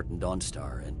another port in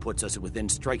Dawnstar and puts us within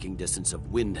striking distance of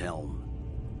Windhelm.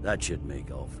 That should make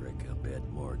Ulfric a bit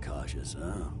more cautious,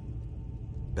 huh?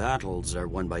 Battles are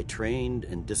won by trained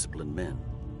and disciplined men.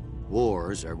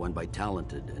 Wars are won by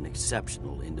talented and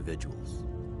exceptional individuals.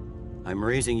 I'm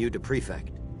raising you to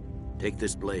Prefect. Take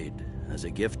this blade as a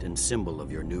gift and symbol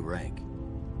of your new rank.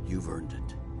 You've earned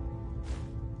it.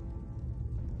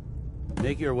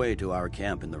 Make your way to our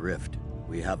camp in the Rift.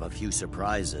 We have a few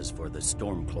surprises for the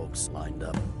Stormcloaks lined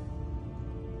up.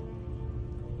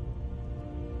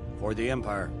 For the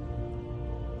Empire.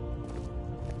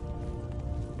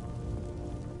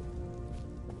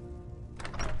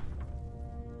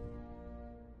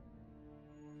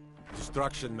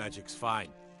 Destruction magic's fine.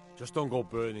 Just don't go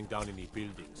burning down any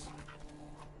buildings.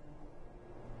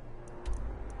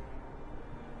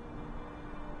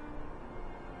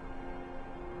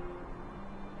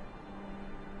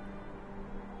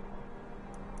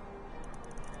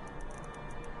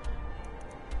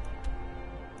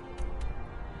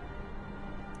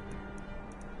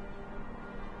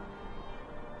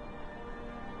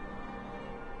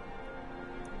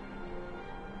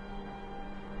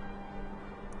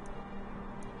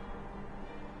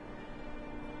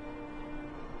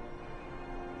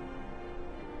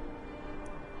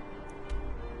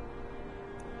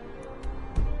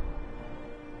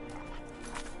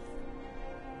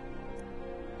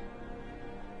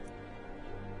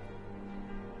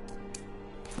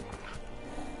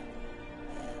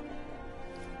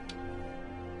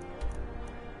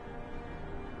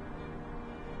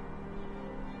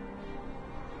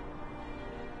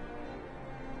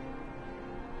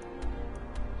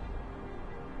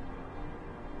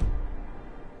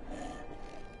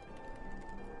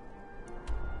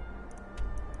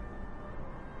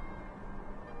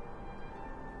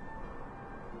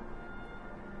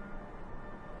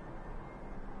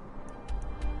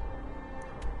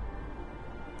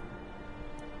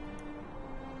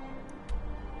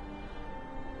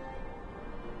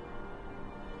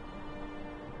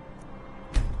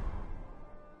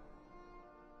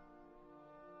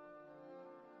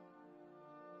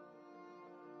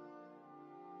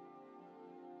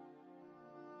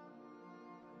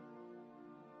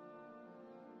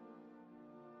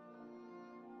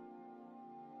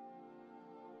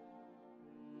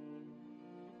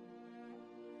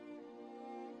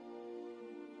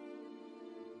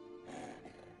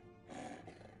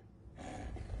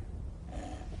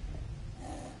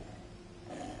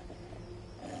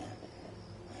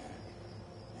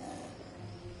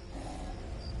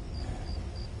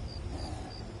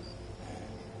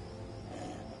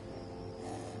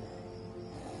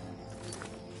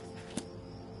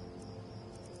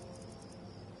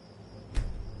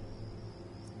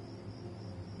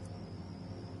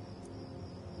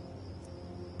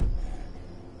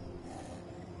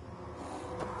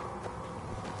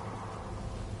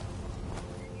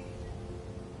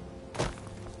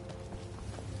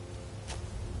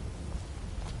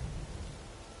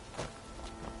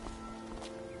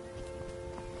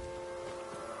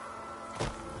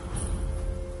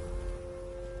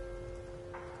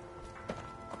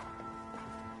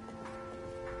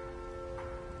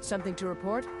 something to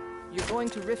report? You're going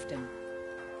to Riften.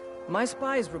 My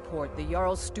spies report the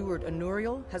Jarl's steward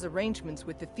Anuriel has arrangements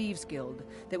with the Thieves Guild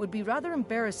that would be rather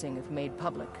embarrassing if made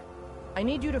public. I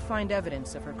need you to find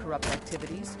evidence of her corrupt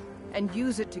activities and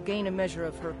use it to gain a measure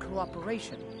of her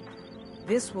cooperation.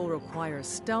 This will require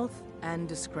stealth and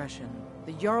discretion.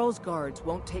 The Jarl's guards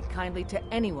won't take kindly to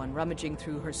anyone rummaging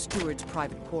through her steward's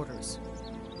private quarters.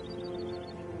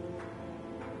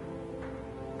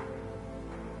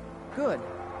 Good.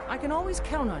 I can always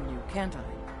count on you, can't I?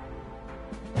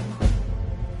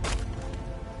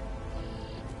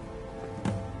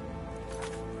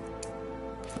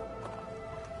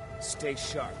 Stay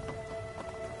sharp.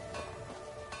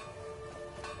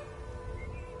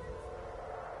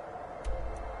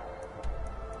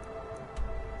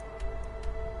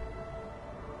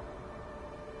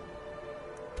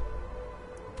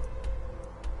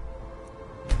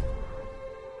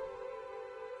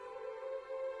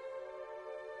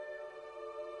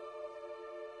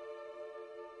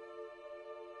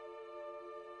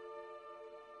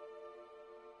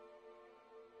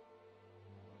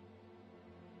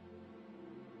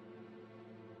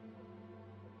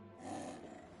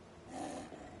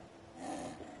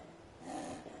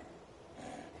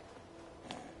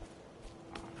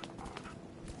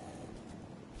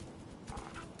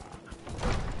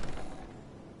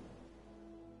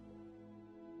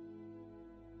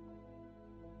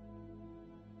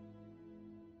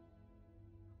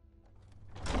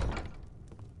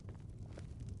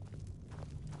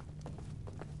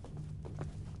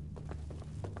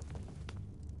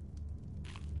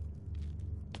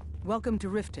 Welcome to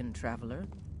Riften, traveler.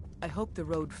 I hope the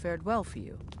road fared well for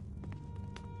you.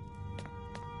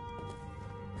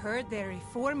 Heard they're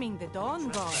reforming the Dawn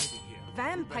Guard.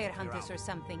 Vampire hunters or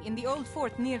something in the old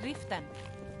fort near Riften.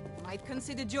 Might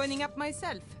consider joining up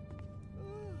myself.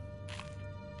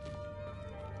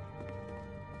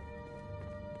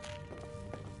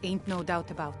 Ain't no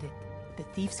doubt about it. The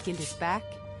Thieves Guild is back,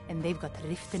 and they've got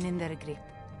Riften in their grip.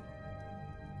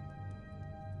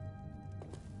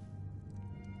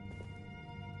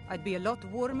 I'd be a lot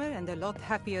warmer and a lot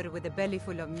happier with a belly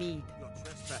full of mead. You're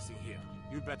trespassing here.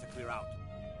 You'd better clear out.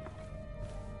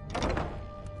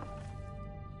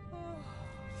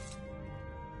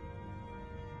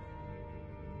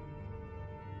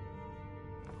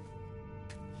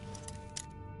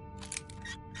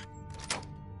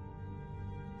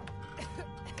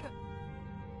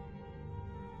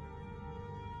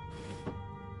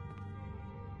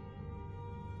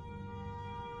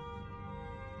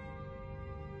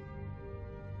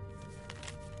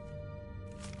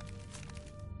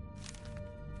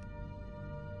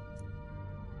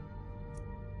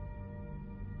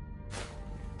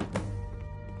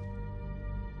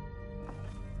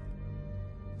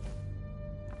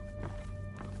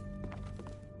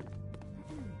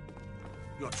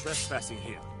 You're trespassing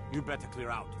here. You'd better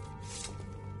clear out.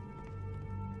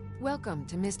 Welcome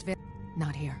to Mistvale.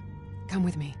 Not here. Come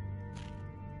with me.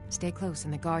 Stay close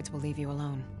and the guards will leave you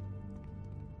alone.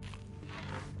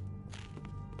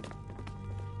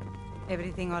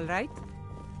 Everything all right?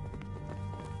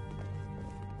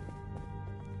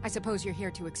 I suppose you're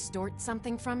here to extort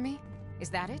something from me?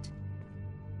 Is that it?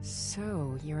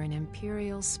 So, you're an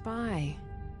Imperial spy.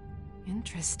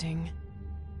 Interesting.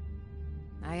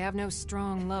 I have no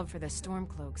strong love for the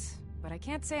Stormcloaks, but I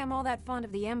can't say I'm all that fond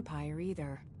of the Empire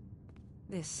either.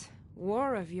 This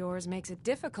war of yours makes it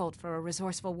difficult for a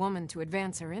resourceful woman to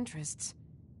advance her interests.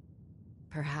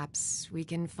 Perhaps we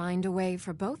can find a way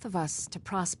for both of us to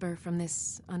prosper from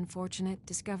this unfortunate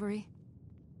discovery?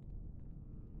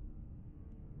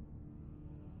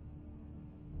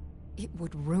 It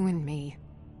would ruin me.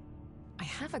 I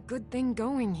have a good thing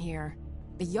going here.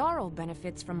 The Jarl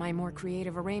benefits from my more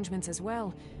creative arrangements as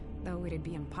well, though it'd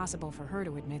be impossible for her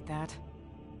to admit that.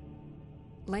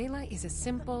 Layla is a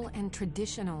simple and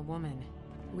traditional woman,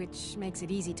 which makes it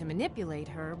easy to manipulate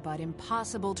her, but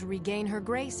impossible to regain her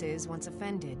graces once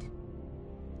offended.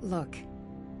 Look,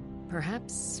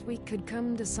 perhaps we could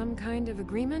come to some kind of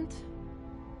agreement?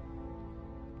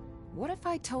 What if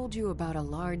I told you about a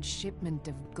large shipment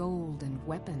of gold and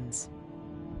weapons?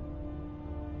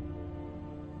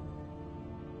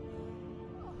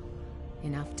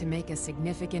 Enough to make a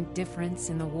significant difference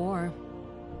in the war.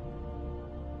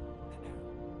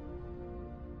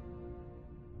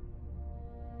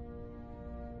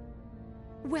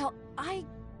 Well, I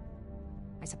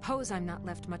suppose I'm not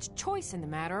left much choice in the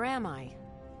matter, am I?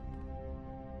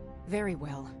 Very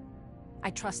well. I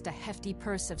trust a hefty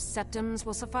purse of septums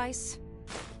will suffice.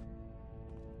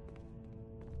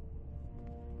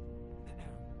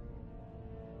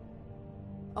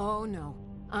 Oh no,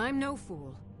 I'm no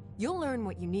fool. You'll learn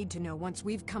what you need to know once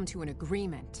we've come to an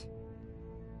agreement.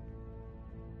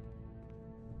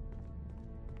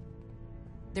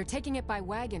 They're taking it by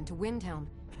wagon to Windhelm.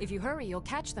 If you hurry, you'll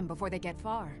catch them before they get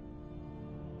far.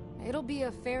 It'll be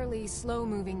a fairly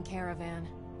slow-moving caravan.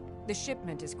 The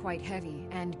shipment is quite heavy,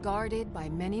 and guarded by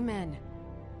many men.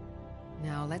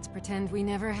 Now let's pretend we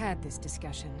never had this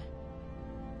discussion.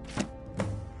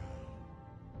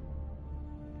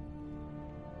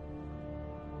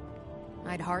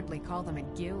 I'd hardly call them a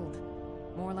guild.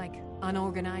 More like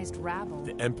unorganized rabble.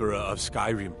 The Emperor of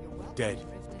Skyrim, dead.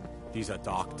 These are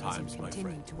dark times, my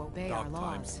Continue friend. to obey Dark our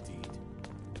times laws. indeed.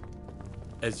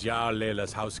 As Jarl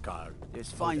Leila's housecar. There's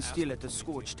fine steel at the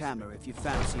Scorched Hammer if you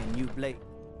fancy a new blade.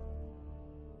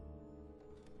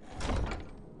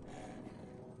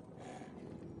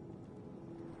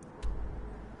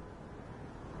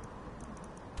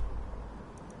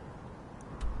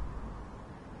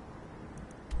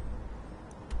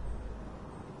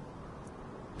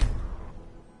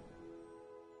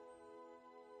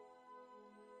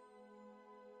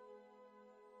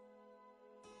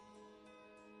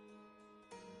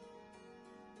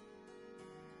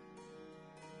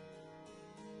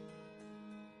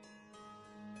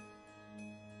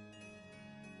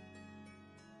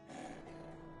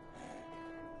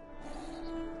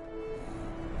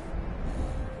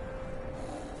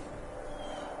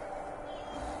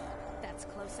 That's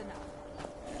close enough.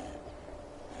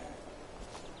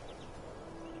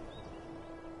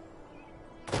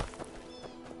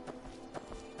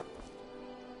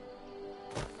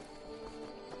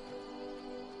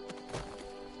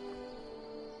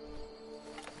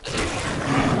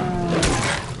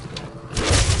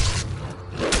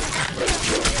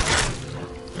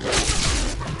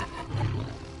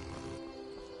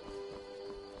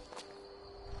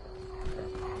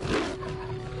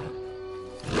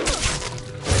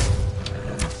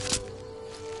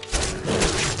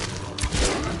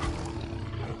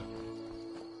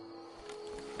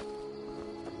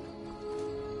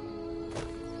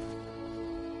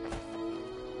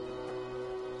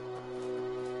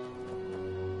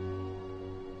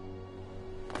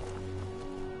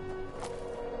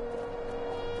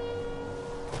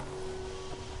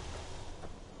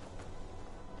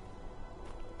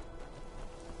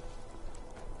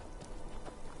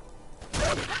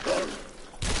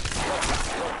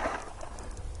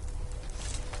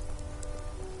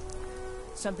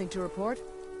 Something to report?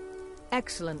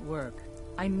 Excellent work.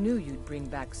 I knew you'd bring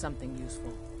back something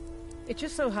useful. It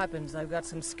just so happens I've got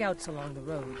some scouts along the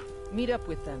road. Meet up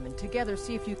with them and together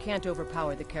see if you can't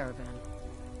overpower the caravan.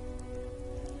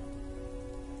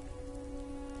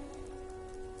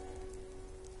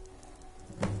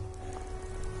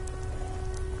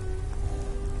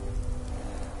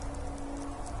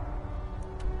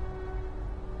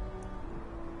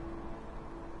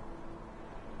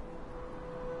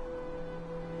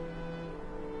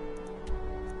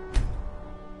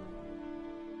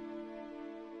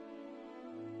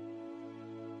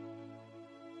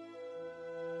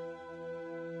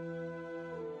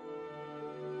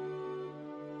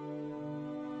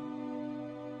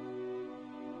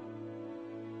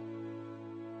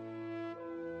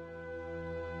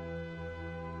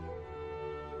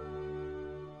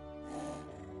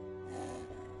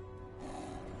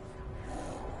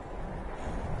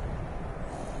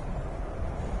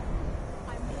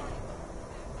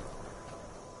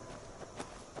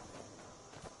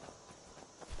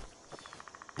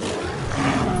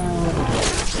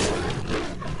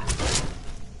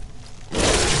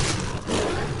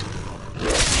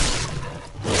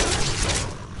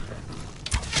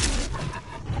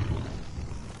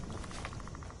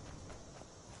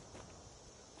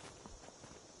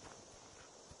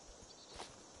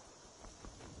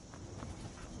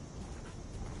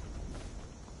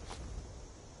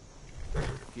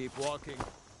 Keep walking.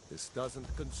 This doesn't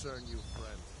concern you,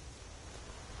 friend.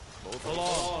 Move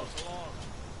along.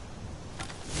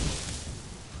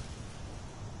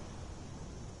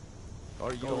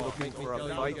 Are you looking for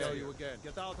a fight?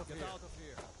 Get out of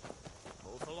here.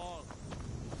 Move along.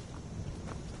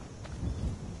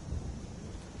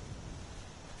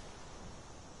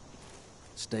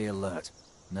 Stay alert.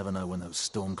 Never know when those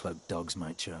Stormcloak dogs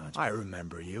might charge. I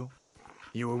remember you.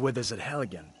 You were with us at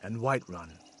Helgen and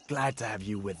Whiterun. Glad to have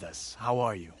you with us. How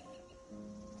are you?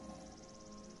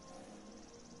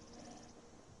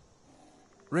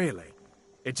 Really?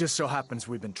 It just so happens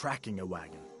we've been tracking a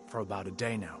wagon for about a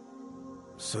day now.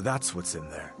 So that's what's in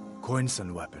there. Coins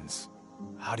and weapons.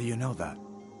 How do you know that?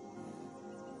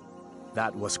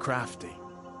 That was crafty.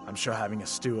 I'm sure having a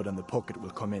steward in the pocket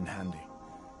will come in handy.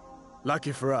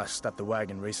 Lucky for us that the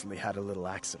wagon recently had a little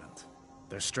accident.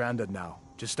 They're stranded now,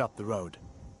 just up the road.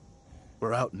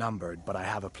 We're outnumbered, but I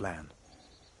have a plan.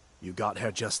 You got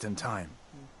here just in time.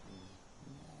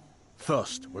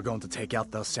 First, we're going to take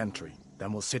out their sentry.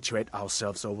 Then we'll situate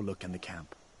ourselves overlooking the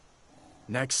camp.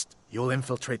 Next, you'll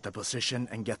infiltrate their position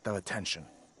and get their attention,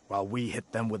 while we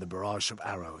hit them with a barrage of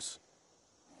arrows.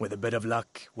 With a bit of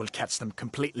luck, we'll catch them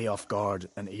completely off guard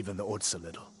and even the odds a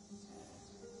little.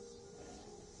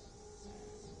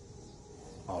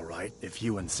 All right, if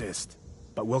you insist.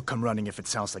 But we'll come running if it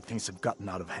sounds like things have gotten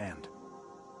out of hand.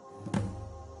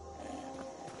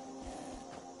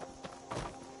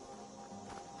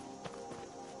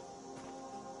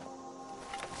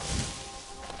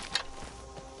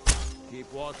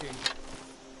 Keep walking.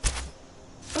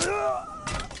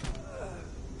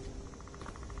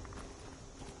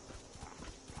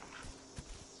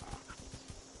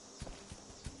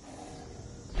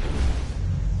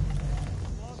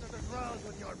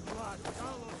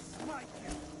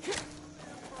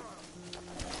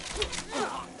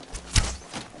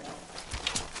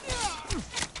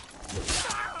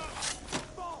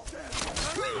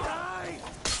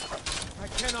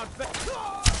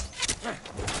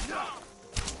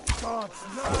 God's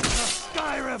none of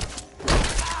Skyrim!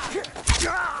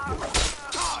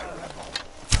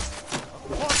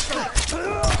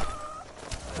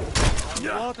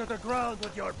 Water the ground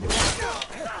with your blood!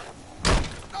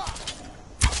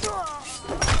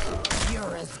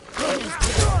 You're as good as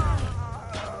dead.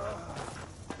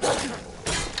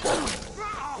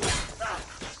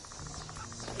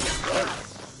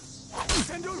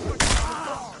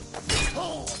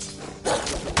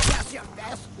 Yes, your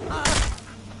best.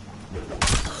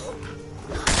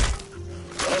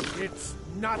 It's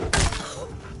not...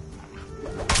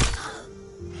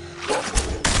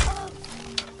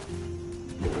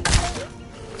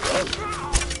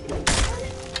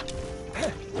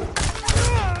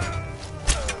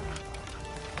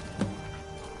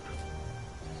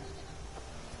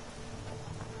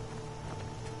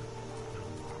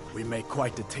 We make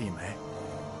quite a team, eh?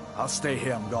 I'll stay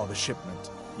here and guard the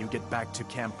shipment. You get back to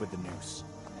camp with the news.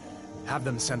 Have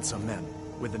them send some men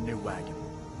with a new wagon.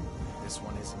 This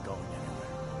one isn't going anywhere.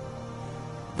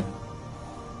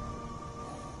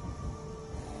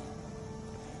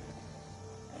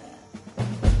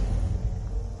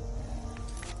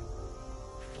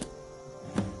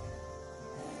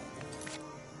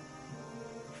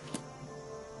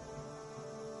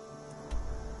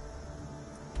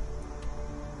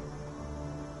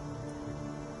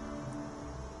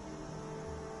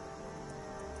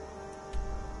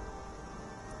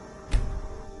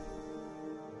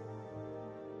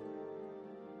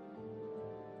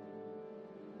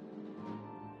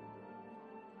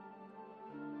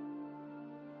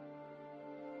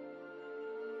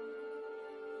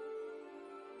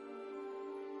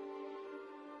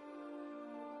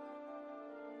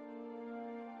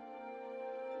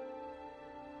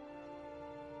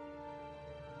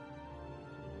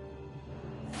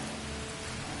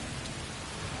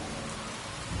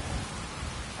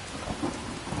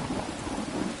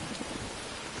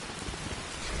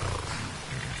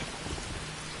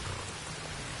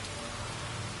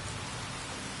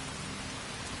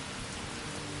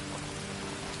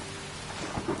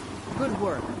 Good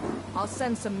work. I'll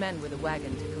send some men with a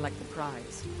wagon to collect the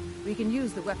prize. We can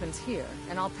use the weapons here,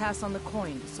 and I'll pass on the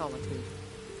coin to Solitude.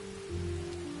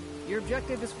 Your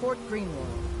objective is Fort Greenwall.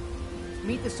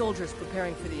 Meet the soldiers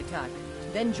preparing for the attack,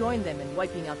 then join them in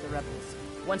wiping out the rebels.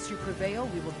 Once you prevail,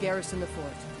 we will garrison the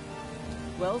fort.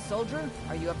 Well, soldier,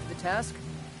 are you up to the task?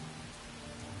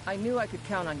 I knew I could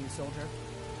count on you, soldier.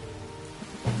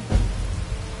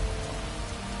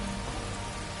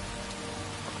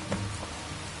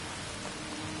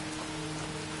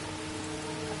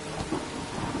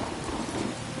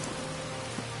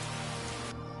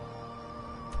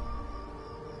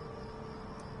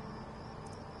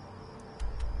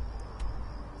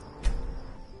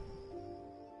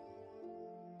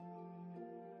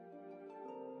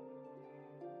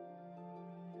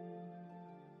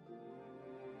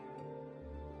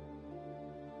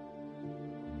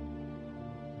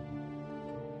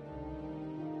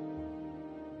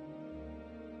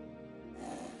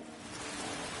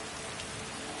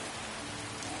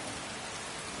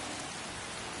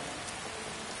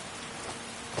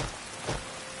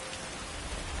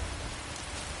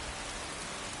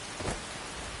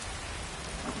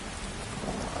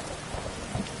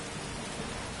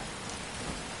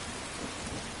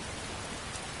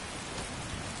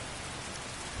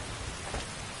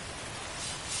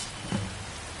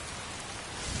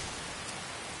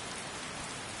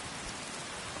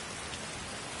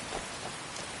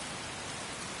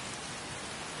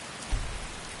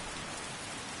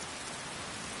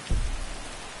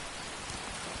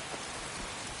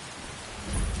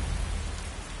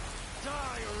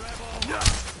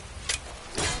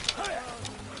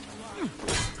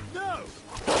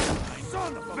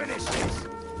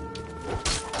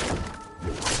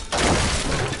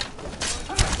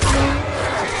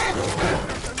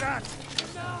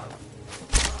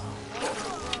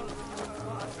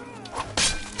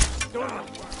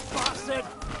 Bastard!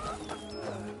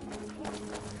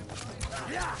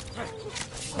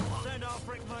 Send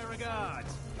Ulfric my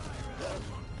regards.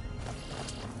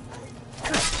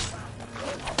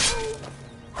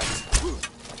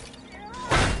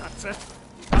 That's it.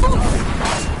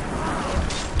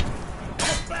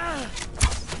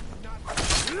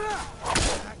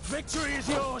 Victory is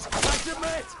yours, I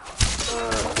submit!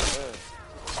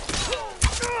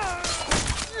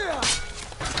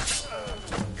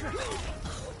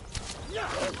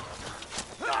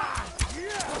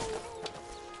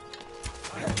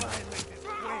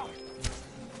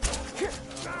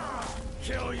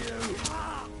 Kill you!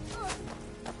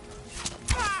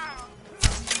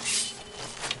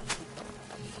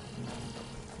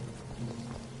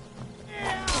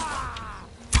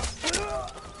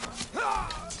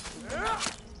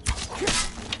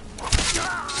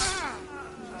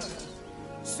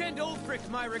 Send Ulfric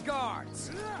my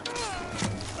regards.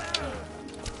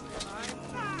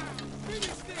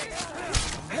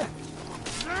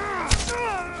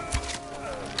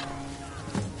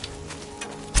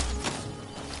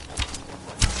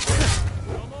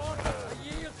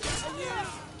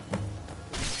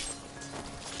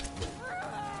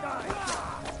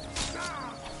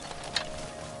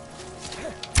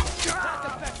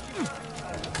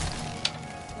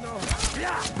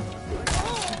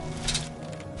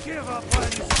 Give up while you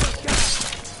still can!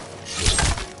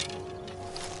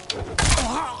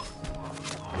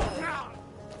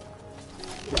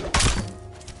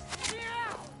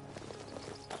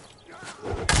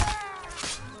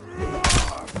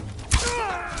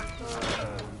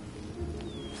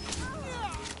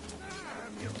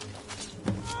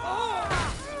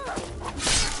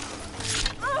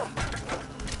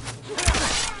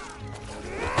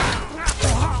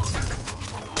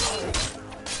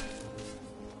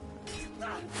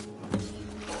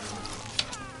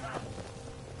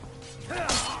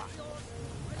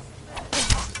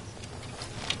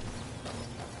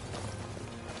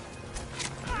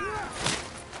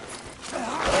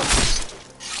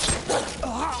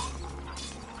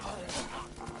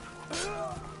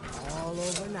 All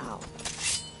over now.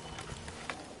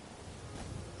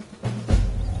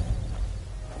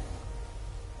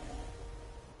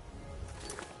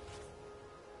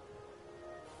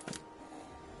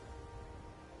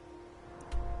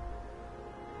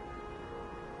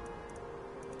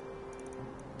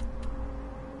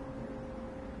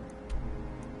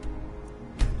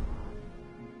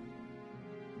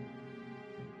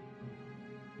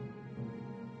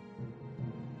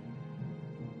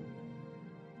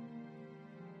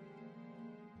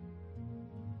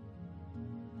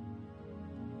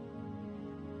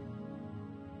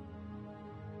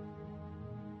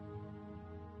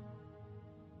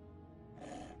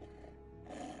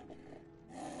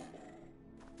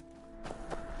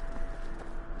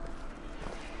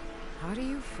 How do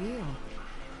you feel?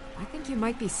 I think you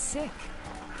might be sick.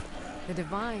 The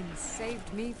Divines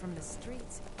saved me from the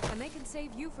streets, and they can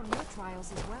save you from your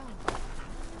trials as well.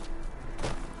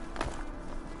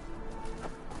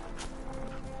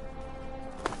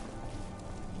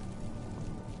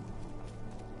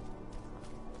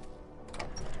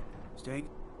 Sting?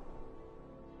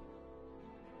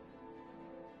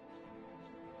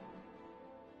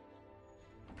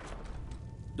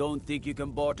 Don't think you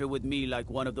can barter with me like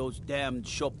one of those damned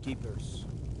shopkeepers.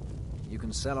 You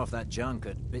can sell off that junk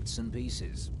at bits and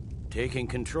pieces. Taking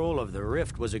control of the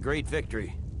rift was a great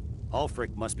victory.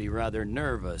 Ulfric must be rather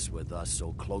nervous with us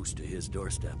so close to his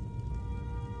doorstep.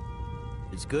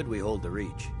 It's good we hold the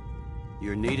Reach.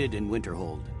 You're needed in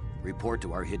Winterhold. Report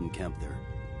to our hidden camp there.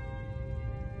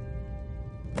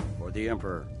 For the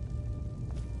Emperor.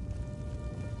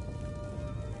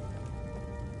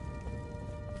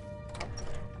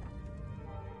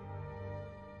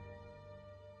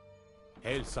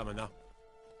 Hail, Summoner.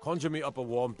 Conjure me up a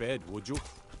warm bed, would you?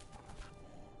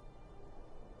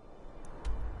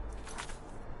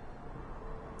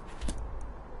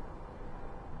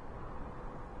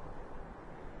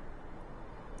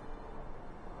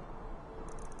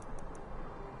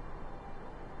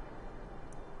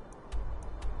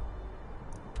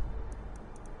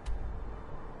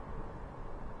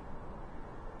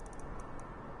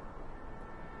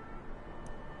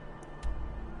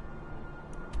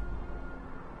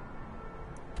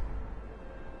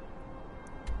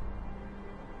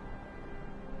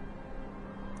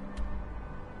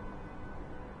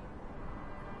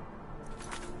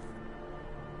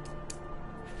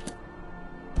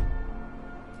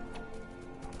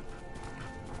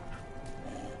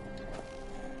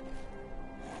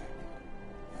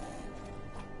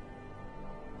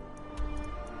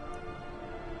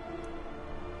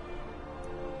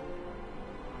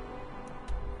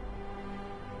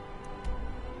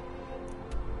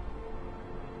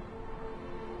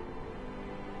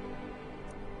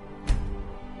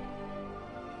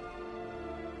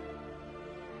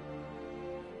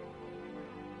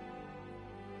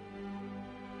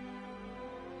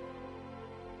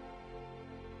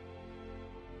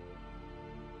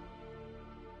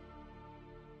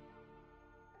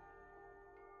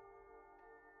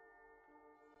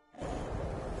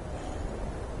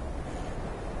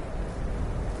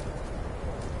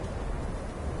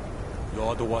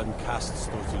 You're the one casts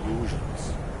those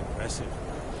illusions. Impressive.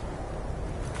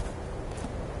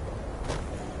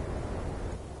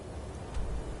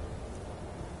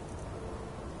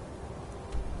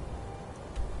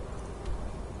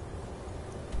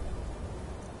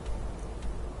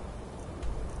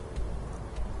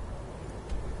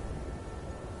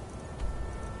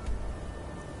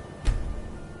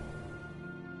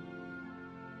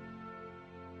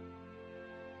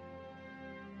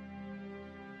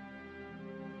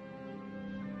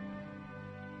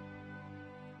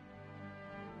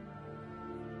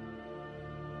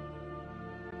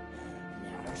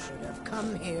 Should have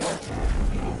come here.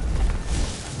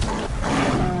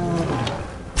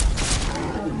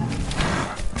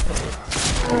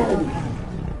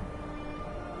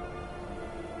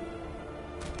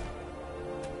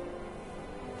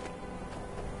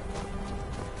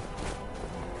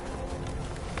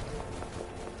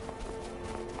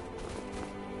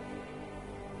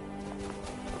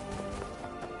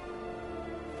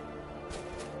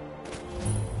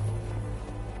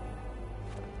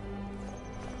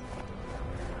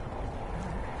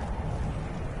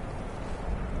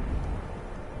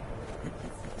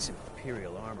 This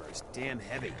Imperial armor is damn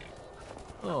heavy.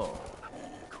 Oh,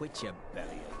 quit your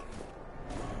bellyaching.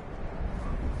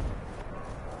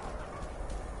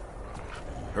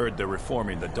 Heard they're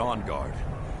reforming the Dawn Guard.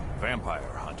 Vampire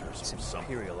hunters. This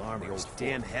Imperial armor is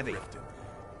damn heavy.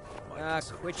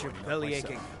 Quit your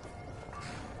bellyaching.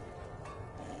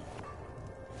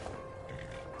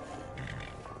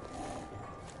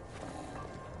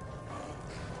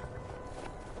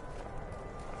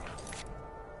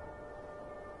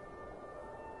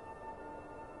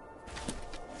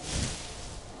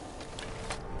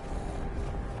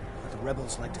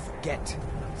 Rebels like to forget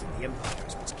that the Empire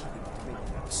is what's keeping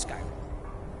Dominion out of Skyrim.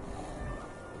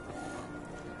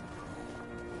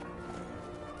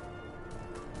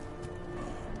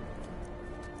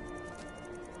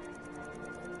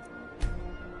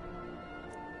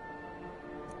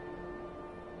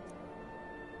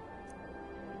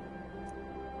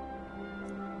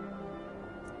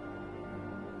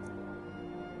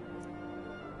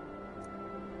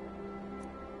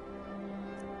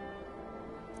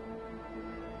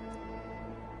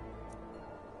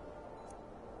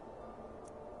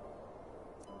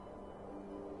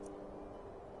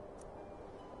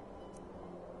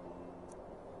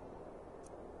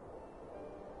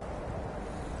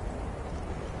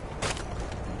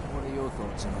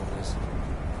 Thoughts on all this?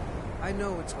 I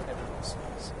know it's what everyone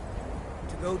says.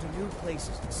 To go to new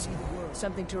places, to see the world.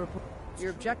 Something to report.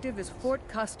 Your objective is Fort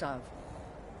Kostov.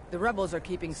 The rebels are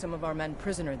keeping some of our men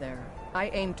prisoner there. I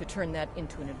aim to turn that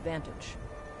into an advantage.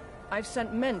 I've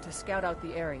sent men to scout out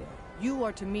the area. You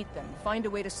are to meet them, find a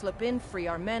way to slip in, free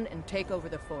our men, and take over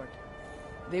the fort.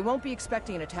 They won't be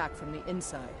expecting an attack from the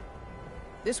inside.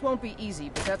 This won't be easy,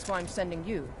 but that's why I'm sending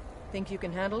you. Think you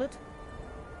can handle it?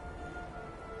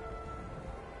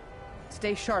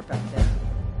 Stay sharp out there.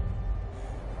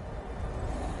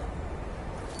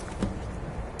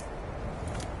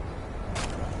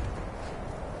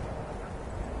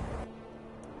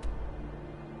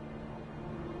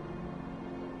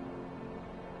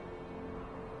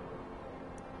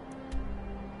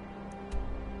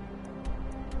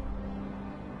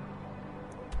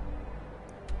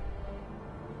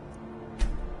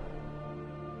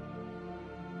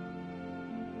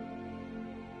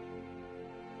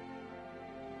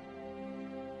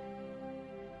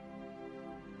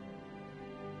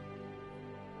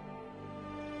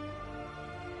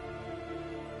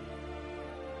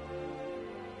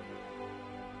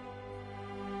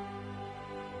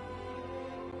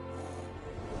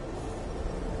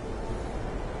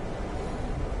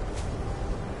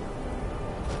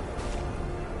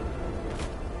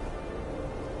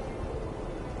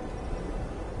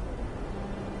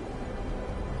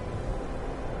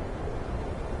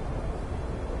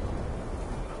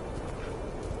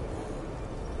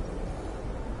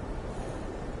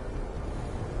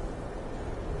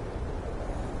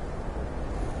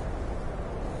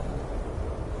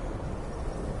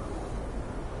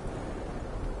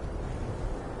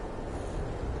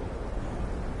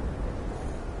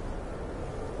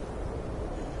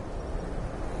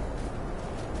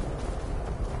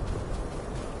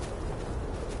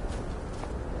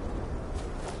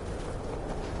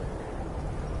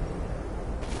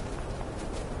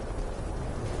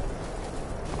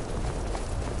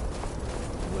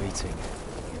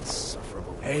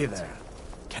 Insufferable. Hey there.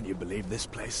 Can you believe this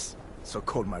place? So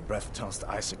cold my breath turns to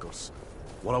icicles.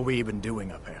 What are we even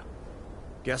doing up here?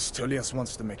 Guess Tullius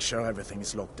wants to make sure everything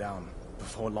is locked down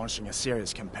before launching a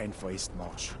serious campaign for East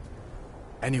March.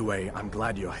 Anyway, I'm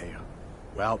glad you're here.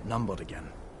 We're outnumbered again.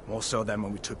 More so than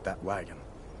when we took that wagon.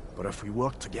 But if we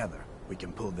work together, we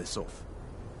can pull this off.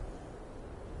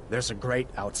 There's a grate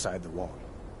outside the wall.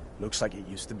 Looks like it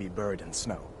used to be buried in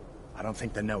snow. I don't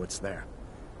think they know it's there.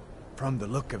 From the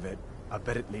look of it, I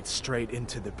bet it leads straight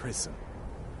into the prison.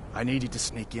 I need you to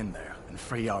sneak in there and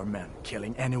free our men,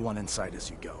 killing anyone inside as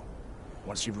you go.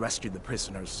 Once you've rescued the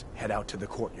prisoners, head out to the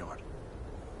courtyard.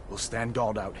 We'll stand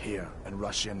guard out here and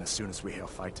rush in as soon as we hear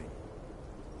fighting.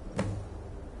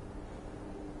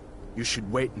 You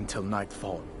should wait until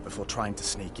nightfall before trying to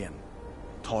sneak in.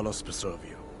 Talos preserve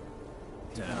you.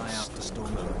 Keep an eye out for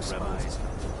Stormcloak spies.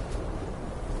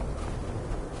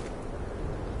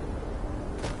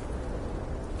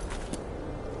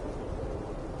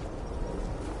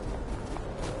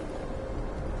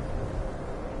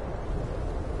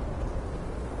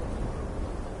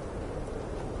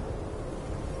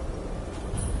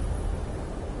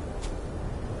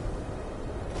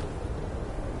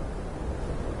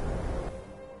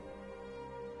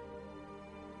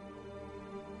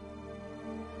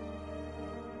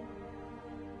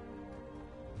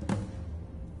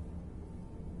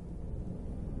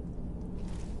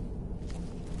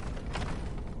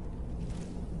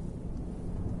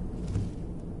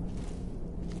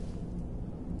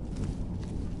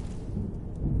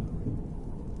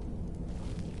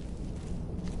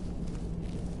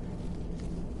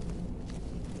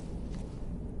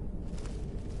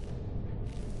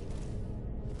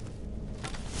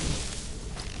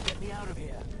 Out of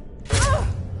here.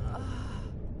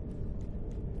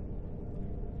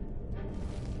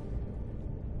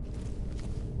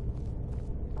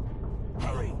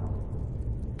 Hurry.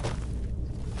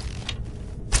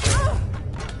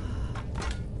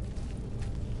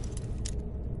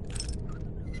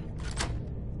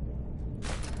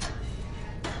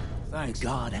 Thanks.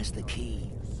 God has the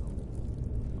key.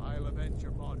 I'll avenge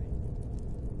your body.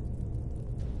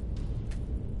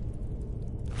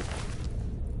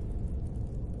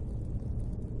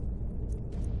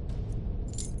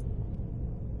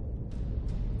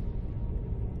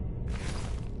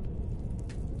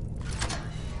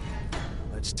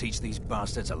 Let's teach these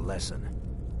bastards a lesson.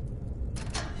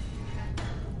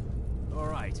 All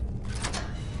right.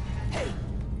 Hey!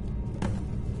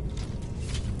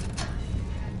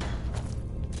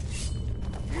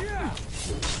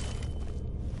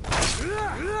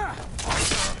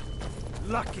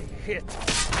 Lucky hit.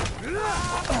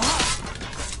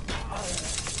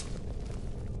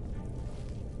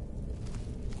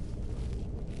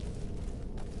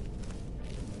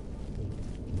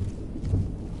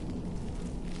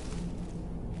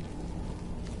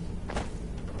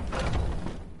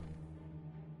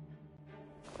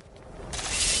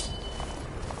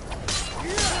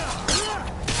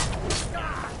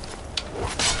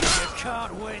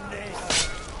 Can't win this.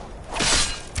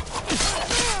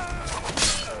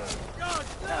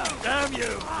 Damn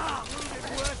you!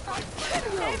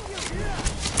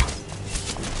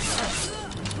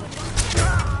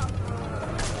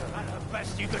 That's the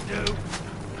best you could do.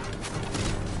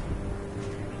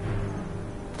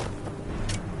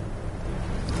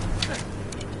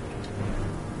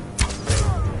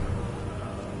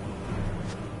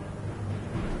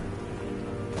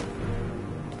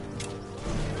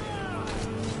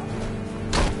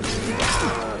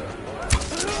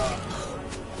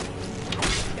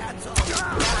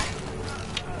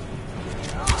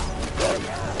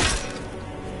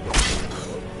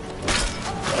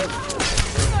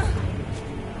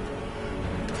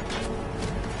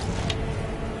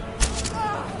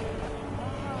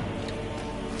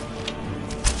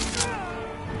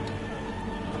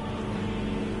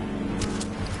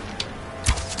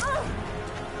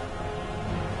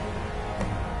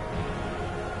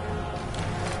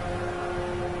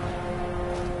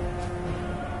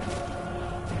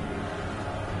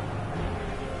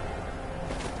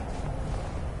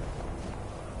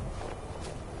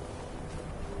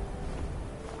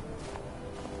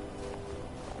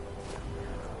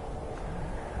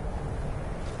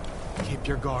 Keep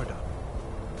your guard up.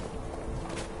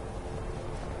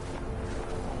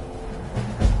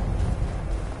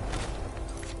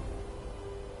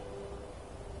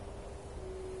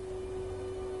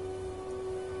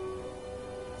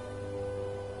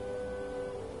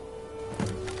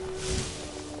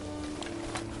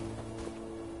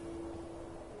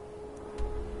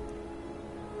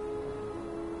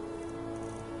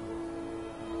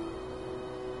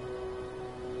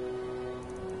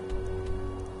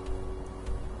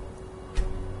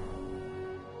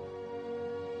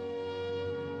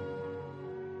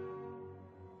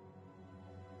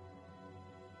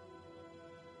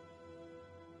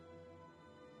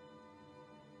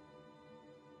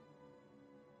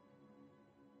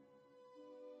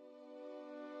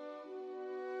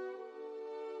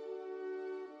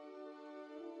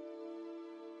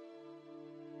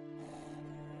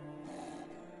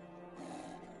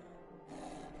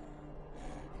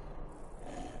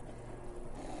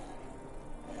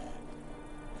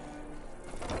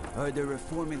 Heard they're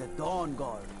reforming the Dawn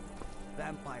Guard.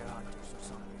 Vampire hunters or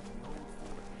something.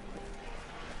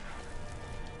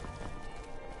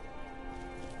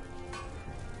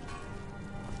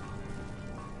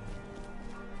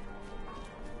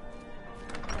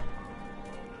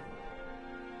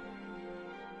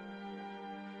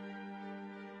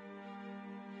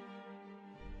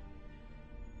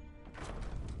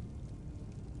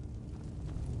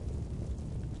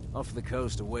 Off the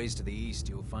coast, a ways to the east,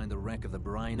 you'll find the wreck of the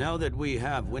Brine. Now that we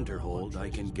have Winterhold, I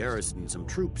can garrison some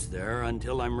troops there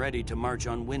until I'm ready to march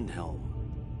on Windhelm.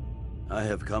 I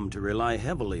have come to rely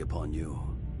heavily upon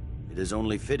you. It is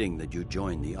only fitting that you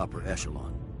join the upper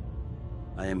echelon.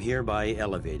 I am hereby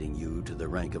elevating you to the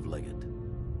rank of Legate.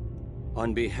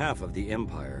 On behalf of the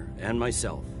Empire and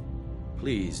myself,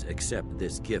 please accept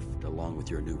this gift along with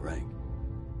your new rank.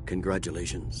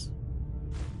 Congratulations.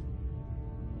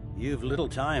 You've little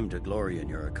time to glory in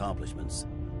your accomplishments.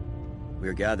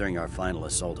 We're gathering our final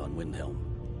assault on Windhelm.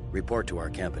 Report to our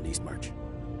camp in Eastmarch.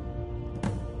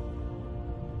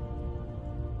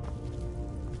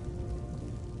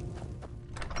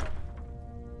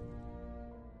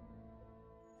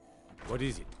 What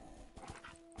is it?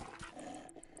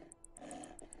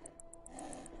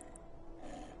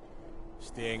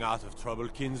 Staying out of trouble,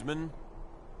 kinsman?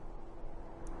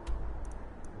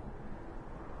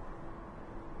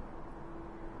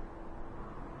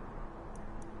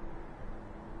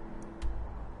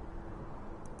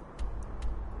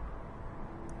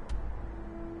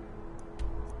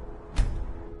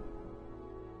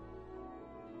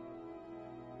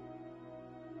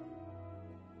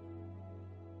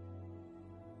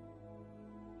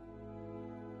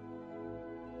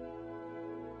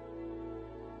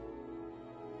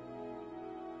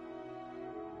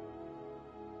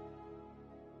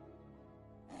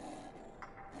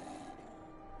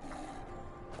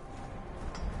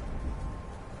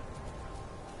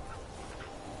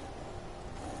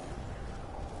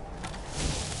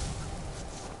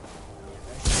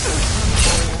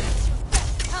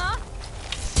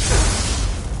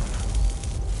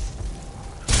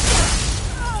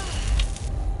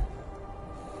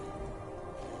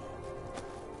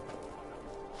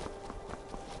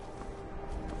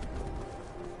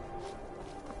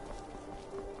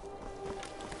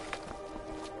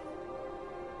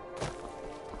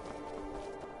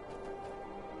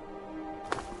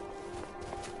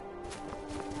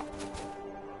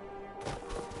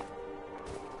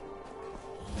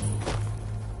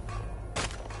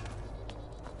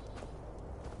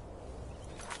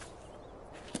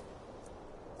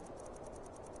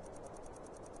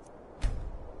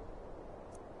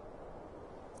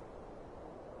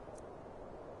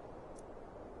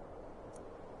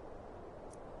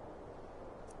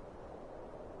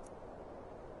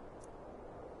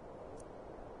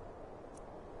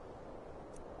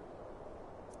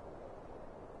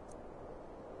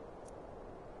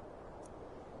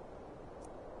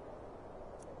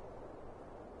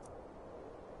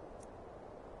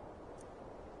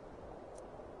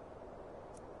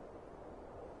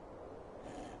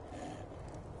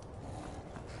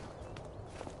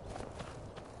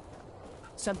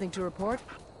 Something to report?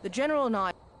 The General and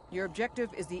I... Your objective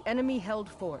is the enemy-held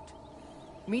fort.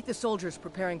 Meet the soldiers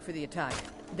preparing for the attack,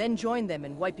 then join them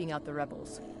in wiping out the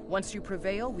rebels. Once you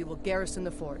prevail, we will garrison the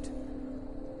fort.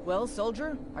 Well,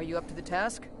 soldier, are you up to the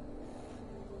task?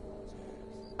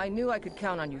 I knew I could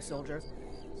count on you, soldier.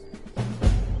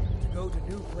 To go to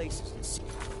new places and see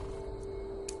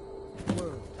the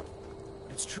world.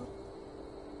 It's true.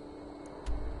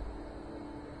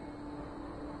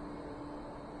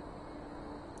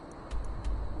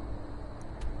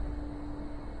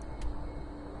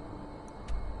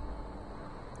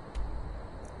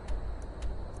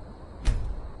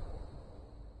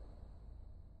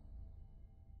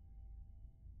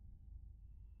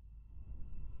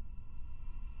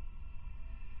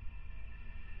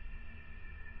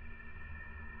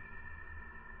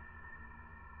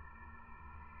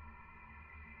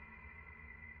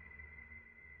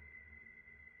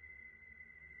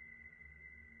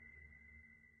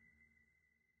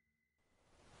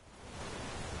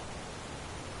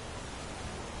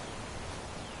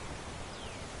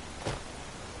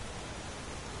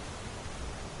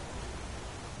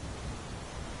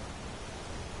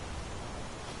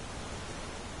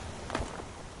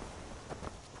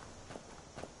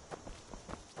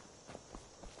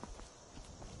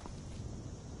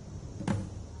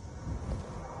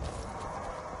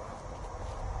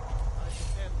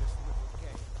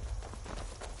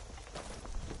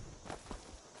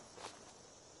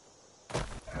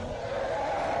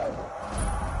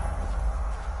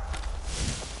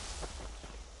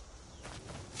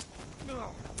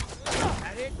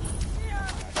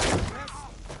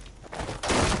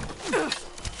 Good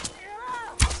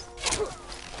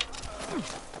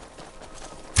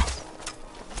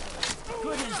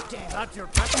as dead. That's your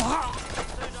back.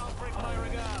 I'll bring my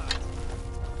regard.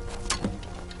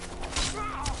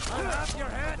 I have your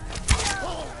head.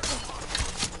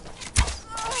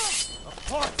 A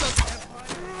part of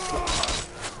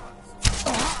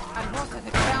And what are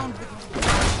the ground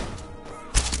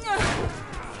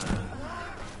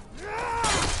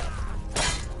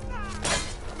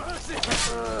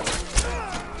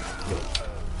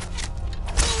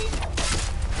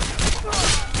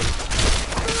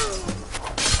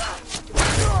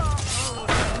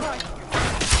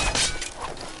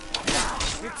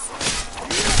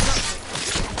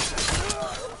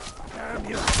damn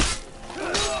you.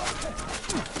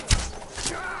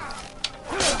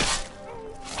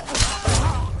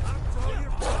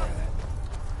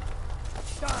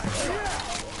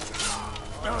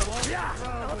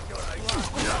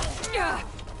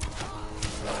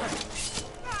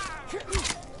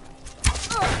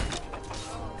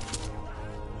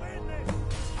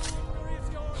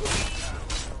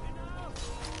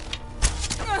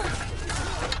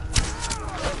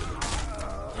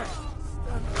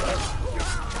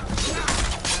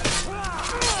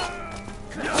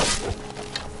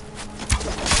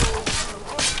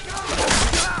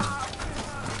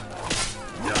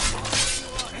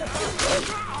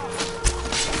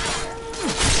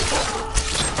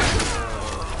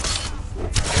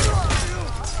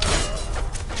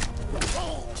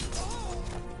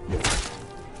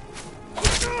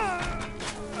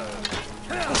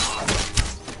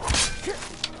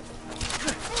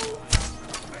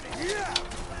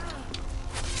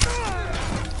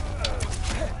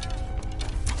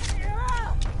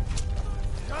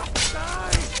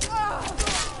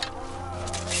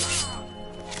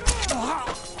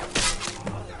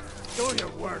 Do your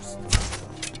worst.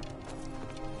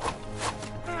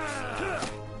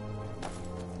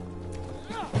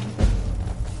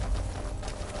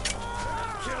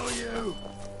 Kill you.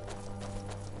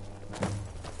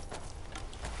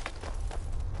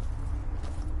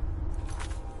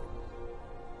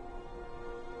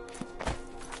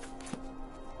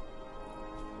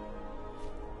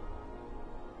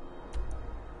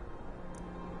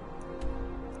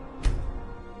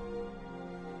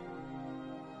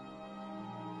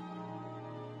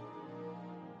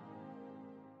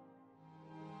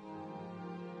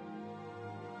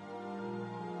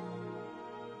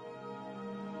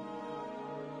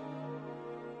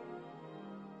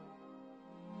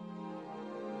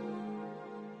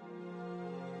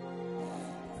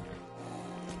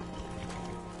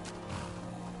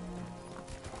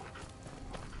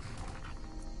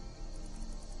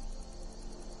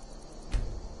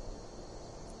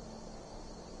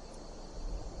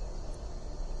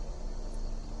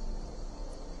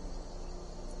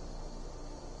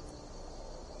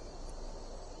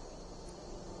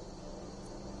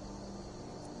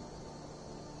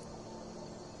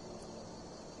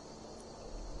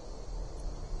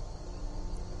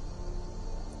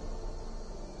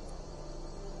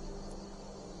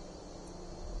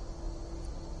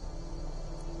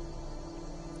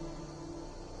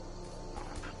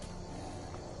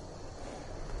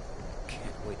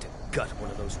 Wait to gut one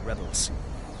of those rebels.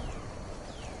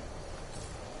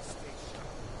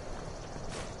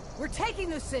 We're taking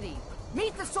the city!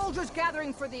 Meet the soldiers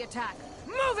gathering for the attack!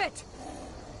 Move it!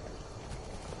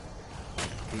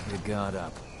 Keep your guard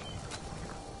up.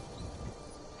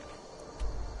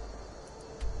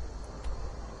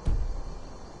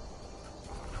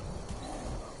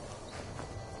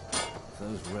 If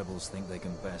those rebels think they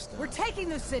can best us. We're taking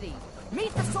the city!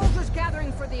 Meet the soldiers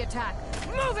gathering for the attack!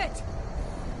 Move it!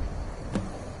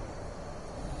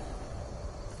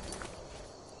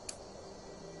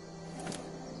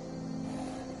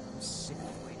 I'm sick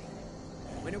of waiting.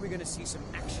 When are we gonna see some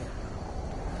action?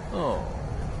 Oh,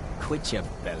 quit your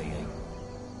bellying.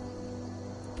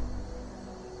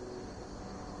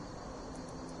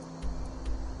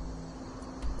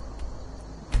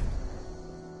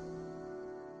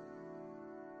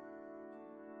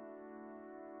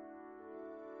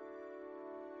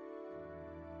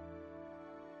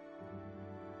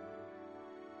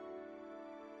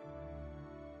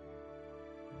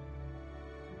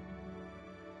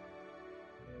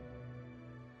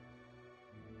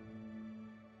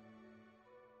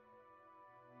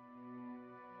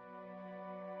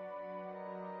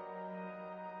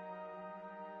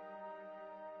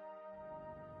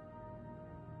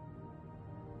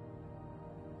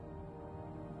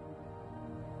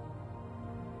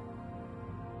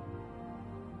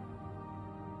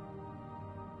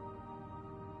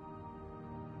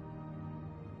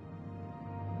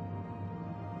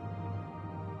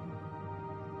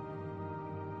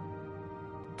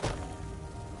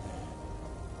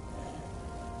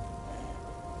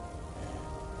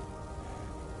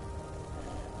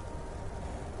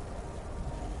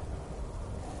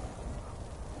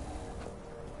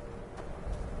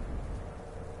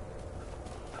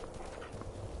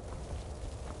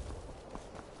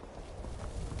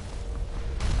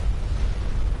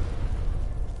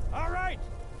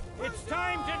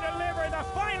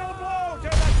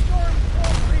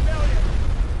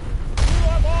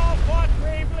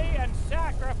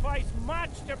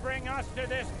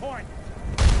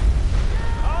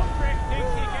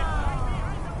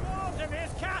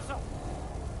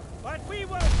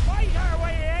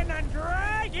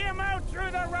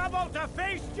 all to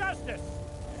face justice.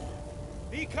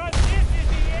 Because this is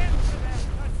the end for them.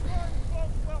 The Storm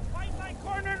folks will fight like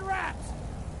cornered rats.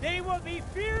 They will be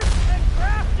fierce and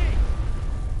crafty.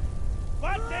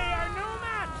 But they are no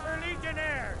match for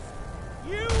Legionnaires.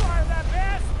 You are the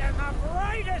best and the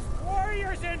brightest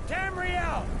warriors in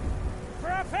Tamriel.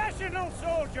 Professional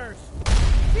soldiers.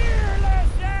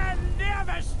 Fearless and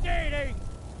devastating.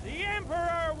 The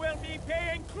Emperor will be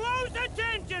paying close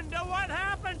attention to what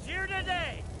happens here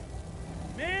today.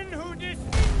 Men who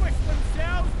distinguish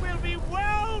themselves will be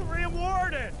well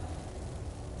rewarded.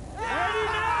 Ready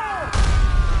now!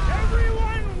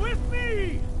 Everyone with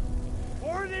me!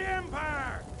 For the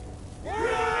Empire! For the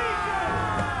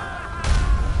Legion!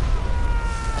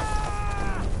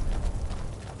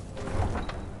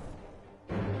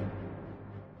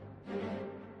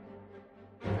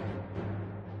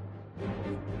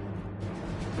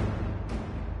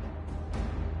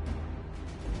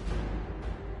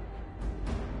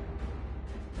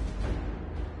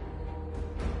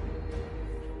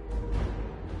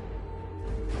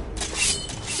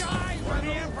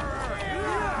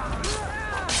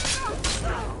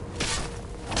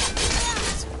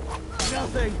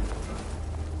 Nothing.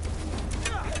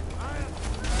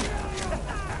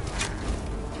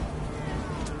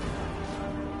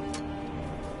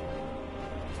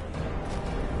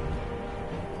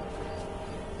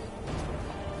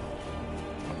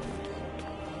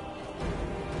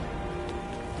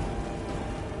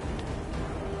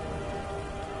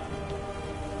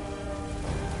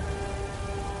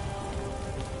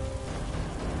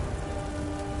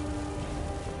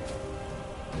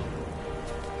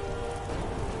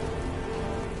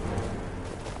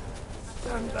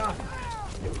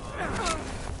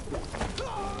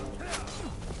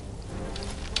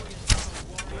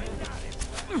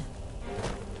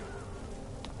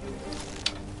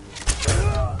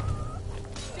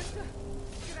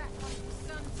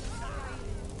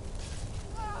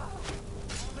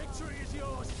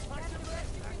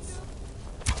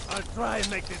 I'll try and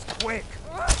make this quick.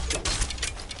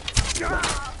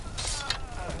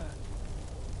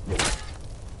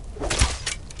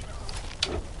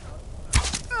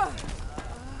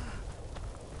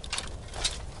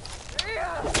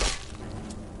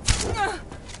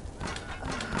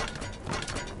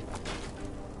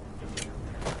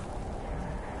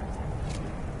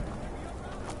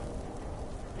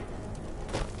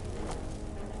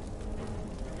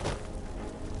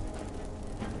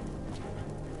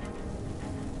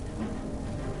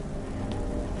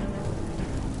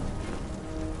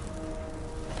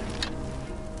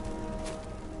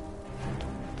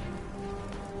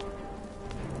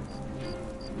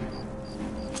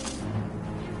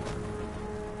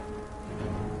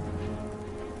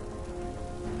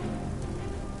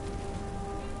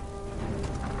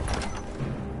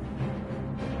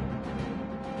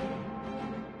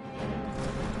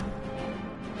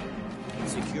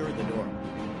 Secure the door.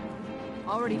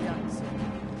 Already done, sir.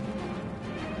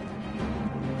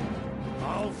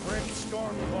 Ulfric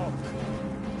Stormcloak,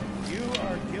 you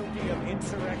are guilty of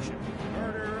insurrection,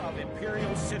 murder of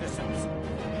Imperial citizens,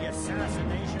 the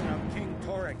assassination of King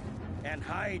Torek, and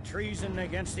high treason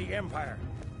against the Empire.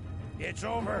 It's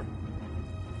over.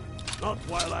 Not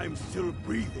while I'm still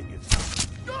breathing, it's...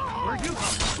 Where'd you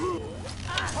come?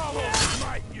 Hollow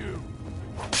smite you!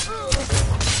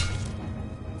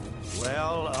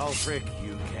 Well, Ulfric,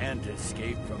 you can't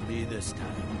escape from me this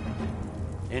time.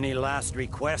 Any last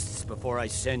requests before I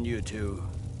send you to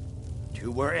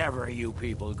wherever you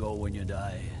people go when you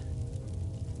die?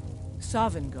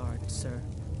 Sovngarde, sir.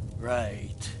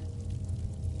 Right.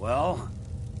 Well?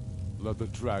 Let the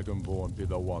Dragonborn be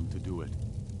the one to do it.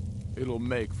 It'll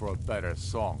make for a better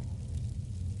song.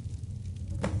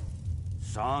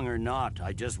 Song or not,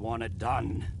 I just want it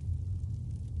done.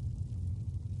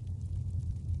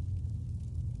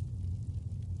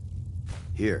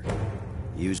 Here,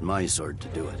 use my sword to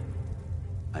do it.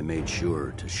 I made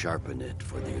sure to sharpen it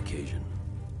for the occasion.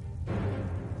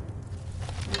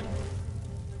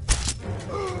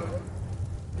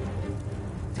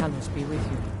 Talos be with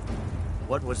you.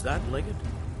 What was that, Legate?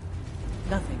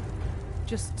 Nothing.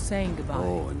 Just saying goodbye.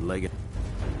 Oh, and Legate.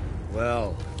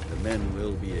 Well, the men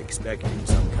will be expecting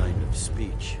some kind of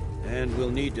speech, and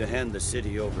we'll need to hand the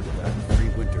city over to that free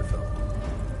Winterfell.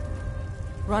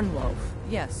 Runwolf.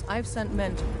 Yes, I've sent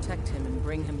men to protect him and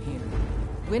bring him here.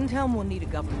 Windhelm will need a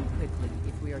government quickly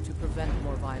if we are to prevent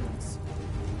more violence.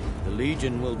 The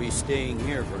Legion will be staying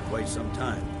here for quite some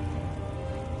time.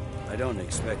 I don't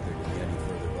expect there to be any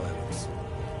further violence.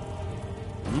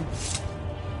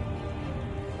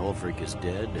 Ulfric is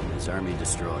dead and his army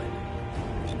destroyed.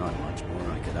 There's not much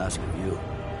more I could ask of you.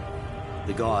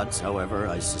 The gods, however,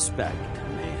 I suspect,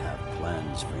 may have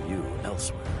plans for you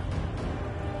elsewhere.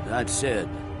 That said,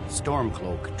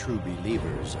 Stormcloak true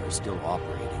believers are still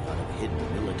operating out of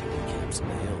hidden military camps in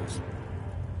the hills.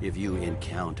 If you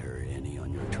encounter any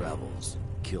on your travels,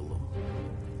 kill them.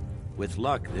 With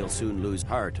luck, they'll soon lose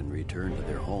heart and return to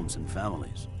their homes and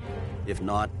families. If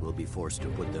not, we'll be forced to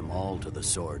put them all to the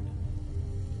sword.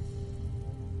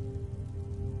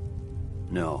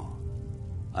 No.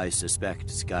 I suspect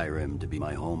Skyrim to be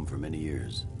my home for many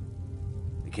years.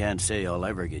 I can't say I'll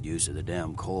ever get used to the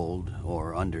damn cold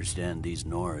or understand these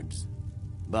Nords,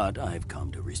 but I've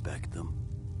come to respect them.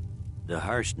 The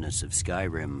harshness of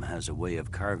Skyrim has a way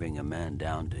of carving a man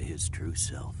down to his true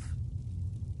self.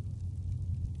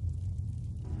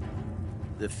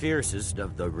 The fiercest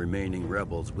of the remaining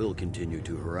rebels will continue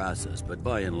to harass us, but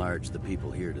by and large, the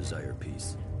people here desire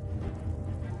peace.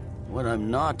 What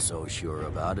I'm not so sure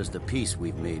about is the peace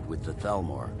we've made with the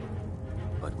Thalmor.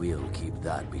 But we'll keep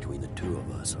that between the two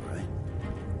of us, all right?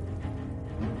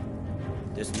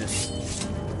 Dismiss.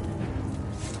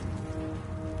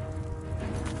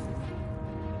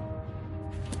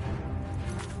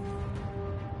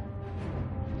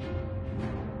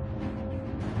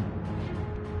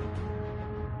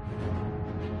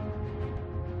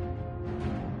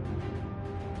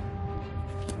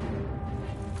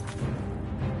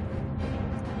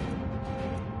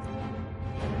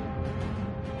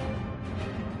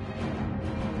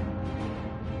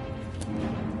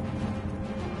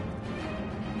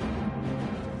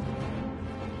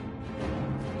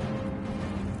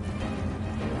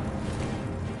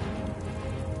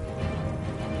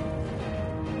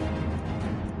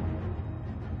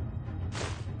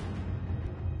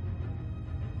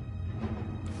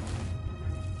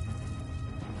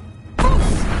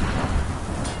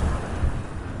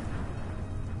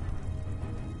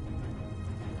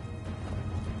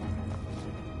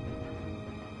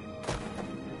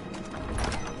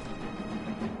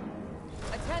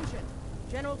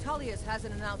 General Tullius has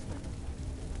an announcement.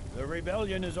 The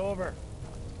rebellion is over.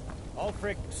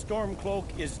 Ulfric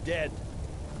Stormcloak is dead.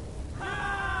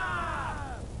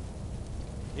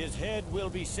 His head will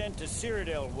be sent to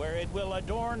Cyrodiil, where it will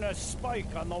adorn a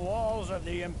spike on the walls of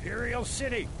the Imperial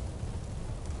City.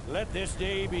 Let this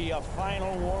day be a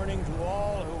final warning to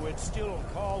all who would still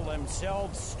call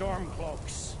themselves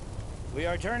Stormcloaks. We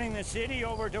are turning the city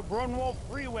over to Brunwolf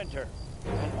Freewinter,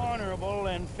 an honorable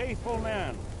and faithful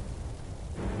man.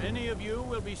 Many of you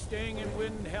will be staying in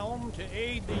Windhelm to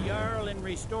aid the Jarl in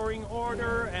restoring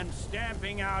order and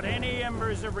stamping out any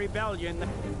embers of rebellion.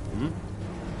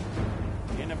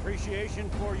 In appreciation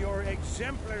for your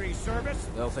exemplary service,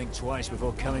 They'll think twice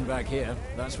before coming back here,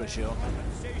 that's for sure.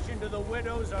 compensation to the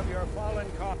widows of your fallen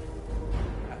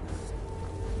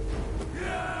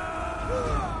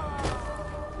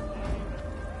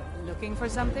Looking for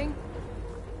something?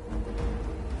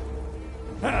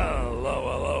 Hello.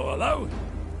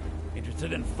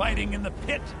 Interested in fighting in the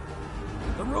pit?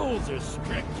 The rules are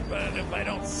strict, but if I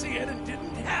don't see it, it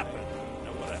didn't happen.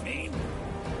 Know what I mean?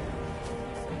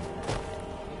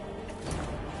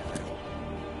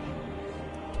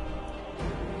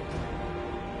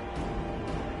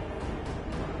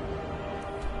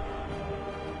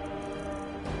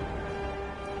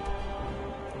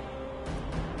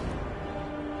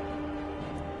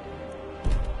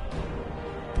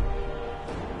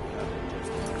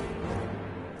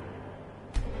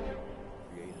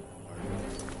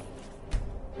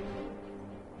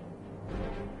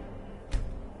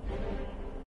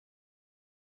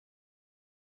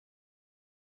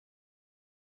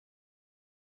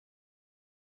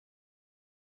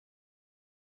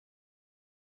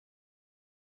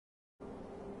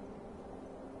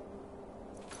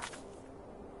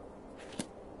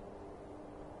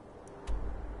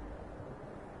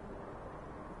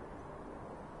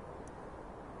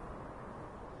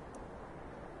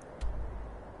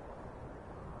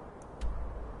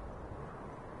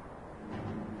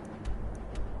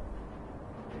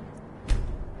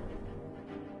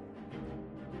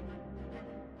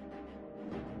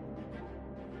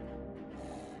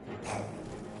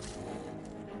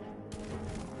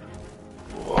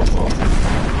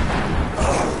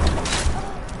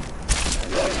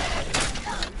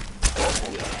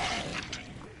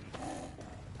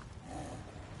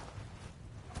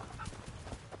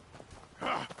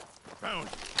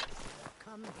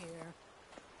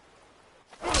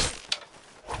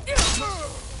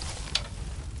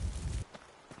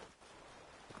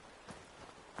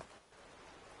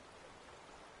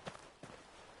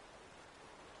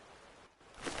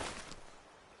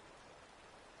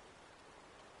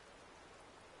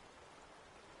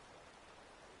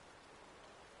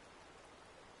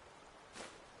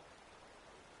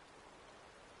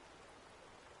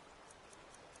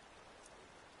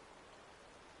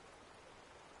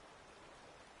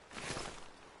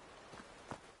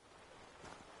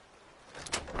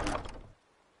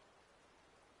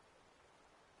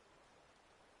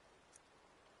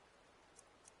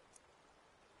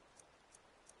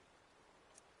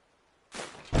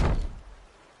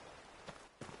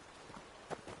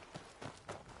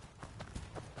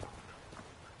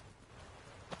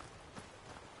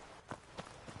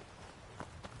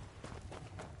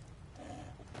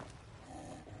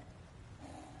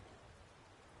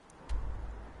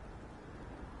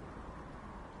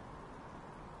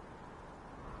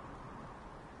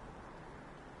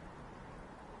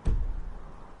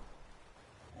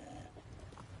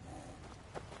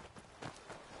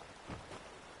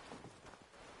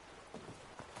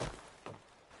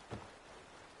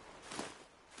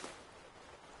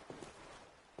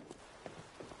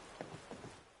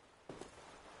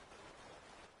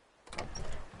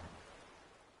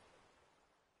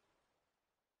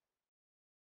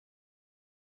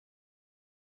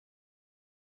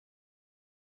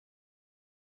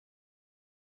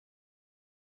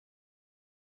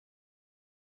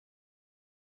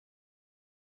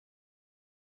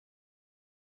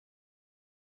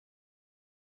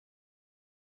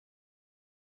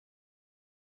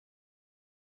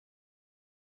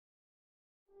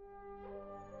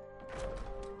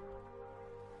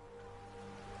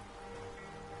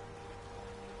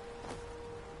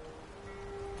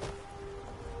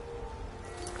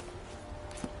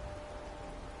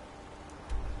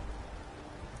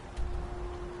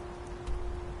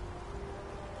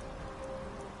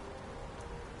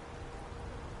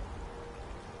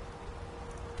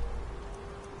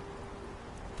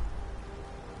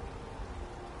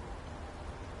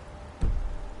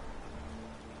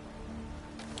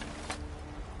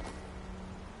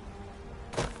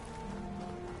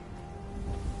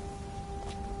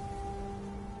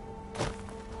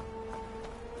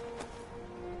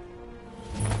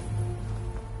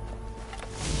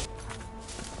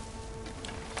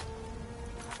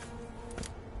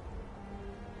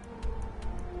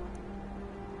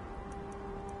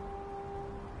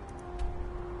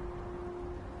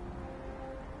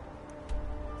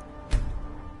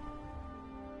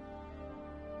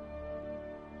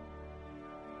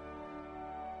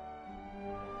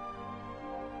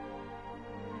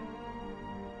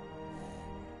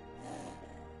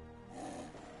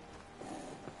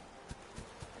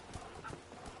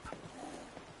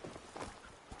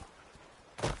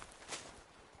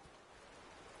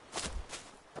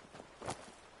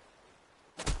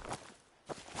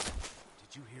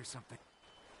 something.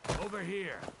 Over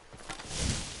here.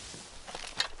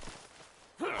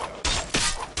 Come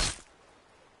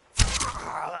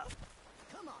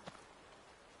on.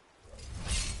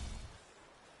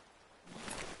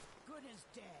 Good as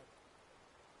dead.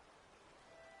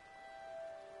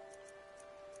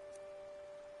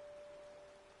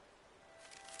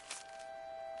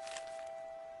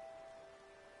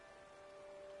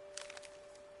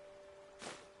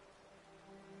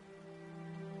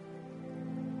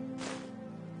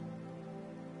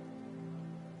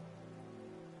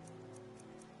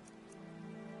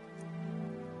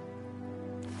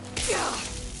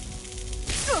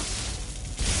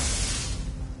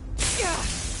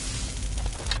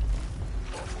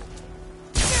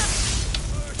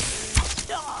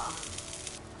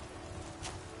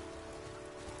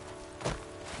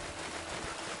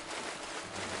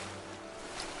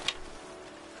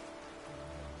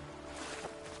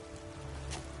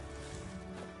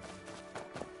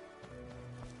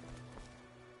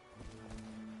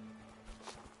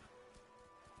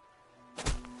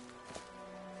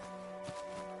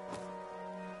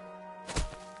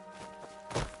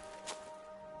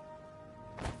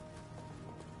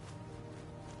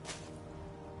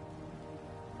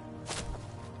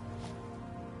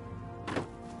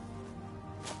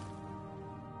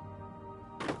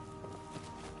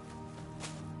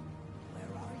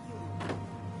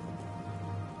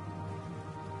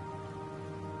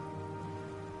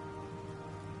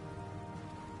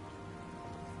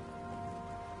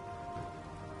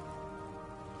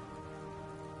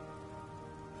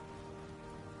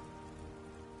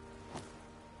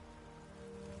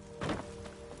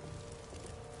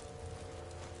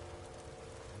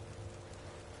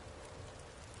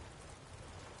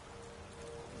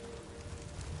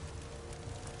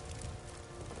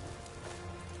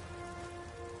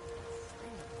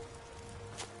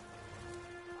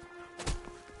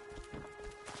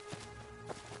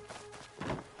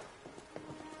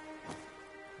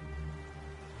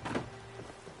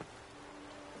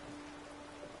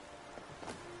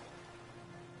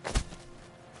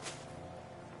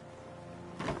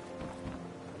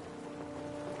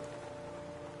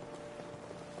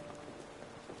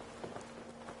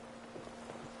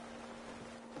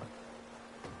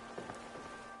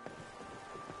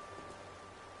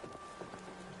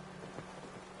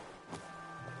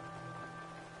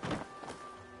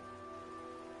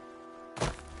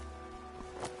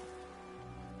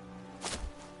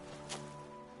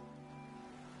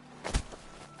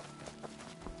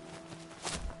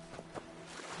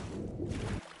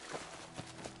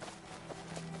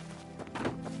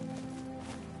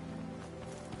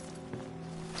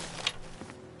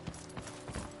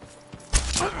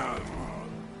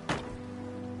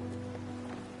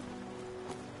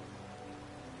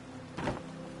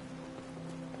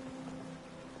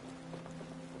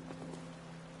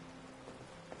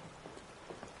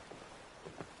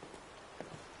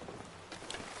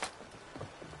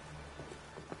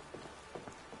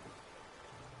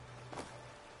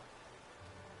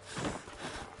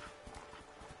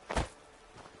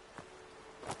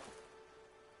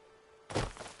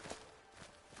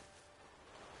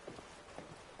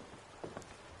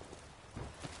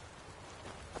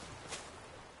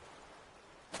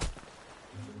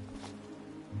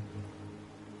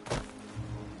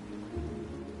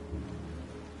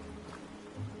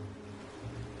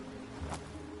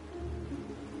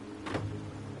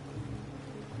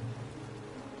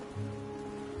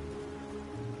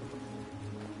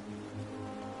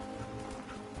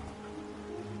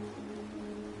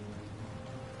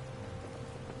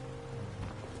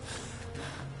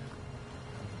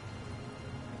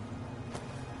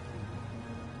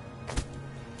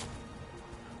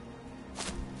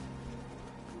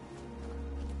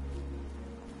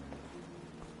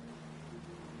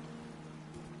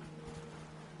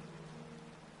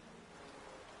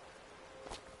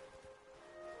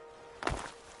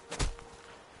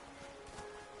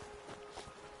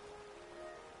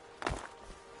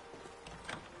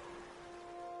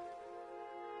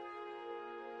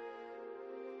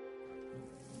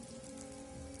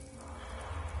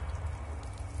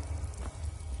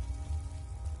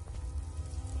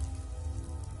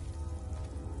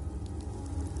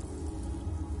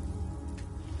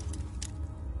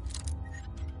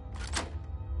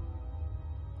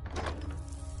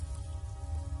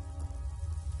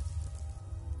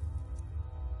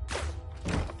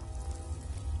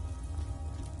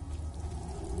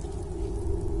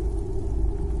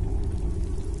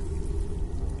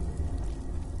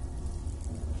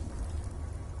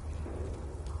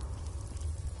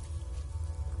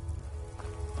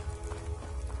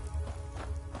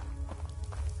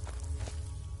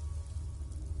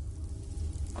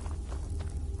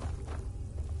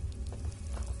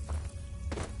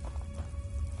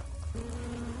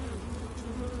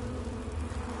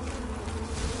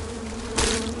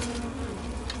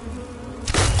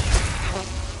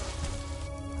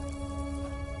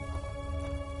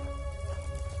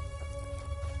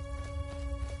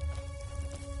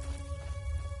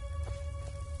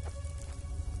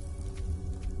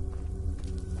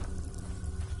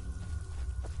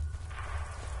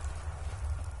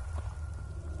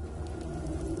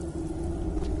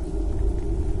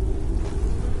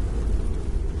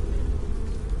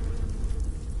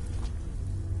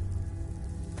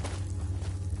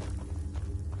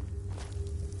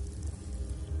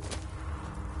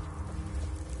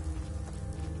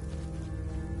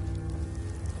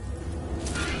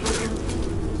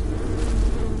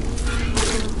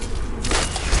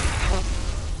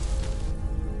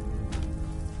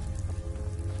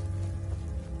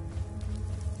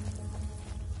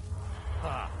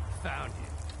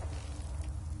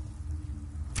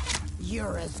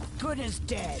 You're as good as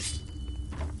dead.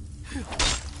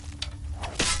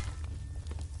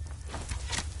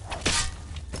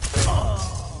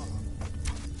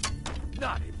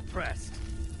 Not impressed.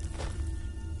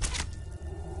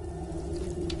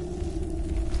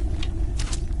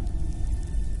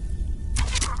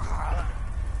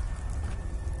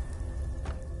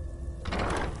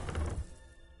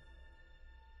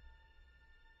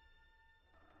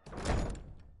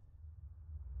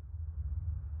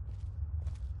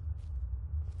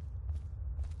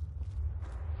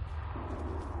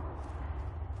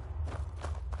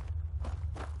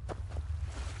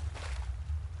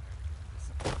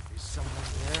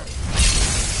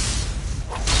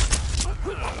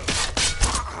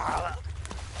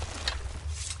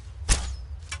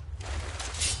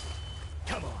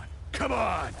 Come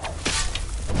on!